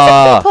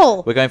are.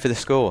 People. We're going for the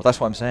score. That's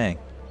what I'm saying.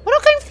 We're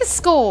not going for the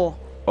score.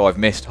 Oh, I've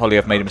missed. Holly,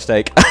 I've made a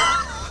mistake.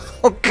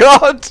 Oh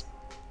God.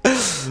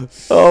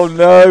 Oh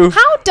no.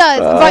 How does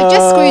right?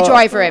 Just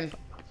screwdriver him.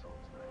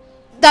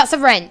 That's a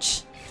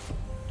wrench.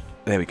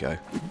 There we go.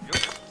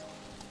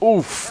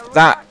 Oof.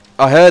 That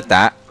I heard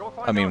that.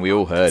 I mean, we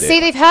all heard it. See,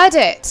 they've heard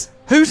it.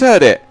 Who's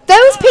heard it?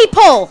 Those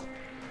people.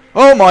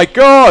 Oh my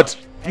God.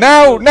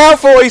 Now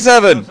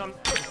 47.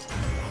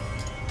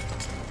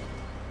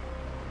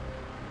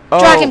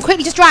 Drag him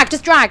quickly. Just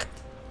drag.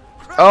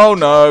 Oh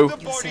no.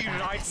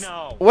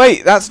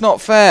 Wait, that's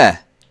not fair.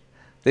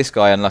 This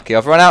guy unlucky.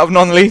 I've run out of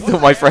non-lethal,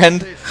 my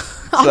friend.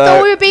 I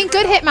thought we were being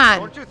good,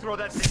 Hitman.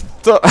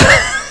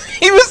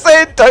 He was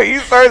saying, "Don't you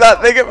throw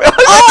that thing at me."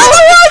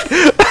 Oh my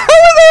God! How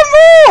are there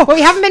more? Well,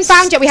 we haven't been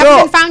found yet. We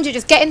haven't been found yet.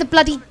 Just get in the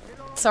bloody.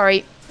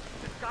 Sorry.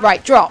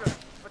 Right, drop.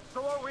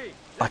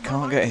 I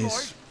can't get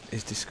his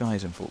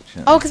disguise,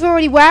 unfortunately. Oh, because we're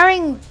already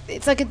wearing.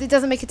 It's like it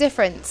doesn't make a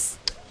difference.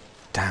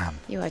 Damn.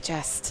 You are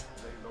just.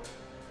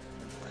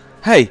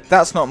 Hey,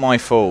 that's not my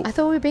fault. I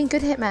thought we were being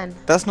good hitmen.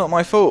 That's not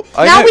my fault.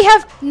 Now we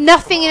have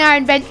nothing in our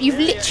inventory. You've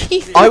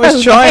literally. I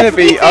was trying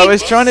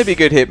to be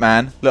good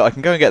hitman. Look, I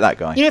can go and get that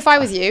guy. You know, if I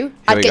was you,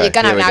 I'd get your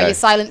gun out now. Your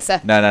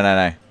silencer. No.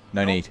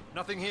 No need.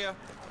 Nothing here.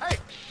 Hey,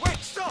 wait,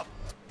 stop.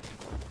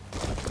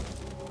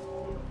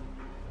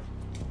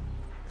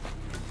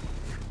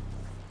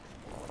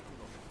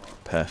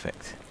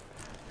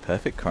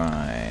 Perfect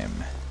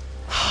crime.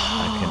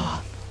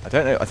 I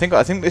don't know.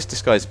 I think this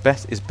disguise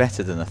is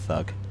better than a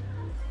thug.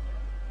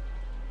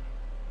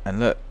 And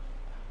look,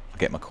 I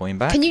get my coin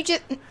back. Can you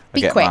just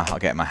be quick? I'll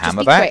get my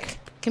hammer back. Quick.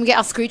 Can we get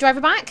our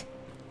screwdriver back?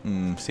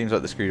 Seems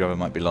like the screwdriver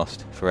might be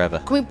lost forever.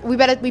 Can we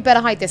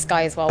better hide this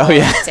guy as well. Oh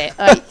yeah.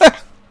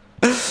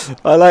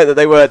 I like that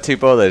they weren't too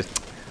bothered.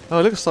 Oh,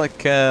 it looks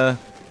like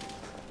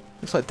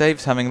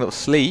Dave's having a little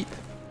sleep.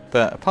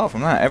 But apart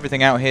from that,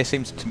 everything out here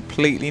seems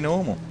completely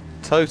normal.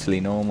 Totally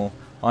normal.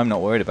 I'm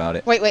not worried about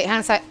it. Wait, hang on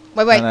a sec.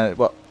 Wait. No,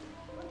 what?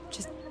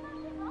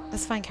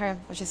 That's fine, carry on.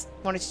 I just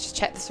wanted to just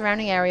check the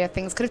surrounding area.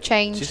 Things could have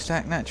changed. Just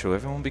act natural.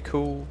 Everyone be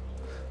cool.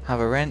 Have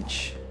a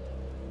wrench.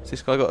 Has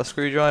this guy got a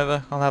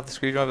screwdriver? I'll have the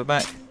screwdriver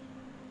back.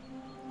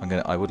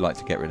 I would like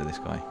to get rid of this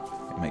guy.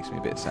 It makes me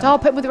a bit sad. I'll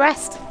put him with the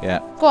rest. Yeah.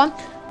 Go on.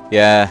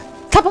 Yeah.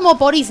 Couple more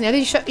bodies now.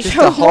 Just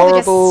a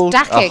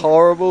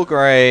horrible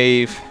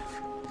grave.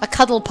 A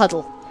cuddle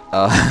puddle.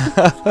 A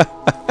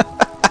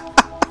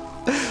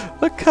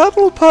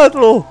cuddle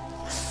puddle.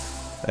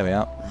 There we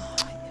are.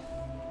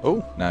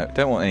 Oh, no,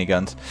 don't want any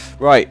guns.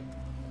 Right.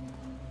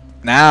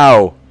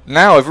 Now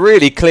I've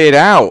really cleared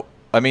out.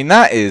 I mean,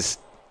 that is...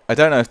 I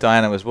don't know if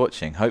Diana was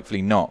watching.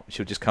 Hopefully not.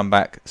 She'll just come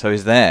back. So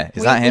he's there.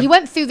 Is that him? He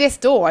went through this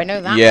door. I know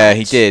that. Yeah,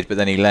 he did, but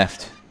then he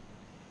left.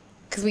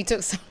 Because we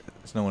took some...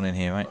 There's no one in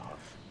here, right?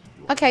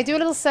 Okay, do a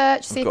little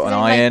search. See if got there's an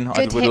any, iron.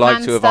 I would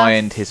like to have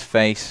ironed his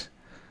face.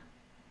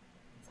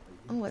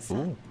 Oh, what's that?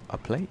 Ooh, a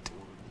plate.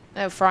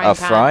 Oh, frying pan. A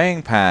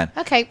frying pan.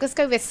 Okay, let's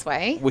go this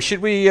way. Well,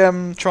 should we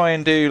try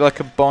and do like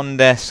a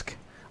Bond-esque...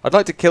 I'd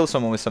like to kill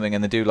someone with something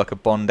and then do like a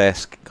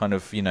Bond-esque kind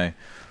of, you know,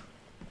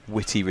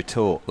 witty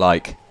retort.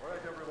 Like,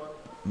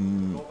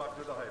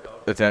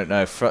 I don't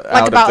know,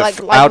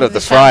 out of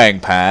the frying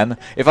pan.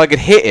 If I could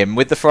hit him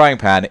with the frying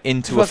pan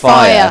into a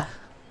fire,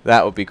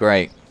 that would be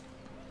great.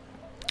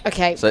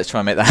 Okay. So let's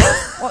try and make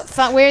that. What's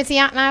that? Where is he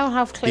at now?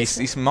 How close?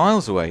 He's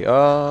miles away.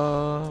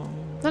 No,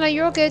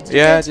 you're all good.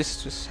 Yeah,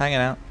 just hanging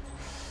out.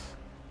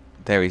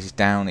 There he's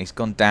down. He's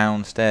gone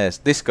downstairs.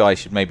 This guy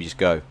should maybe just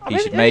go. He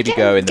should maybe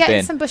go in the bin. Get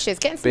in some bushes.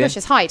 Get in some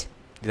bushes. Hide.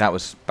 That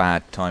was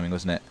bad timing,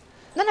 wasn't it?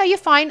 No, you're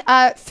fine.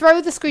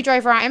 Throw the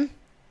screwdriver at him.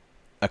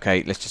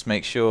 Okay, let's just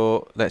make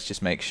sure.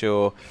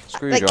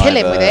 Screwdriver. Like kill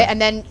him with it, and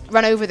then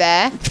run over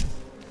there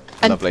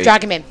and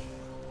drag him in.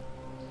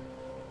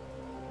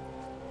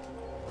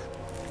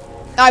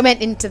 I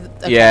went into the...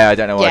 Okay. Yeah, I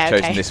don't know why I've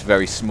chosen this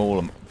very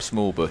small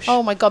bush.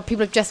 Oh my God,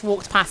 people have just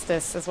walked past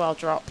us as well.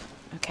 Drop.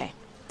 Okay.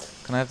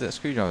 Can I have that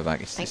screwdriver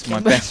back? It's my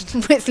best...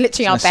 It's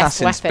literally our best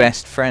assassin's weapon.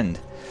 best friend.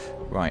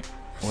 Right,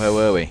 where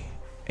were we?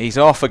 He's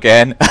off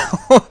again.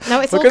 No,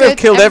 it's We're all going to have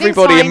killed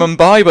everybody in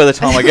Mumbai by the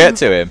time I get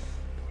to him.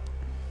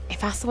 If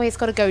that's the way it's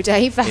got to go,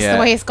 Dave, that's the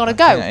way it's got to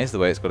go. Yeah, that is the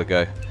way it's got to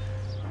go.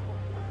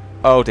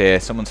 Oh dear,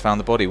 someone's found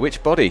the body.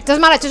 Which body?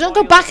 Doesn't matter, just don't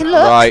go back and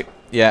look. Right,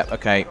 yeah,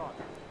 okay.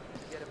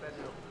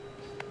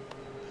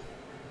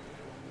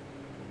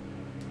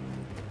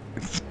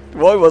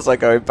 Why was I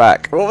going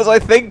back? What was I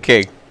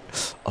thinking?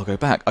 I'll go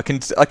back. I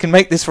can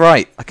make this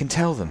right. I can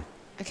tell them.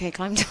 Okay,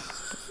 climb down.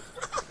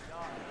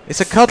 It's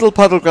a cuddle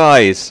puddle,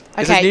 guys.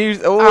 Okay.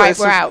 It's All right,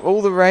 we're out.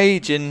 All the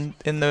rage in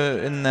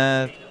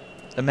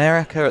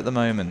America at the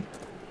moment.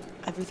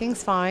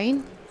 Everything's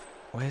fine.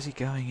 Where's he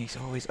going? He's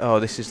always... Oh,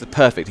 this is the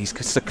perfect. He's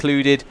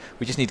secluded.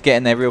 We just need to get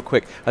in there real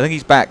quick. I think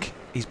he's back.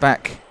 He's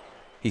back.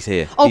 He's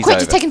here. Oh, he's quick,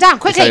 over. just take him down,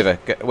 quickly. It's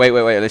over.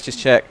 Wait. Let's just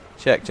check.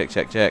 Check.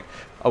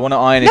 I want to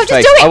iron his just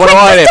face. do it. I want to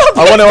iron him.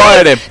 I want to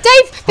iron him.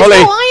 Dave, there's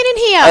no iron in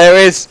here. There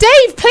is.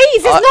 Dave,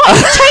 please. It's not.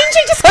 It's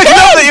changing. Just kill I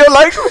know him. that you're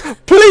like,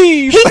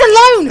 please. He's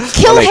alone.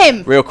 Kill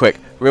him. Real quick.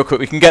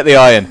 We can get the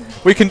iron.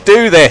 We can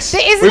do this.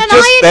 There isn't an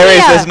iron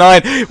here. There's an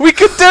iron. We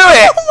can do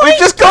it. Oh We've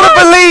just got to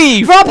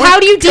believe. Rob, how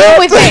do you deal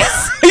with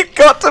this? We've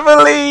got to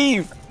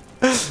believe.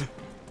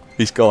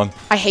 He's gone.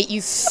 I hate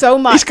you so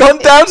much. He's gone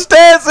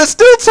downstairs. There's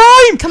still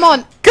time. Come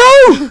on.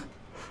 Go.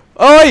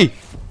 Oi.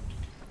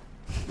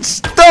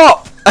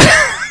 Stop.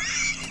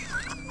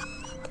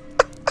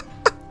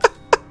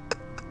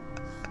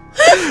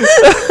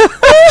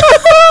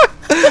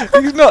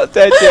 He's not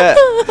dead yet.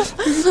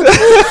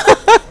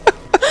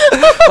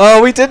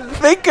 Oh, we didn't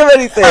think of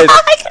anything.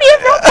 I can hear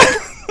Rob.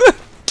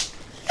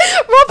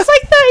 Rob's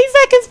like 30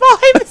 seconds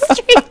behind the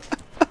street.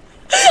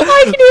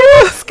 I can hear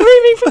Rob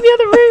screaming from the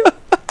other room.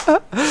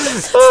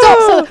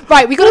 Stop.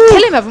 Right, we got to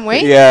kill him, haven't we?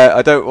 Yeah,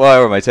 I don't... Why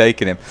am I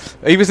taking him?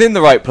 He was in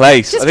the right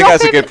place. Just I think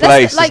that's a good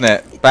place, like,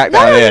 isn't it? Back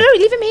down here. No,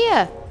 leave him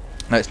here.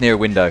 No, it's near a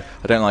window.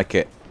 I don't like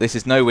it. This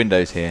is no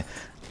windows here.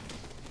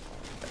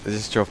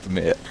 Just drop him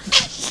here.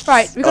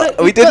 Right, we've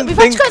got we didn't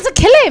think... We've got to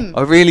kill him.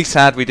 I'm really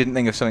sad we didn't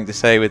think of something to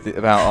say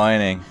about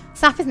ironing.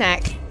 Snap his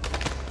neck.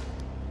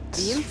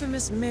 The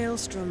infamous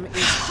Maelstrom is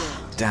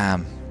dead.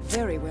 Damn.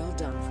 Very well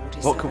done,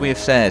 47. What could we have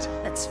said?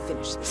 Let's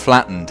finish this.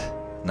 Flattened.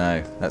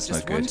 No, that's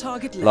Just no one good.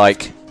 target left.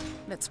 Like,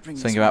 Let's bring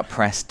something this about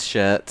pressed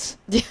shirts.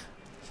 Yeah.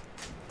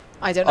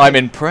 I don't know. I'm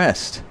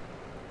impressed.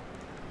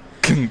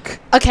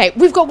 Okay,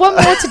 we've got one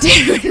more to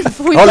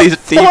do. Ollie's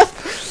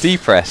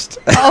depressed.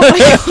 Oh my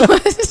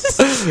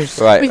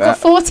god. Right. We've got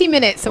 40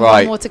 minutes and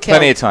one more to kill.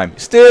 Plenty of time.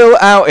 Still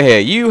out here.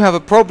 You have a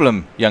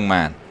problem, young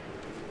man.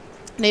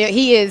 No,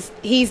 he's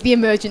the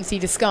emergency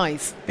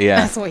disguise.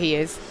 Yeah. That's what he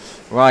is.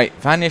 Right,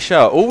 Vanya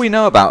Shah. All we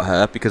know about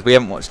her, because we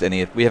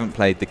haven't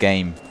played the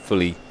game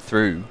fully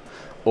through,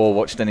 or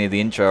watched any of the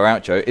intro or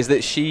outro, is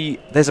that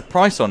there's a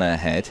price on her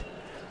head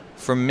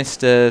from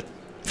the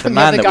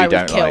man that we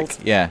don't like.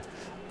 Yeah.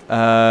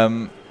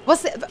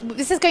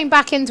 This is going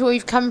back into where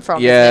we've come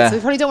from. Yeah. Isn't it? So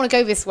we probably don't want to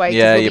go this way.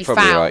 Yeah, we'll you're be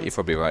probably found. right. You're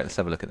probably right. Let's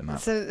have a look at the map.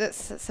 So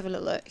let's have a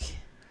little look.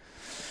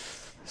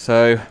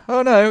 So,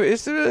 oh no,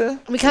 is there?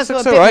 We can go a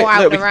looks bit alright. more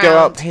out Look, we and can go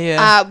around. up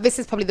here. This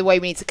is probably the way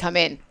we need to come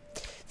in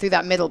through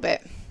that middle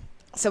bit.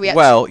 So we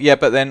well, yeah,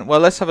 but then,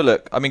 let's have a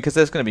look. I mean, because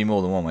there's going to be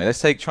more than one way. Let's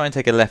try and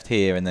take a left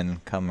here and then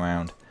come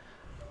around.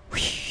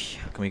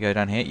 Can we go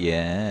down here?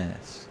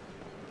 Yes.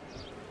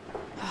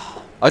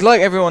 I'd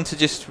like everyone to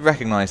just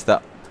recognise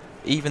that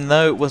even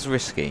though it was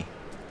risky,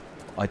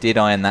 I did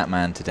iron that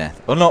man to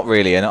death. Well, not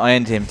really. And I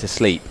ironed him to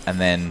sleep and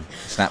then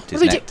snapped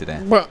his neck to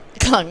death.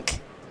 Clunk.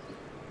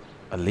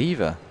 A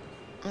lever?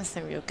 That's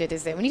not real good,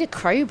 is it? We need a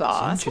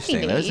crowbar. It's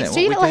interesting, That's what we need. isn't it?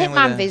 Do you What little are we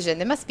doing Hitman vision?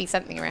 There must be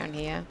something around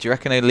here. Do you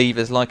reckon a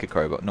lever's like a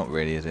crowbar? Not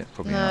really, is it?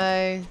 Probably not.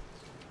 No.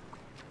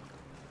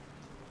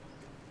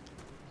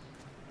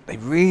 They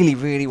really,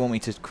 really want me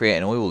to create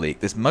an oil leak.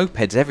 There's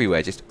mopeds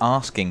everywhere just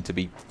asking to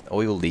be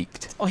oil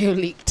leaked. Oil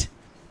leaked.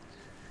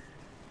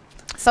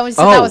 Someone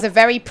said that was a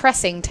very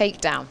pressing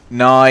takedown.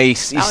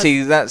 Nice. You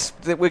see,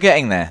 we're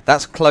getting there.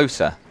 That's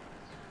closer.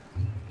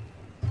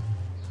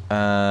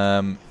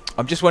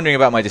 I'm just wondering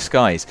about my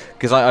disguise,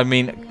 because I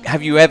mean,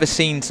 have you ever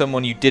seen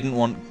someone you didn't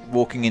want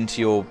walking into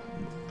your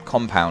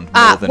compound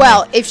more than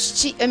well, if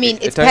she, I mean,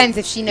 it depends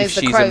if she knows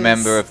the crows. If she's a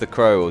member of the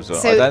crows, or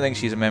I don't think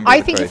she's a member of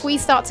the crows. I think if we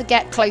start to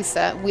get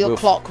closer, we'll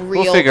clock real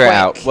quick. We'll figure it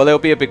out. Well, there'll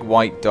be a big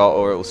white dot,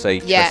 or it will say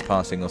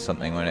trespassing or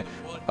something, won't it?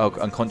 Oh,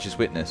 unconscious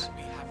witness.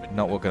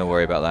 Not we're going to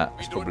worry about that.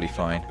 It's probably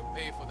fine.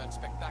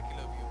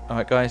 All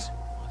right, guys.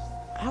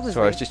 Sorry,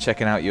 I was just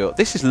checking out your...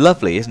 This is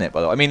lovely, isn't it,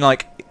 by the way? I mean,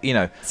 like, you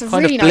know, it's a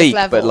kind really of bleak,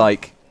 nice but,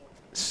 like,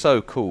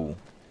 so cool.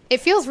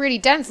 It feels really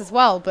dense as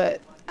well,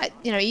 but,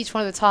 you know, each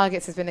one of the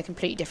targets has been a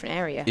completely different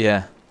area.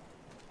 Yeah.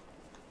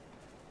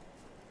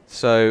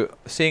 So,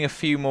 seeing a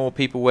few more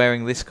people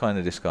wearing this kind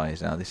of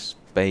disguise now, this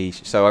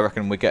beige... So, I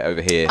reckon we get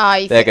over here.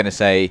 They're going to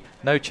say,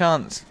 no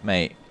chance,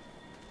 mate.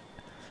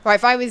 Right,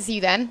 if I was you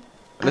then...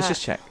 Let's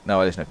just check.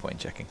 No, there's no point in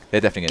checking. They're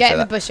definitely going to say that.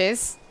 Get in the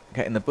bushes.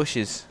 Get in the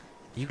bushes.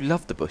 You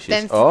love the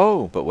bushes.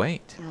 Oh, but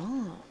wait.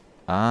 Oh.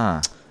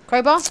 Ah.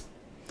 Crowbar?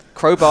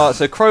 Crowbar.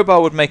 So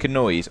crowbar would make a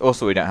noise.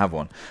 Also, we don't have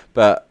one.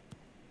 But,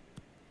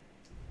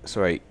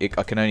 sorry,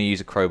 I can only use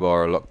a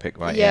crowbar or a lockpick,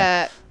 right?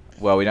 Yeah.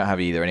 Well, we don't have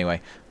either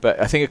anyway.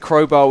 But I think a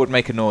crowbar would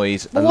make a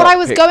noise. Well, what I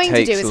was going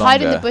to do is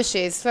hide in the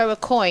bushes, throw a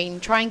coin,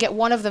 try and get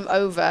one of them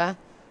over.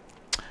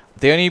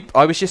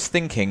 I was just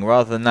thinking,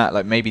 rather than that,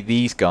 like maybe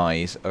these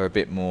guys are a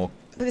bit more...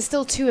 But there's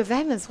still two of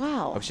them as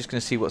well. I was just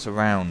going to see what's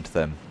around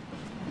them.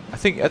 I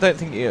don't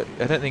think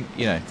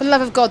you know. For the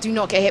love of God, do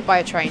not get hit by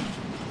a train.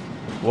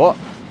 What?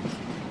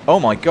 Oh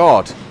my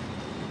God!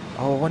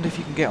 Oh, I wonder if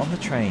you can get on the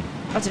train.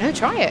 I don't know.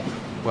 Try it.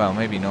 Well,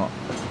 maybe not.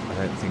 I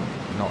don't think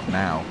not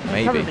now.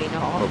 Maybe. Probably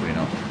not. Probably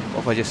not.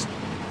 What if I just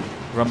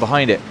run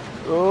behind it?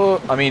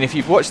 Oh, I mean, if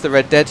you've watched the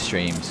Red Dead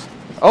streams.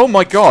 Oh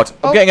my God!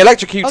 I'm getting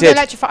electrocuted. Oh,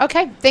 electrified.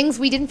 Okay, things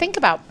we didn't think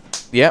about.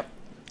 Yep.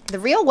 The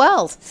real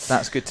world.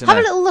 That's good to know. Have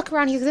a little look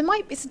around here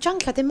because it's a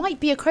junkyard. There might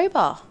be a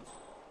crowbar.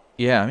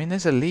 Yeah, I mean,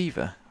 there's a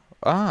lever.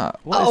 Ah,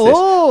 what is this?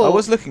 I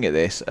was looking at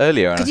this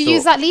earlier. And Could you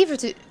use that lever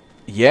to?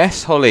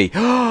 Yes, Holly.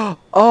 Oh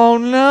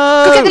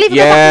no! Go get the lever.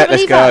 Yeah,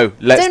 let's go.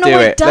 Let's do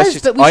it. Let's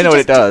just. I know what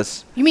it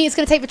does. You mean it's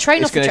going to take the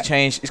train off? It's going to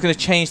change. It's going to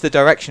change the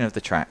direction of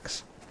the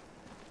tracks.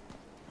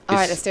 All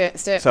right, let's do it.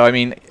 Let's do it. So I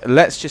mean,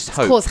 let's just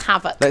hope. Cause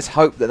havoc. Let's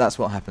hope that that's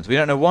what happens. We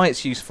don't know why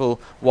it's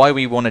useful, why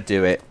we want to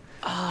do it,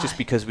 just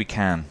because we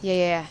can.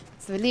 Yeah.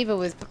 So the lever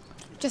was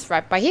just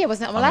right by here,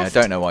 wasn't it, on the left?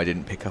 I don't know why I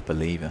didn't pick up a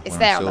lever. It's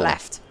there on the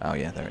left. Oh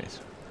yeah, there it is.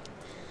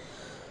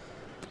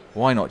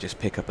 Why not just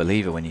pick up a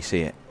lever when you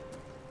see it?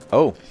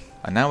 Oh,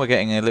 and now we're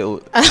getting a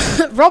little...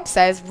 Rob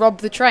says, rob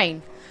the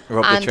train.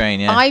 Rob the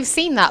train, yeah. I've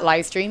seen that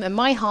live stream, and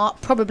my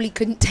heart probably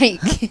couldn't take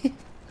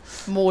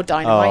more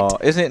dynamite. Oh,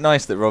 isn't it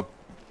nice that Rob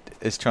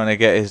is trying to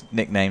get his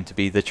nickname to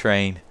be The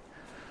Train?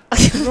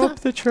 Rob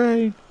the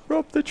train.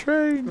 Rob the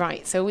train.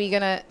 Right, so we're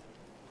going to...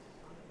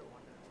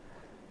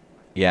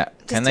 Yeah.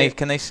 Can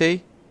they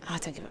see?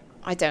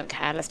 I don't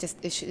care. Let's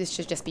just... This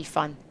should just be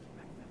fun.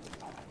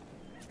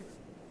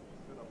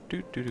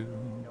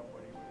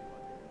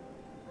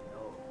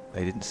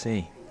 They didn't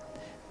see.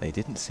 They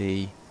didn't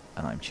see,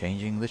 and I'm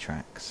changing the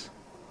tracks.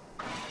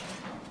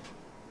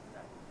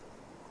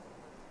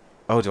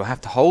 Oh, do I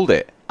have to hold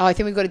it? Oh, I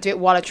think we've got to do it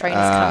while a train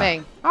is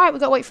coming. All right, we've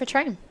got to wait for a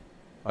train.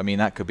 I mean,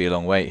 that could be a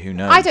long wait. Who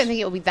knows? I don't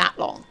think it will be that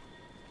long.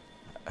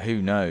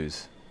 Who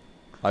knows?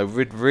 I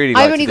would really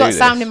like to do this. I've only got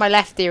sound in my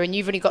left ear, and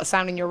you've only got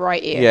sound in your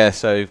right ear. Yeah,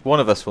 so one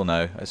of us will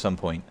know at some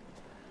point.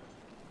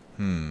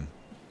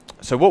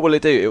 So what will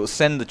it do? It will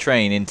send the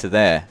train into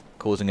there,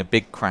 causing a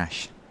big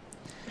crash.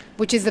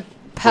 Which is the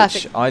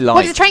perfect... Which I like.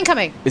 What is the train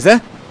coming? Is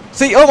there?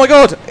 See, oh my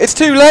God, it's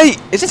too late.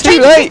 It's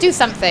too late. Do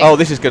something. Oh,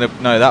 this is going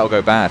to... No, that will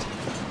go bad.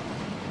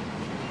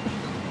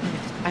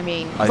 I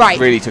mean, I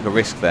really took a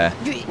risk there.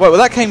 Well,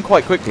 that came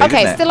quite quickly,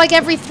 didn't it? So like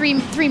every three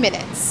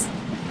minutes.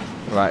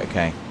 Right,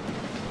 okay.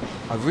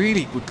 I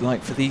really would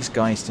like for these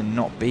guys to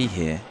not be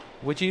here.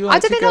 Would you like I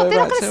don't think they're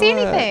not going to see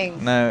work?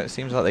 anything. No, it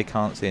seems like they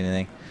can't see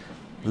anything.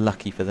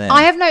 Lucky for them.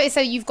 I have noticed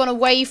that you've gone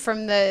away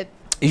from the...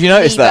 Have you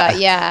noticed that?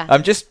 Yeah.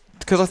 I'm just...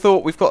 Because I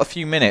thought we've got a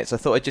few minutes. I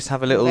thought I'd just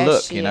have a little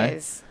look, she you know?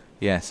 is.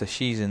 Yeah, so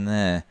she's in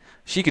there.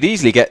 She could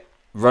easily get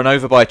run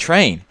over by a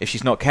train if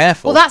she's not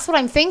careful. Well, that's what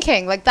I'm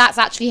thinking. Like, that's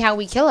actually how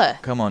we kill her.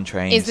 Come on,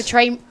 trains. Is the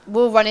train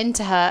will run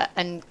into her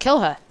and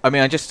kill her. I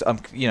mean,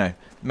 you know,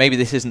 maybe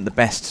this isn't the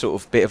best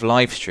sort of bit of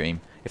live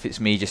stream if it's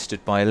me just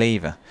stood by a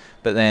lever.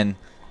 But then...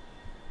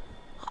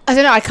 I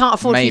don't know. I can't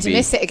afford for you to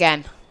miss it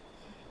again.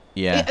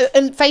 Yeah.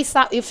 And face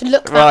that, you have to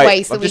look that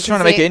way so I'm just trying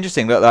to make it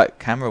interesting. Look, that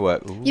camera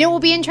work. Ooh. You know what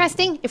would be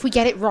interesting? If we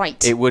get it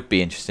right. It would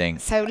be interesting.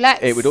 So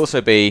let's... It would also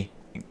be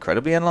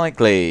incredibly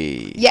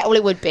unlikely. Yeah, well,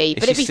 it would be.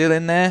 Is she still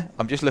in there?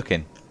 I'm just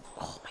looking.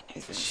 Oh, my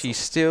nose. She's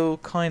still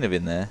kind of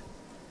in there.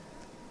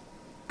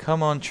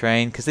 Come on,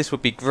 train, because this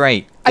would be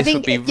great. This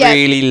would be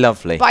really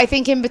lovely. But I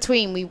think in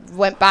between we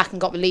went back and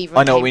got the lever.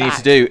 I know what we need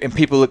to do. And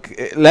people,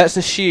 let's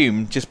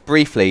assume just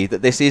briefly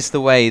that this is the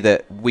way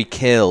that we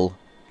kill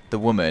the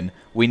woman.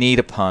 We need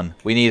a pun.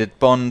 We need a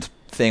Bond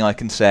thing I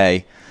can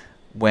say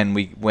when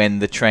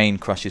the train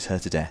crushes her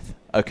to death.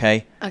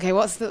 Okay. Okay.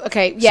 What's the?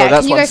 Okay. Yeah. So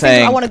that's what I'm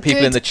saying. I want a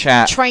people in the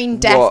chat. Train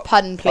death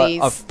pun,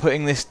 please. I'm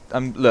putting this.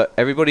 Look,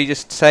 everybody,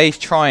 just say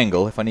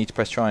triangle if I need to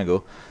press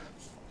triangle.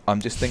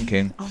 I'm just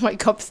thinking. Oh my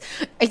God!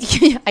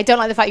 I don't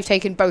like the fact you've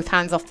taken both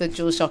hands off the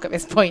DualShock at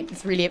this point.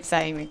 It's really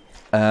upsetting me.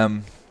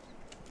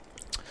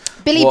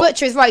 Billy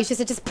Butcher is right. You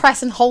just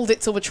press and hold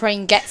it till the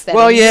train gets there.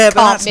 Well, yeah,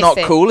 but that's not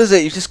cool, is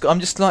it? I'm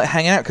just like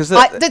hanging out because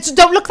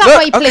don't look that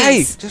way,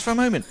 please. Okay, just for a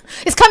moment.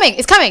 It's coming.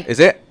 It's coming. Is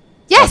it?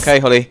 Yes. Okay,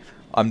 Holly,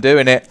 I'm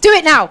doing it. Do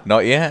it now.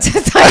 Not yet.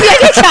 I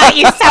look at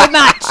you so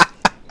much.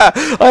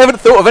 I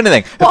haven't thought of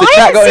anything. Have the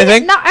chat got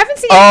anything? No, I haven't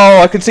seen.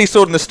 Oh, I can see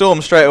Sword in the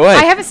Storm straight away.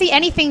 I haven't seen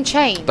anything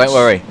change. Don't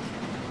worry.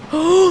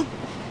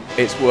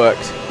 It's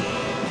worked.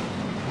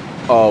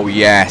 Oh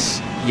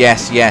yes,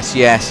 yes, yes,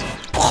 yes.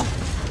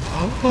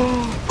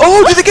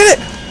 Oh, did they get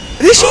it?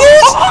 There she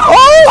is!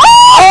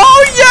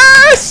 Oh,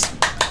 yes!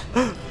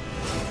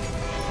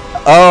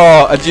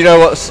 Oh, and do you know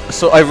what?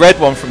 So I read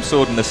one from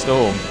Sword in the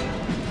Storm,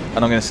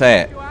 and I'm going to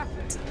say it.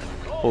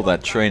 All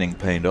that training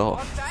paid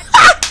off.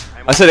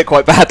 I said it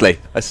quite badly,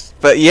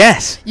 but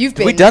yes. You've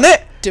been we done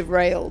it?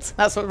 Derailed.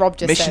 That's what Rob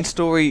just said. Mission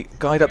story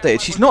guide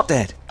updated. She's not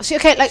dead.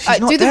 Okay, like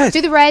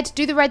do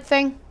the red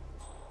thing.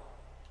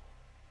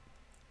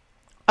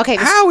 Okay.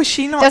 How is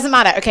she not? Doesn't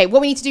matter. Okay, what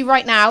we need to do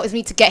right now is we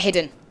need to get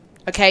hidden.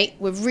 Okay,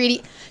 we're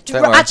really...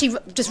 Actually,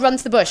 just run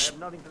to the bush.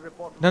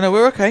 No,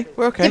 we're okay.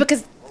 We're okay. Yeah,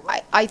 because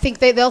I think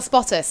they'll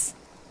spot us.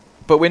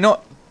 But we're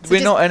not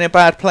in a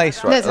bad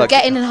place, right? No, so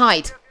get in and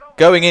hide.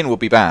 Going in would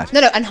be bad.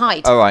 No, and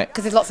hide. All right.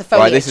 Because there's lots of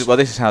foliage. Right,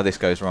 this is how this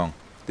goes wrong.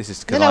 This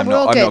is because I'm we're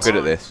not good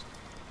at this.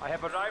 I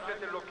have arrived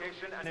at the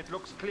location and it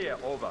looks clear.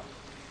 Over.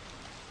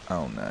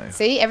 Oh no.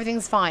 See,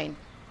 everything's fine.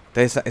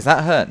 Is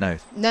that her? No.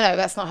 No,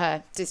 that's not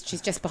her.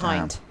 She's just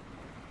behind. Damn.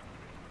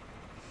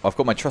 I've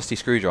got my trusty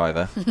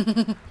screwdriver.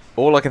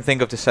 All I can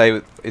think of to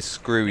say is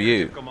screw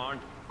you.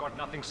 Command. Got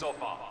nothing so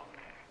far.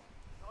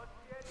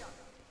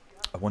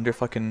 I wonder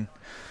if I can...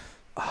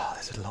 Oh,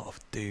 there's a lot of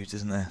dudes,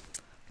 isn't there?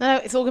 No,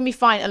 it's all going to be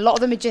fine. A lot of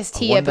them are just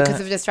here because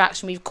of the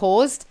distraction we've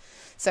caused.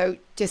 So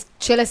just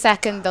chill a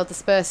second. They'll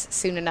disperse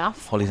soon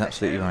enough. Holly's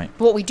absolutely right.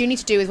 But what we do need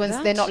to do is once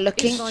they're not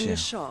looking...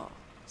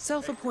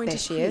 Self-appointed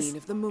queen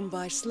of the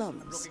Mumbai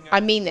slums.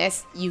 I mean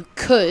this. You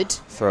could...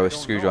 Throw a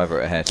screwdriver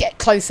at her head. Get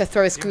closer,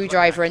 throw a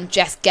screwdriver and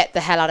just get the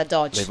hell out of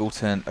Dodge. They've all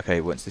turned...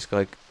 Okay, what's this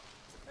guy...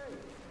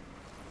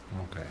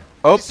 Okay.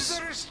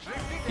 Oops.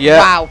 Yeah.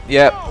 Wow.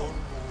 Yeah.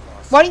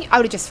 Why don't you... I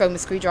would have just thrown the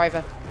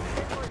screwdriver.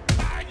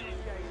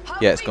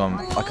 Yeah, it's gone.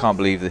 I can't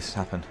believe this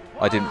happened.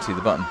 I didn't see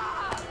the button.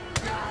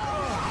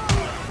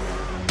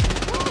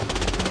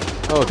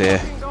 Oh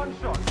dear.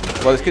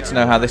 Well, it's good to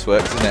know how this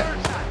works, isn't it?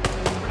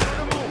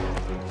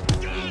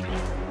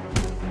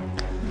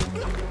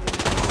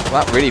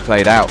 Well, that really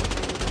played out.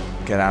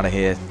 Get out of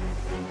here.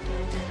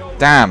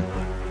 Damn.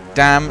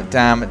 Damn,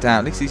 damn, damn.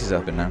 At least this is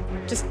open now.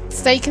 Just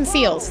stay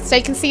concealed.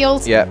 Stay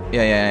concealed. Yeah.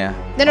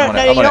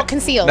 No, you're not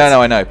concealed.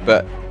 No, I know,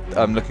 but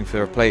I'm looking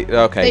for a plate.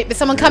 Okay. Is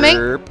someone coming?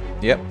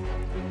 Yep.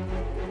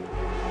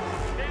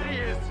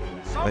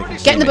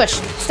 Get in the bush.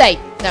 Stay.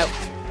 No.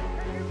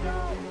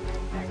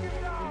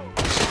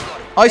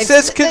 I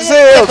says concealed.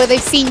 Yeah, but they've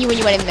seen you when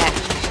you went in there.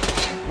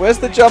 Where's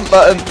the jump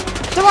button?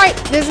 It's alright.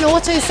 There's an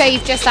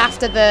autosave just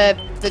after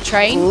the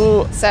train.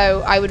 Ooh.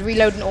 So I would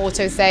reload an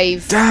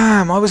autosave.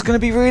 Damn, I was going to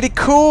be really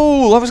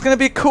cool. I was going to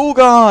be a cool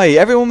guy.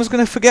 Everyone was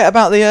going to forget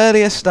about the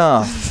earlier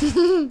stuff.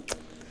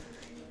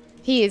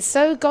 He is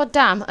so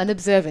goddamn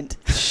unobservant.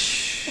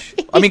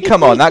 I mean,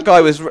 come on, that guy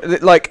was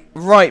like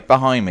right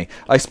behind me.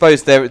 I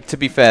suppose to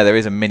be fair, there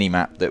is a mini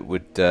map that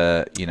would,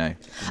 you know,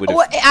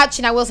 well,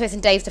 actually, I will say this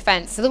in Dave's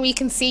defence, so that we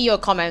can see your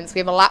comments. We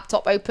have a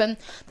laptop open.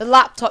 The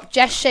laptop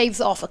just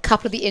shaves off a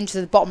couple of the inches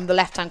at the bottom of the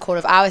left-hand corner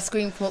of our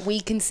screen from what we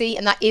can see,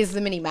 and that is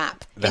the mini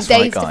map. That's in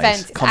right, Dave's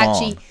defence, it's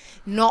actually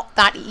not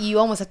that. You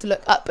almost have to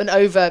look up and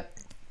over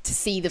to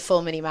see the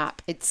full mini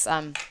map. It's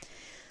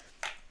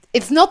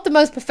not the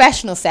most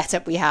professional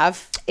setup we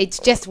have. It's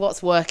just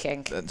what's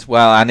working.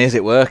 Well, and is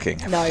it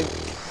working? No.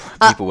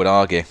 People would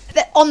argue.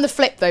 On the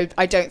flip, though,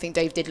 I don't think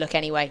Dave did look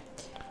anyway.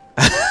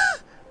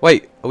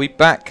 Wait, are we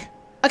back?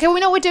 Okay, well,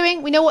 we know what we're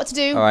doing. We know what to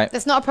do. All right.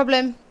 That's not a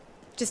problem.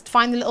 Just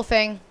find the little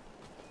thing.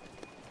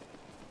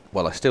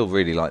 Well, I still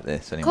really like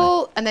this anyway.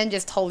 Cool, and then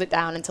just hold it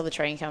down until the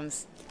train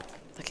comes.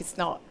 Like, it's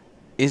not...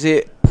 Is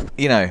it,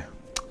 you know,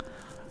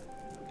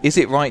 is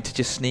it right to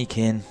just sneak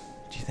in,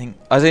 do you think?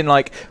 As in,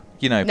 like...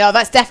 You know, no,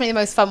 that's definitely the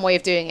most fun way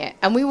of doing it,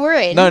 and we were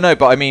in. No,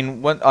 but I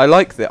mean, I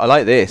like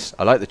this.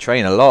 I like the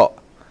train a lot.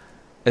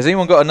 Has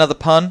anyone got another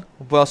pun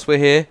whilst we're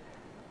here?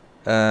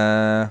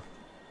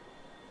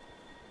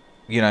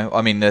 You know,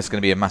 I mean, there's going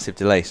to be a massive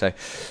delay, so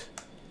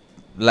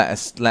let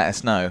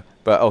us know.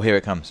 But oh, here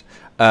it comes.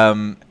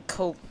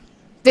 Cool.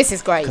 This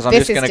is great. Because I'm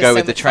just going to go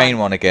with the train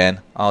one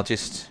again. I'll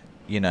just,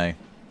 you know,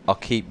 I'll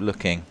keep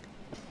looking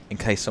in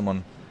case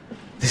someone.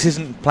 This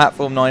isn't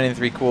platform 9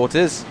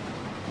 3/4.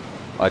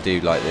 I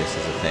do like this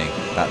as a thing.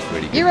 That's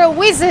really good. You're a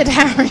wizard,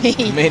 Harry.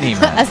 Mini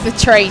man. As the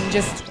train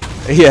just...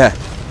 Yeah.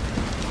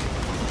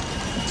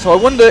 So I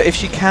wonder if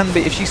she can be...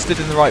 If she stood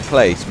in the right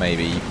place,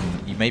 maybe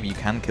you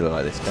can kill her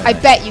like this, I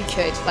bet you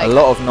could. Like, a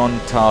lot of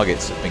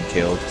non-targets have been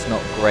killed. It's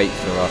not great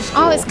for us.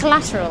 Oh, it's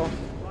collateral.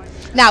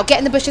 Now, get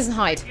in the bushes and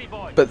hide.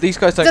 But these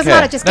guys don't Doesn't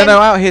care. matter, just no,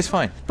 out here's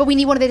fine. But we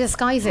need one of their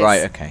disguises.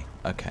 Right, okay.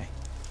 I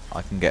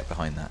can get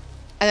behind that.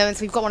 And then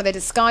once we've got one of their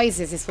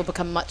disguises, this will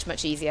become much,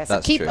 much easier. So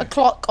That's keep true. a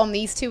clock on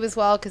these two as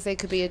well, because they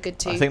could be a good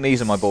two. I think these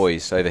are my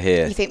boys over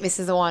here. You think this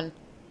is the one?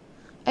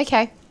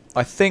 Okay.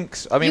 I think.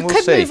 I mean, we'll see.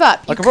 You could move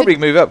up. I can probably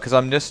move up because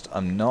I'm not.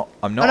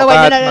 Oh, no, no, a wait,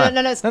 bad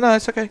man. No,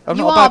 it's okay. I'm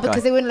you not a are bad because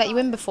guy. they wouldn't let you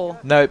in before.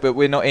 No, but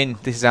we're not in.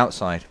 This is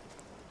outside.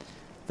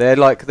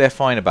 They're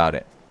fine about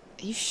it.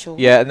 Are you sure?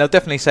 Yeah, and they'll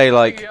definitely say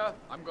like.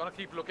 I'm gonna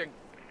keep looking.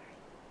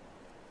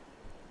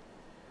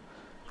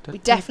 We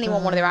definitely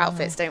want one of their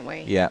outfits, don't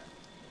we? Yeah.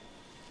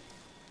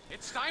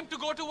 It's time to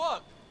go to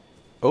work.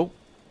 Oh,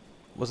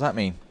 what does that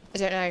mean? I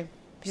don't know.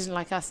 He doesn't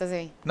like us, does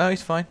he? No,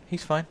 he's fine.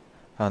 He's fine.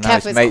 Oh, no,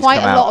 Careful, there's quite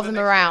a lot of them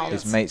around.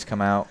 His mates come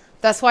out.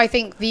 That's why I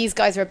think these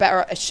guys are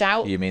better at a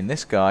shout. You mean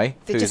this guy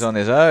who's on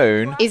his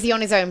own? Is he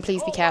on his own?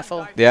 Please be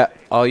careful. Yeah,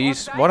 I'll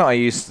use. Why don't I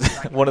use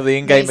one of the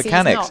in-game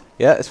mechanics?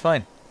 Yeah, it's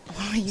fine.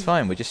 It's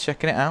fine. We're just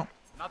checking it out.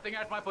 Nothing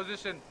at my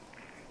position.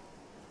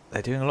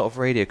 They're doing a lot of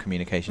radio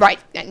communication. Right,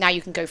 now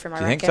you can go for him.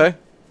 Do you think so? Do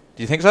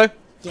you think so?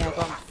 Yeah,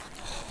 go on.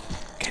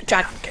 Get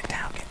down.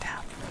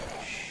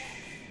 Shh.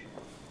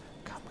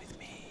 Come with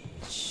me.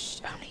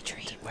 Shh, only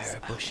dreams. Where are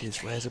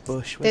bushes? Where's a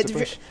bush? Where's a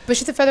bush?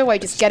 Bushes are further away.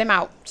 Just get him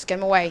out. Just get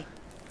him away.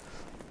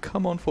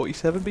 Come on,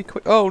 47. Be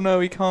quick. Oh no,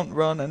 he can't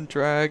run and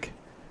drag.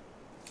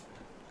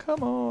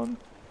 Come on.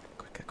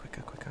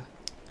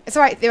 It's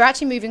alright, they're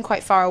actually moving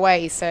quite far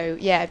away, so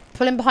yeah,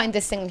 pull him behind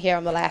this thing here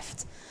on the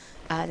left,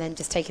 and then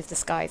just take his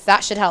disguise.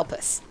 That should help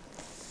us.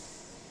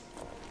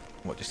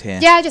 What, just here?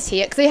 Yeah, just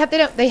here,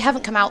 because they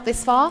haven't come out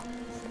this far,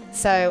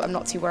 so I'm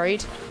not too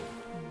worried.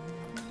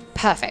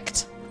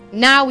 Perfect.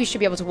 Now we should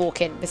be able to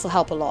walk in. This will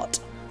help a lot.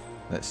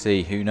 Let's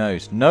see, who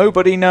knows?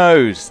 Nobody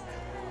knows!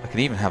 I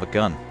can even have a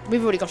gun.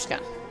 We've already got a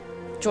gun.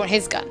 Do you want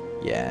his gun?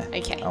 Yeah.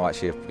 Okay. Oh,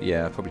 actually,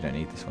 yeah, I probably don't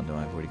need this one, do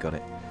I? I've already got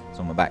it. It's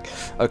on my back.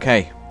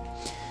 Okay.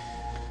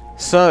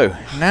 So,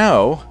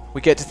 now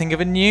we get to think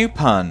of a new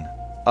pun.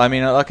 I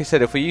mean, like I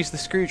said, if we use the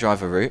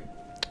screwdriver route,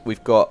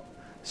 we've got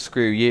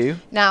screw you.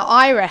 Now,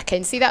 I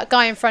reckon, see that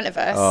guy in front of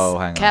us? Oh,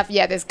 hang on.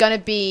 Yeah, there's going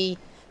to be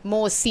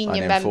more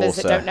senior members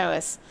that don't know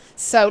us.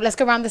 So, let's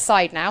go around the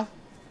side now.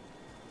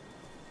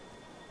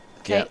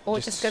 Okay, Yep, or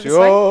just go this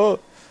way.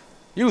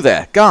 You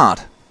there,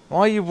 guard.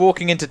 Why are you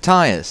walking into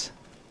tyres?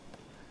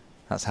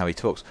 That's how he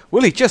talks.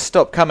 Will he just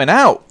stop coming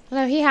out?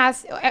 No, he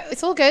has.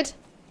 It's all good.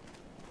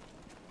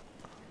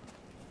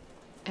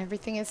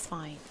 Everything is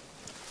fine.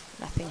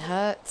 Nothing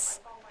hurts.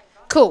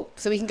 Cool.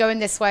 So we can go in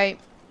this way.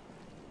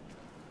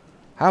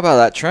 How about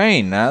that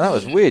train? Now that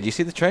was weird. You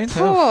see the train?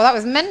 Oh, that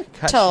was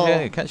mental.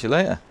 Catch you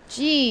later.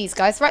 Jeez,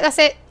 guys. Right, that's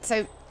it.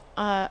 So,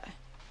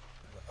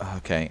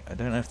 okay, I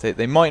don't know if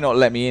they might not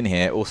let me in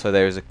here. Also,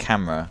 there is a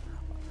camera.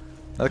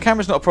 Now, the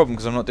camera's not a problem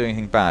because I'm not doing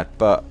anything bad,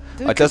 but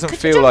it doesn't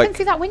feel you jump like. in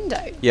through that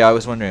window? Yeah, I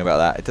was wondering about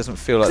that. It doesn't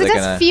feel like they're it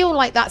gonna. does feel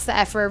like that's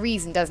there for a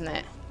reason, doesn't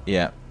it?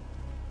 Yeah.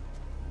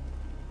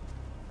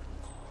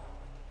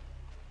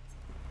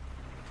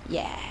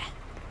 Yeah.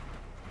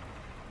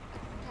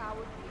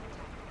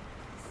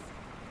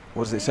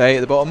 What does it say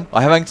at the bottom?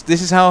 I haven't.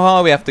 This is how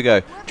hard we have to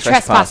go.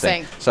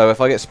 Trespassing. So if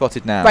I get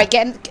spotted now. Right,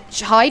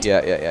 hide.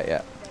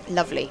 Yeah.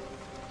 Lovely.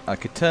 I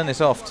could turn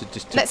this off to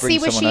just Let's bring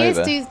see where someone she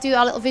over. is. Do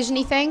our little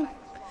visiony thing.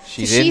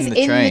 She's in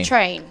the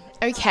train.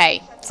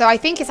 Okay. So I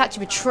think it's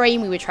actually the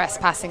train we were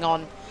trespassing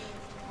on.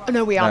 Oh,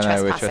 no, we are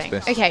trespassing.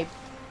 Okay.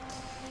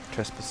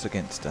 Trespass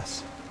against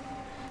us.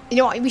 You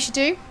know what we should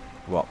do?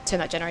 What? Turn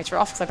that generator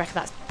off because I reckon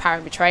that's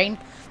powering the train.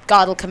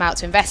 Guard will come out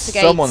to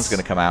investigate. Someone's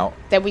going to come out.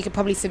 Then we could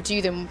probably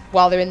subdue them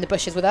while they're in the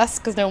bushes with us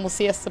because no one will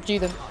see us subdue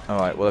them. All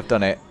right. Well, I've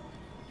done it.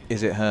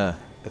 Is it her?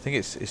 I think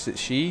it's. Is it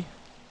she?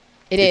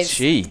 It's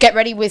she. Get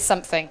ready with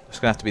something. It's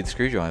going to have to be the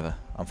screwdriver,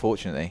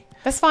 unfortunately.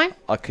 That's fine.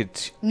 I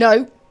could.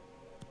 No.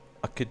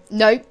 I could.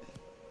 No.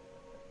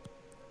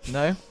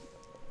 No.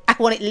 I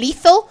want it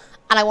lethal,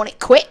 and I want it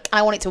quick, and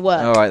I want it to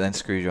work. All right then,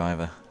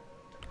 screwdriver.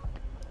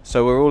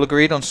 So we're all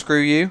agreed on screw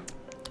you.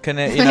 Can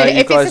it? You know,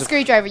 if it's a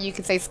screwdriver, you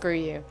can say screw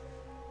you.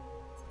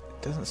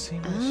 It doesn't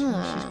seem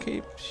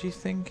like she's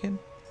thinking.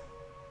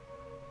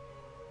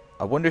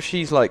 I wonder if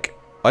she's like.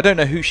 I don't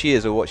know who she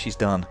is or what she's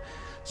done.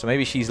 So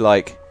maybe she's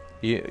like.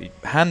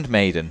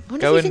 Handmaiden. I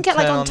wonder if you can get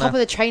like on top of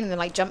the train and then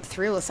like jump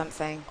through or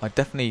something.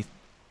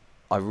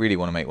 I really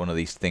want to make one of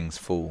these things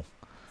fall.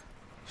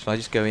 Shall I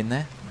just go in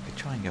there? I could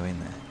try and go in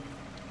there.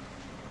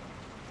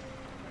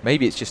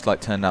 Maybe it's just like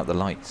turned out the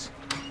lights.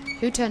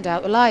 Who turned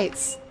out the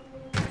lights?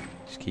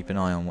 Just keep an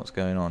eye on what's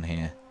going on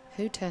here.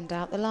 Who turned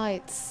out the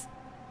lights?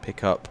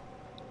 Pick up.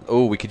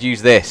 Oh, we could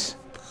use this.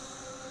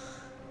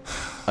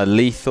 A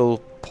lethal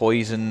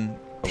poison.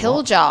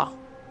 Pill jar.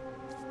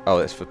 Oh,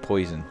 that's for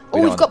poison.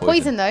 Oh, we've got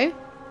poison though.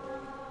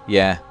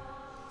 Yeah.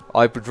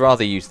 I would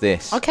rather use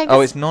this. Okay. Oh,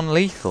 it's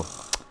non-lethal.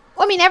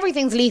 Well, I mean,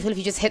 everything's lethal if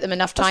you just hit them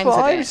enough times. That's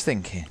what I was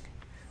thinking.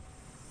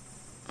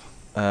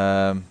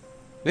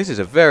 This is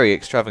a very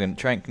extravagant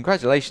train.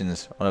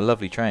 Congratulations on a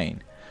lovely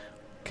train.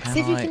 See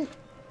if you can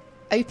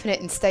open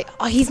it and stay.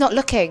 Oh, he's not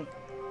looking.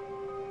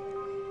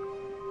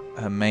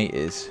 Her mate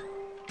is.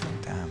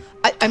 Damn.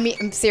 I mean,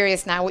 I'm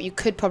serious now. What you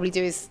could probably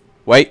do is.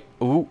 Wait.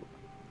 Ooh.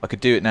 I could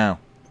do it now.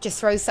 Just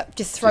throw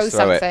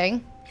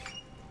something.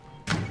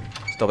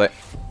 Stop it.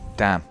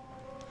 Damn.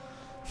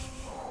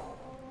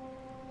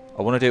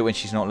 I want to do it when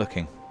she's not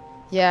looking.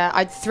 Yeah,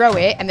 I'd throw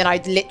it and then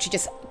I'd literally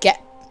just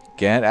get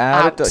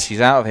out.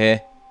 She's out of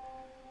here.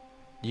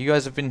 You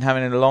guys have been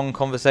having a long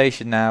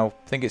conversation now.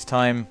 I think it's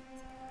time.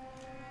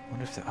 I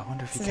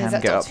wonder if you can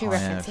get up higher.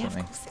 Yeah, of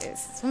course it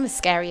is. It's one of the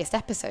scariest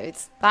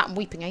episodes. That and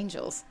Weeping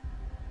Angels.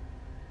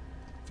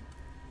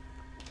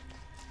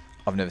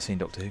 I've never seen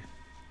Doctor Who.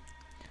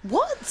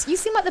 What? You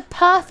seem like the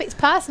perfect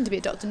person to be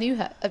a Doctor Who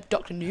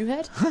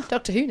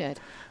nerd.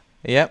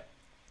 Yep,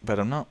 but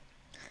I'm not.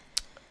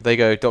 They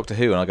go Doctor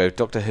Who, and I go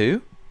Doctor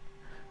Who,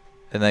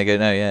 and they go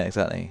no, yeah,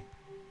 exactly.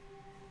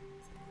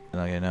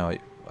 And I go no,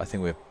 I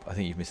think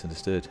you've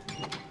misunderstood.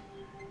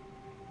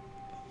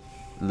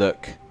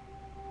 Look,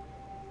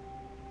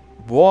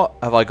 what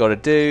have I got to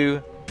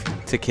do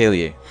to kill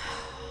you?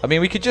 I mean,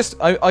 we could just,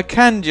 I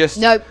can just.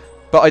 Nope.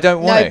 But I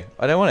don't want to.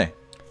 I don't want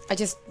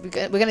to.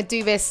 We're gonna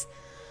do this.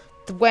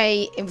 The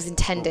way it was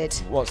intended.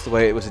 What's the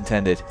way it was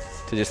intended?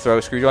 To just throw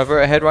a screwdriver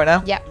at her head right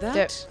now? Yep.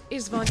 That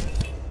is Vanya.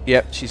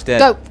 Yep, she's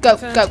dead. Go.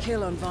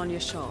 Kill on Vanya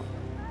Shaw.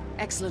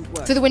 Excellent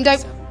work. Through the window.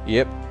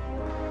 Yep.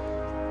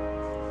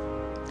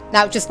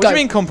 Now just go. What do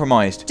you mean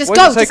compromised? Just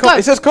go.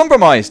 It says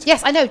compromised.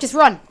 Yes, I know. Just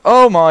run.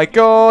 Oh my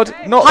god!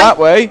 Not that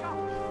way.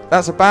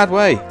 That's a bad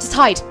way. Just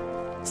hide.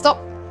 Stop.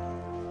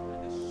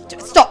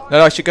 Stop.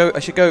 No, I should go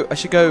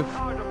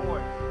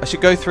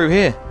through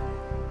here.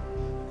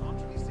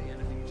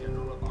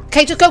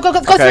 Okay, just go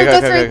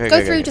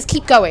through. Just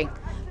keep going.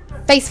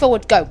 Face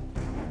forward, go.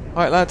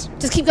 Alright, lads.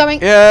 Just keep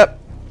going. Yeah.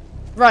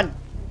 Run.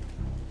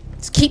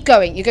 Just keep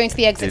going. You're going to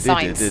the exit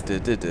signs. This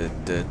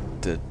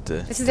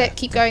is it.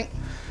 Keep going.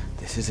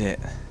 This is it.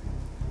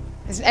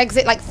 There's an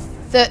exit like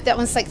that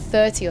one's like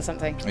 30 or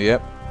something.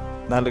 Yep.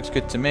 That looks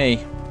good to me.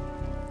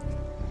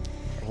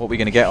 What are we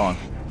going to get on?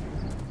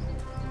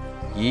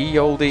 Ye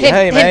olde.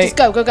 Hey, mate. Just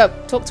go.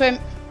 Talk to him.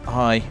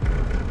 Hi.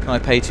 Can I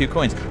pay 2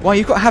 coins? Why,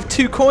 you've got to have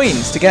 2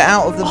 coins to get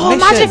out of the mission.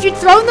 Imagine if you'd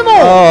thrown them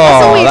all. Oh,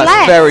 that's all we left.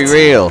 That's very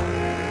real.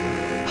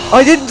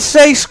 I didn't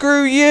say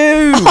screw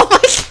you. Oh my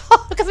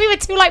god, because we were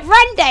too like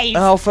Randays.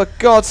 Oh, for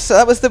God's sake,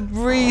 that was the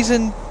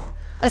reason.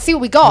 Let's see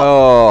what we got.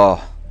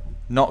 Oh,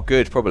 not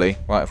good, probably.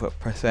 Right, I've got to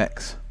press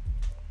X.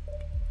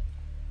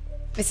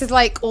 This is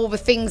like all the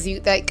things you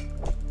like.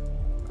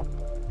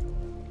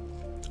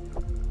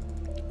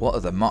 What are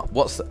the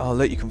what's the, oh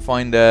look, you can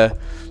find a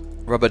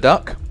rubber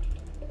duck.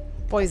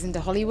 Boys into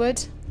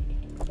Hollywood.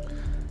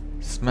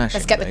 Smash.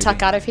 Let's get the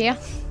tuck out of here.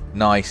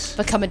 Nice.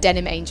 Become a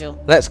denim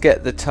angel. Let's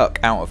get the tuck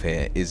out of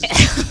here is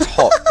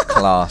top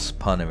class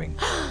punnery.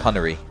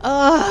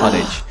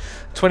 Punnage.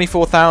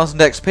 24,000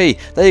 XP.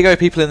 There you go,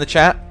 people in the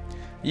chat.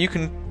 You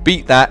can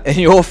beat that in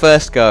your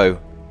first go.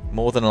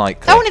 More than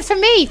likely. That one is for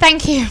me,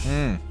 thank you.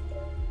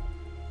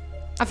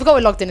 I forgot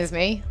we logged in as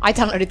me. I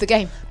downloaded the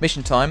game.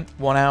 Mission time,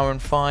 1 hour and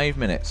 5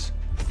 minutes.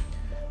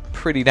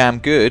 Pretty damn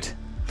good.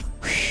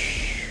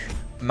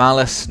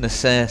 Malus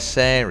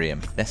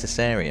Necessarium.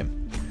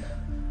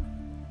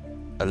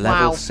 A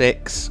level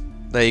 6.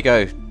 There you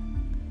go.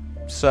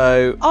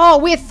 So... Oh,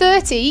 we're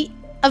 30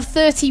 of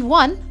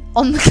 31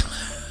 on the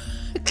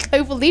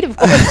global leaderboard.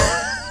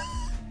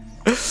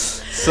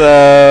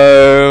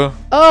 So...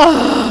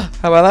 Oh.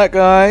 How about that,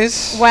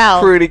 guys?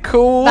 Well... Pretty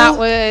cool. That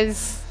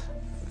was...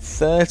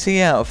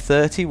 30 out of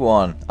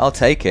 31. I'll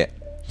take it.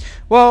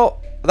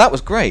 Well, that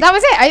was great. That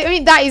was it. I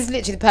mean, that is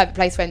literally the perfect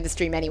place to end the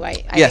stream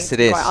anyway. Yes,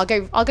 it is.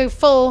 Right, I'll go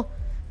full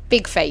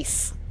big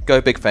face. Go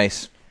big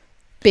face.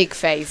 Big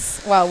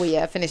face while we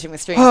are finishing the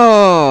stream.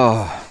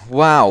 Oh,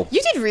 wow.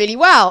 You did really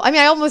well. I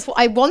mean,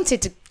 I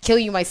wanted to kill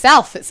you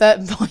myself at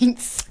certain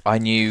points. I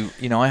knew,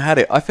 I had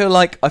it. I feel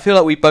like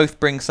we both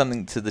bring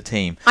something to the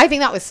team. I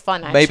think that was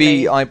fun, actually.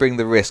 Maybe I bring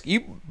the risk.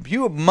 You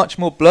were much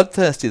more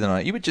bloodthirsty than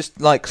I. You would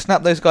just like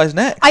snap those guys'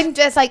 necks. I'm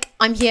just like,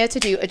 I'm here to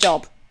do a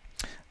job.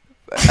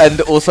 And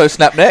also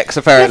snap necks,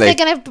 apparently. If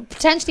they're going to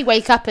potentially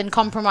wake up and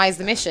compromise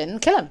the mission,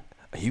 kill them.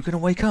 Are you going to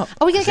wake up?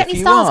 Are we going to get any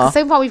stars? Because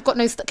so far we've got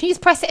no stars. Can you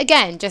just press it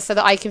again just so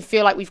that I can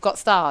feel like we've got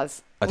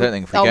stars? I don't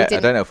think I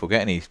don't know if we'll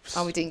get any.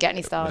 Oh, we didn't get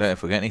any stars. I don't know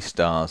if we'll get any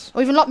stars.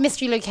 Or even like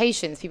mystery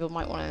locations. People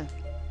might want to.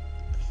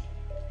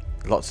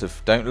 Lots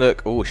of don't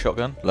look. Oh,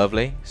 shotgun,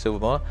 lovely. Silver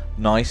bar,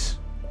 nice.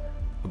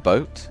 A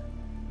boat.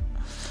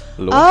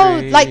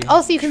 Laundry, like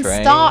also you can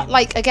start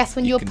like I guess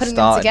when you're putting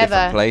them together.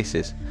 Different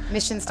places.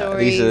 Mission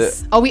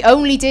stories. We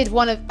only did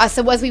one of.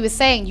 So as we were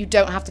saying, you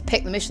don't have to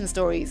pick the mission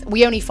stories.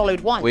 We only followed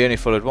one. We only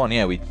followed one.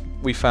 Yeah,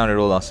 we found it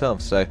all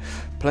ourselves. So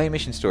play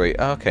mission story.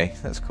 Oh, okay,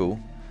 that's cool.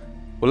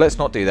 Well, let's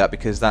not do that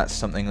because that's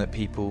something that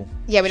people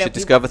should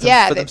discover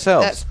for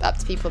themselves. That's up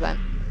to people then.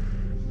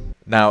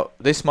 Now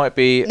this might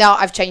be. No,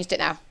 I've changed it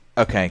now.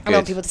 Okay, good. I don't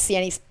want people to see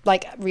any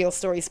like real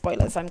story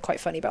spoilers. I'm quite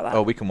funny about that.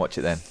 Oh, we can watch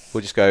it then.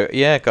 We'll just go.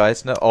 Yeah,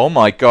 guys. No. Oh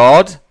my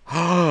God.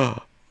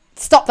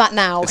 Stop that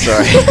now.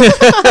 Sorry.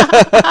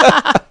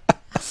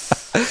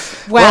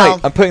 Well,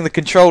 right, I'm putting the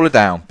controller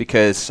down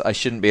because I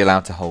shouldn't be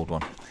allowed to hold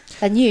one.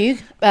 A new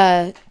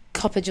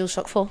copper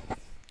DualShock 4.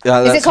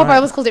 Is it copper? Right. I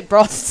always called it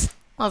bronze.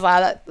 I was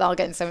like, I'll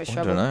get in so much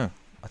trouble. I don't know.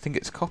 I think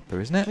it's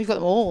copper, isn't it? We've got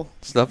them all.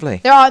 It's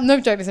lovely. There are no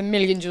joke. There's a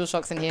million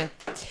DualShocks in here.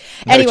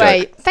 No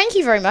anyway, joke. Thank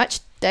you very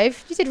much,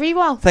 Dave. You did really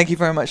well. Thank you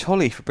very much,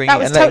 Holly, for bringing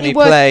it and letting me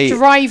worth play.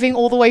 Driving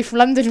all the way from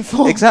London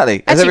for.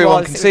 Exactly. As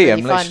everyone can see,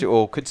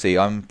 really could see,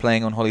 I'm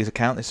playing on Holly's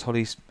account. This is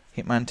Holly's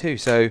Hitman 2,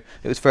 so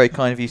it was very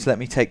kind of you to let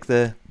me take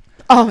the.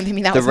 Oh, I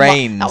mean,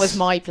 that was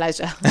my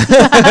pleasure.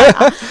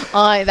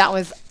 That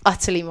was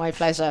utterly my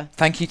pleasure.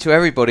 Thank you to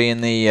everybody in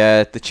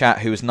the chat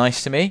who was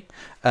nice to me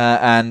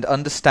and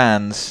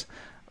understands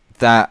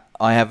that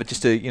I have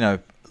just a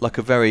like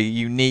a very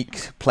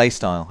unique play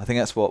style. I think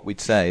that's what we'd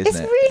say,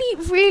 isn't it?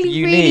 It's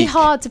really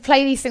hard to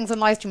play these things on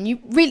live stream.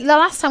 The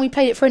last time we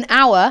played it for an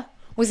hour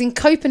was in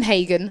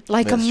Copenhagen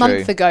like a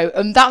month ago,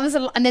 and that was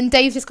and then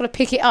Dave's just got to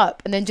pick it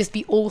up and then just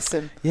be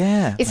awesome.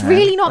 Yeah, it's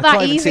really not that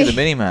easy. I can't even see the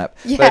mini map.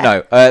 Yeah. But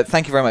no,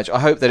 thank you very much. I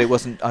hope that I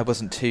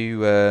wasn't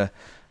too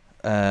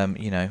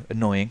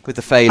annoying with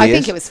the failures. I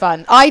think it was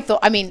fun.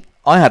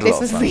 I had a lot of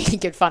fun. This was really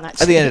good fun,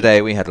 actually. At the end of the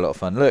day, we had a lot of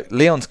fun. Look,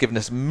 Leon's given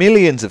us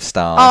millions of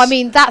stars. Oh, I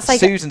mean, that's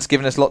like Susan's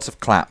given us lots of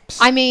claps.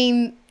 I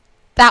mean,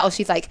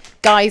 she's like,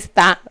 guys,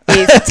 that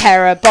is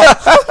terrible.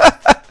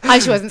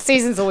 And she wasn't.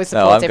 Susan's always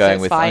supportive.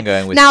 I'm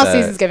going with. Now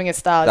Susan's giving us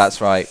stars.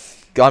 That's right.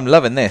 I'm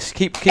loving this.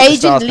 Keep the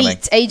stars coming.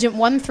 Agent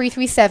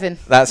 1337.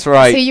 That's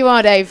right. That's who you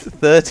are, Dave.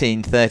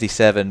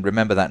 1337.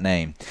 Remember that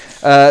name.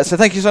 So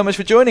thank you so much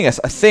for joining us.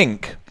 I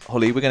think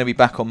Holly, we're going to be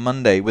back on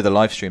Monday with a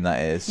live stream,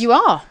 that is. You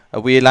are. Are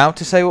we allowed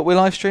to say what we're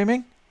live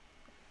streaming?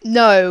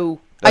 No.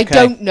 Okay. I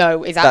don't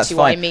know is actually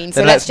what I mean.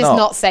 So let's just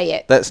not say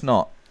it. Let's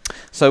not.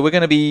 So we're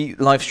going to be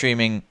live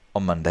streaming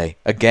on Monday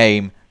a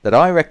game that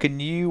I reckon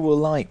you will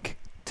like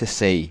to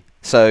see.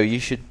 So you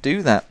should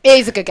do that. It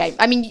is a good game.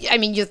 I mean,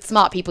 you're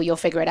smart people. You'll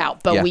figure it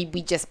out. But we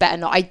just better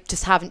not. I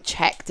just haven't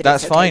checked.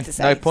 That's it's fine. Okay to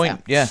say, no point.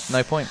 So. Yeah,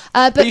 no point.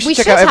 But you should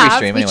check out every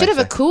stream anyway, we should have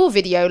a cool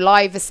video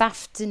live this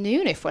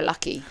afternoon if we're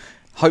lucky.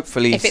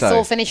 Hopefully if it's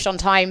all finished on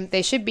time,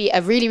 there should be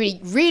a really, really,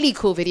 really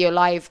cool video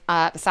live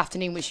this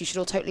afternoon, which you should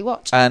all totally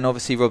watch. And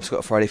obviously, Rob's got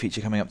a Friday feature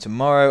coming up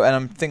tomorrow, and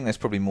I'm thinking there's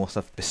probably more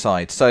stuff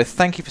besides. So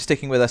thank you for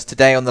sticking with us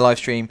today on the live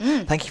stream.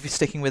 Thank you for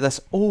sticking with us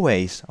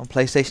always on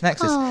PlayStation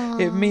Access. Aww.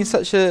 It means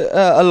such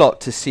a lot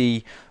to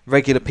see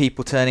regular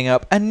people turning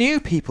up and new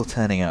people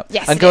turning up.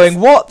 Yes, and going,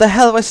 what the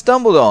hell have I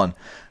stumbled on?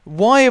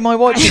 Why am I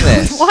watching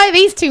this? Why are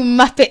these two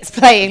Muppets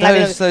playing?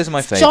 Those are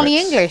my favourites. Johnny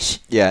English.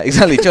 Yeah,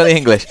 exactly, Johnny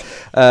English.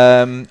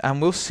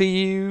 And we'll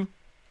see you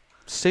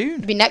soon.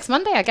 It'll be next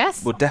Monday, I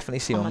guess. We'll definitely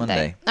see you on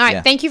Monday. All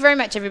right, thank you very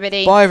much,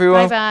 everybody. Bye,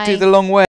 everyone. Bye-bye. Do the long way.